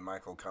early,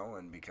 Michael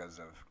Cohen, because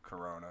of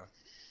Corona.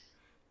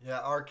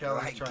 Yeah, R.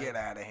 Kelly's Like, trying. get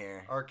out of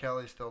here. R.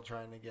 Kelly's still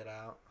trying to get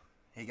out.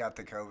 He got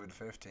the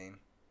COVID-15.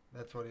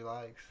 That's what he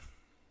likes.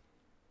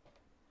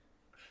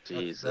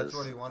 Jesus. That's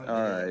what he wanted All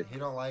to right.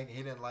 get.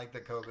 He didn't like the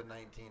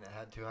COVID-19. It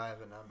had too high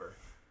of a number.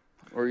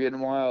 We're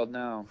getting wild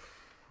now.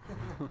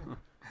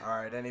 All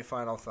right, any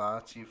final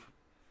thoughts?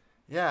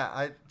 Yeah,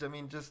 I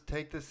mean, just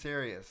take this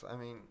serious. I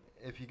mean,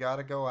 if you got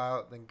to go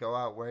out, then go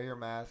out, wear your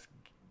mask,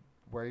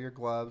 wear your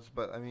gloves.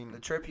 But, I mean, The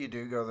trip you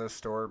do go to the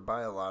store,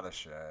 buy a lot of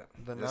shit.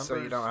 The Just so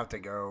you numbers- don't have to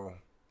go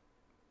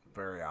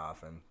very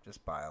often.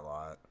 Just buy a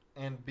lot.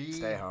 and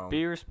Stay home.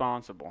 Be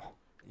responsible.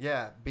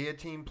 Yeah, be a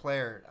team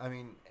player. I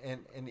mean,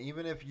 and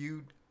even if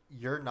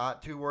you're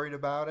not too worried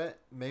about it,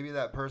 maybe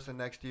that person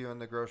next to you in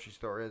the grocery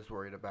store is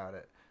worried about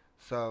it.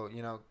 So,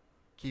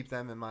 keep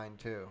them in mind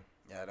too.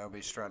 Yeah, don't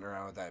be strutting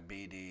around with that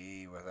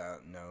BDE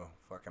without no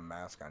fucking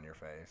mask on your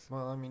face.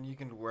 Well, I mean, you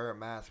can wear a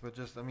mask, but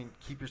just, I mean,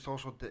 keep your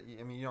social.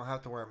 I mean, you don't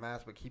have to wear a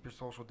mask, but keep your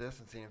social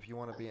distancing if you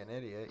want to be an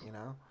idiot, you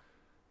know.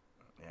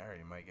 Yeah, or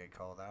you might get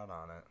called out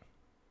on it.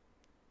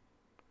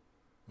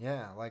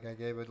 Yeah, like I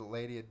gave a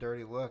lady a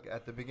dirty look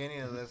at the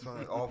beginning of this when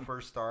it all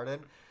first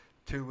started.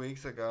 2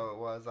 weeks ago,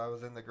 I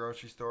was in the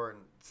grocery store and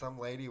some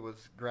lady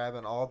was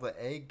grabbing all the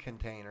egg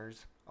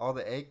containers, all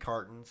the egg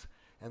cartons,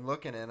 and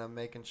looking in them,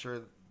 making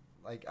sure.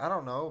 Like, I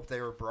don't know if they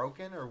were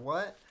broken or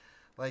what.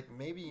 Like,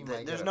 maybe you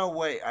might. There's no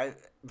way.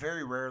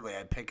 Very rarely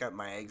I pick up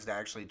my eggs to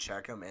actually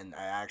check them, and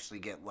I actually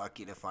get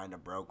lucky to find a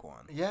broke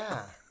one.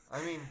 Yeah,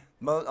 I mean,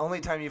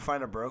 only time you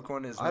find a broke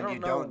one is when you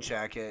know. don't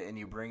check it and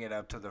you bring it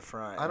up to the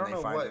front I don't and they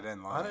know find what it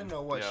in line. I didn't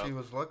know what Yeah. she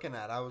was looking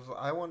at.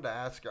 I wanted to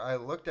ask her. I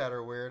looked at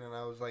her weird, and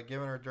I was like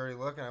giving her a dirty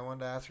look, and I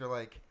wanted to ask her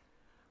like,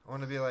 I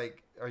want to be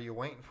like, are you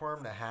waiting for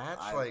him to hatch?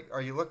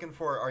 Are you looking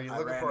for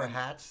a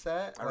hatch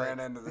set? I ran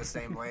into the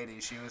same lady.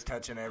 She was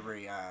touching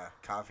every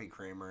coffee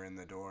creamer in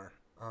the door.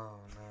 Oh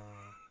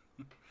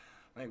no.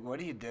 Like, what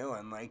are you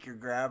doing? Like, you're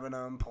grabbing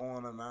them,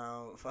 pulling them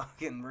out,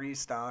 fucking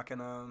restocking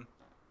them,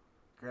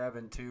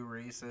 grabbing 2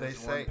 Reese's,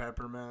 1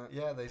 peppermint.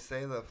 Yeah, they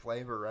say the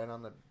flavor right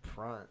on the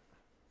front.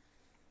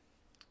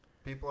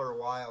 People are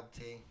wild,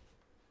 T.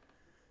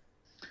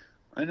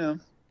 I know.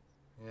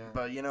 Yeah.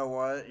 But you know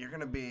what? You're going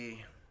to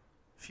be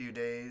a few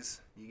days.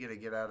 You got to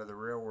get out of the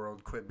real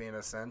world, quit being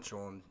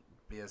essential, and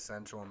be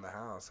essential in the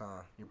house,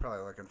 huh? You're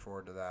probably looking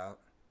forward to that.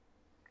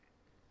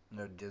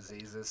 No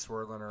diseases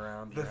swirling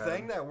around The your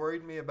thing head. that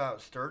worried me about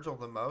Sturgill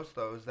the most,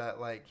 though, is that,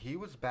 like, he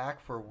was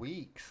back for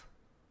weeks.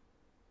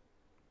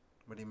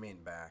 What do you mean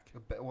back?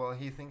 Well,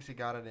 he thinks he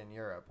got it in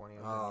Europe when he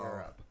was in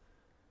Europe.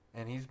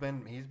 And he's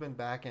been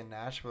back in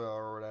Nashville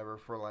or whatever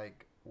for,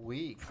 like,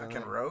 weeks. and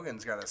Fucking then-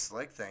 Rogan's got a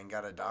slick thing.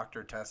 Got a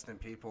doctor testing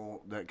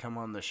people that come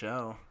on the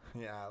show.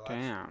 Yeah,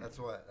 Damn. that's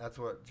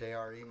what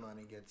JRE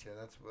money gets you.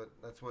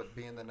 That's what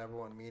being the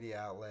 #1 media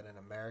outlet in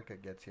America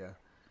gets you.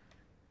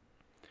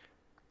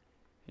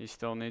 He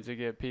still needs to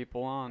get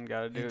people on.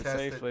 Got to do it He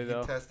safely,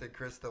 though. tested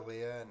Chris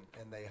D'Elia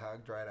and they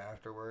hugged right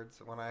afterwards.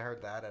 When I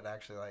heard that, it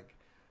actually like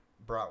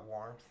brought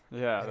warmth.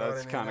 Yeah, You know what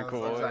that's I mean? kind I of was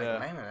cool. Like, Yeah.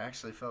 man, it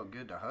actually felt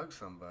good to hug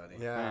somebody.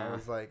 Yeah, Yeah. I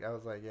was like,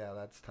 yeah,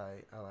 that's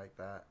tight. I like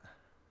that.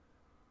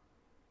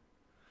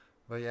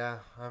 But yeah,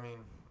 I mean,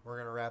 we're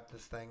gonna wrap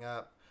this thing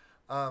up.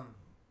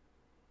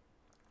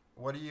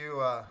 What do you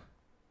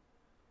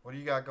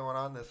got going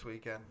on this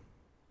weekend?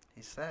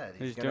 He said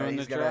He's doing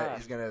the draft.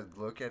 He's gonna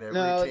look at every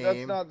No, team.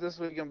 that's not this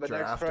weekend, but next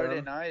draft Friday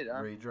 'em, night,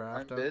 I'm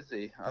redraft 'em.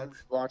 busy. I'm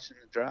That's- watching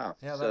the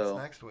draft. Yeah, that's so.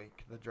 next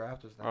week. The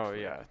draft is next Oh,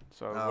 week. yeah.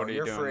 So, Oh, what are you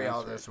you're doing free this all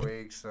week? this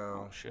week, so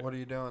Oh, shit. What are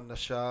you doing? The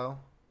show?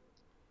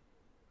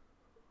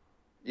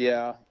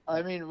 Yeah,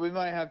 I mean, we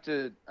might have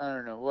to. I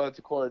don't know. We'll have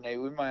to coordinate.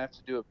 We might have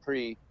to do a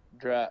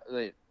pre-draft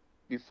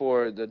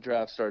before the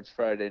draft starts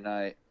Friday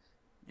night.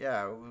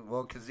 yeah.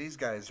 Well, because these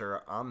guys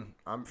are, I'm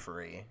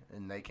free,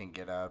 and they can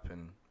get up,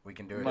 and we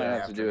can do We it. might in the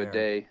have to do a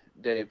afternoon.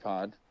 day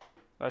pod.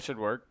 That should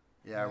work.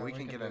 Yeah, Yeah, we we can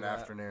can get do an that.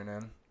 afternoon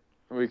in.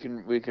 We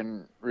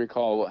can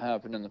recall what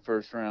happened in the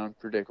first round,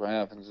 predict what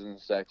happens in the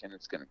second.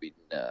 It's gonna be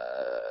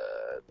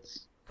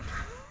nuts.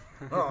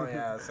 Oh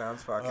yeah, it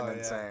sounds fucking Oh, yeah.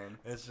 insane.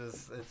 It's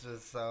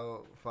just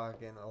so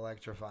fucking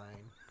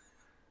electrifying.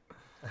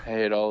 I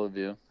hate all of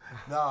you.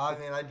 No, I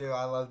mean I do.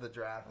 I love the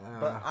draft,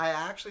 but I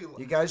actually,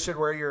 You guys should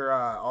wear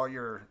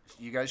your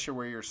You guys should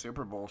wear your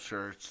Super Bowl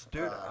shirts,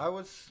 dude, I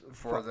was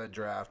for the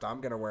draft.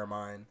 I'm gonna wear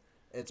mine.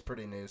 It's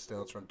pretty new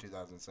still. It's from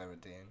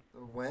 2017,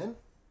 when?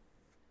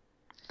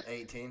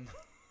 18.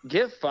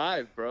 Get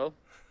 5, bro.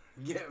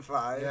 Get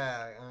 5.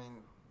 Yeah, I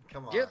mean,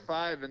 come on. Get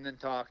 5 and then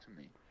talk to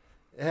me.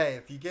 Hey,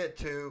 if you get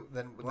 2,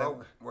 then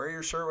Well, wear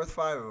your shirt with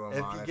 5 of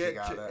them on if you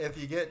got it. if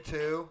you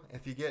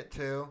get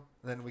two,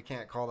 then we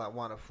can't call that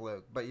one a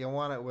fluke. But you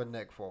want it with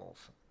Nick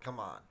Foles. Come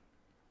on,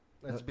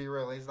 let's be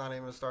real. He's not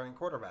even a starting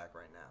quarterback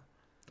right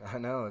now. I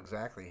know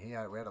exactly. We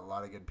had a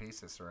lot of good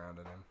pieces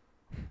surrounding him.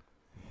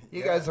 You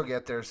Yeah. guys will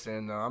get there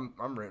soon, though.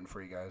 I'm rooting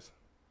for you guys.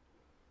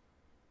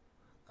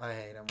 I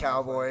hate him.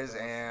 Cowboys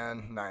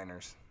and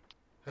Niners.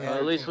 Well,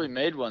 at least we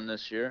made one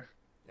this year.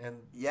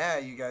 and Yeah,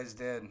 you guys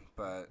did,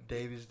 but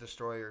Davies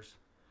Destroyers.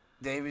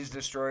 Davies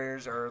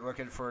Destroyers are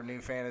looking for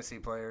new fantasy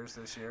players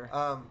this year.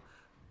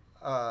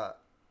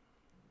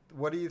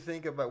 What do you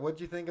think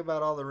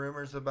about all the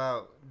rumors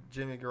about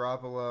Jimmy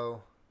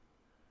Garoppolo?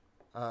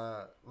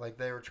 Like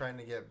they were trying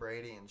to get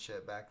Brady and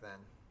shit back then.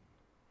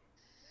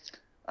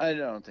 I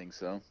don't think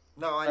so.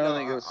 No, I I know. don't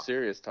think it was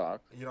serious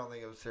talk. You don't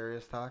think it was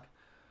serious talk?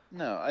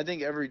 No, I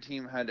think every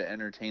team had to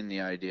entertain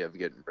the idea of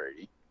getting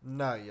Brady.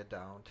 No, you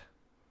don't.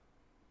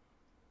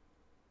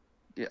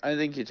 Yeah, I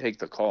think you take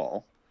the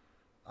call.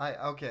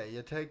 Okay,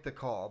 you take the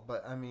call,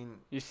 but I mean,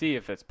 You see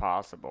if it's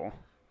possible.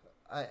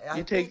 I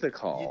You take think the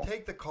call. You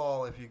take the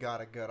call if you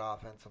got a good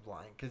offensive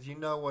line because you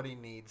know what he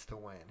needs to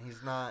win.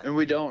 He's not. And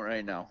we don't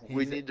right now.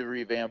 We He's- need to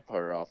revamp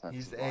our offense.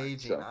 He's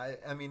aging.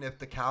 I mean, if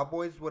the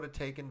Cowboys would have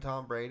taken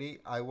Tom Brady,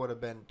 I would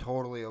have been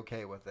totally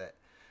okay with it.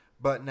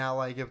 But now,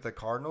 like, if the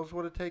Cardinals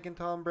would have taken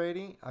Tom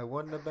Brady, I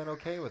wouldn't have been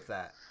okay with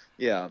that.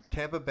 Yeah.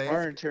 Tampa Bay.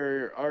 Our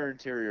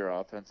interior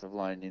offensive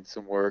line needs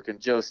some work, and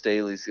Joe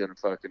Staley's gonna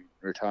fucking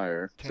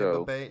retire.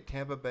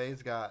 Tampa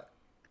Bay's got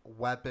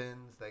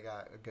weapons. They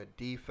got a good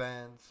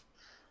defense.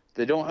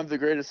 They don't have the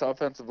greatest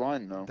offensive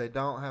line, though. They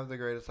don't have the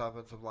greatest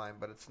offensive line,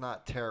 but it's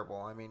not terrible.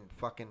 I mean,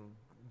 fucking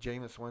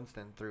Jameis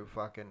Winston threw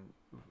fucking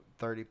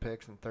 30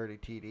 picks and 30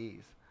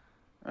 TDs.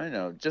 I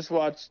know. Just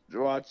watch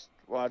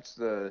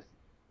the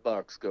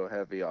Bucks go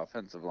heavy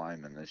offensive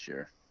linemen this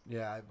year.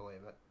 Yeah, I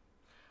believe it.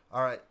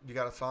 All right, you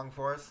got a song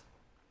for us?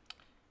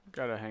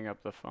 Gotta hang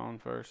up the phone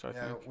first, I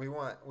think. we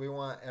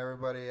want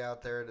everybody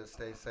out there to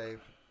stay safe,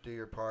 do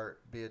your part,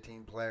 be a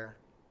team player.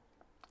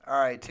 All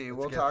right, T.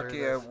 We'll get talk to through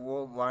you. this.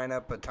 We'll line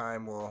up a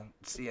time. We'll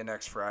see you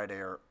next Friday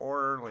or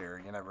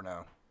earlier. You never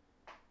know.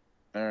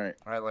 All right.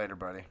 All right, later,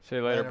 buddy. See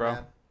you later, bro.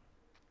 Man.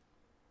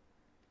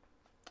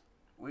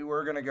 We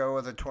were going to go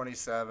with a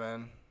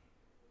 27,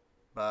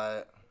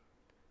 but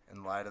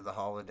in light of the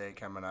holiday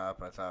coming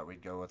up, I thought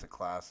we'd go with a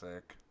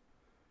classic.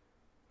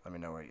 Let me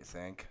know what you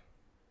think.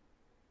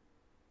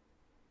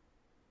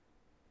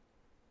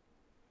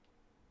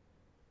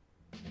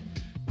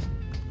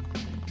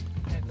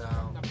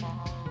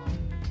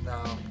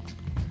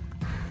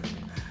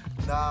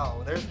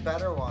 No, there's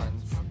better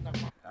ones.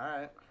 All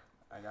right.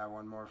 I got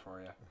one more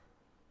for you.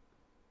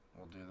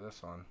 We'll do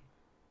this one.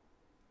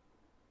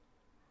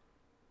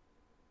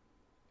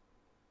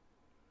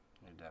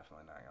 You're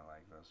definitely not going to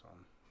like this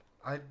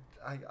one.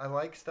 I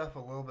like stuff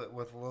with a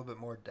little bit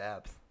more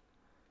depth.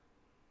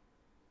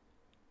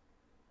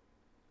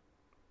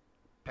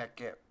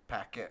 Pack it,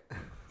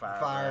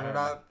 Fired it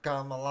up,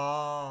 come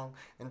along,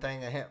 and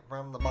take a hit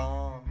from the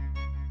bong.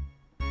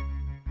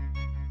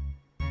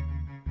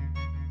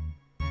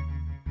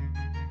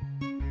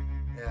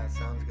 Yeah,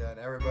 sounds good.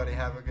 Everybody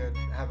have a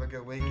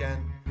good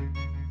weekend.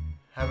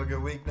 Have a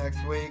good week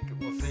next week.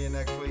 We'll see you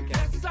next weekend.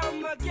 Yes,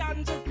 I'm a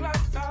ganja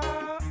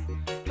planter.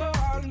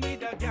 Call me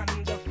the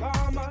ganja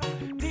farmer.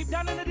 Deep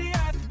down into the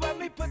earth where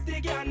me put the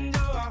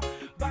ganja.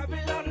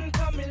 Babylon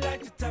coming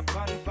like it up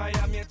on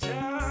fire, me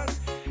chance.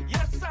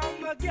 Yes,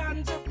 I'm a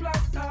ganja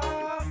planter.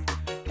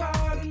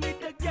 Call me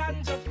the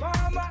ganja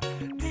farmer.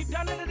 Deep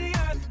down into the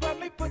earth where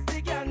me put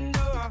the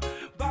ganja.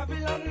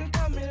 Babylon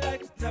coming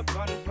like it up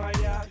on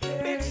fire.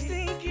 Big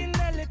stinking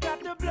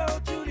helicopter blow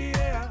to the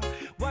air.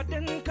 What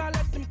then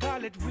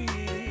call it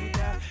weed.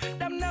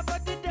 Them never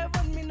did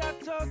ever me not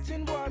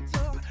touching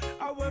water.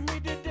 I when me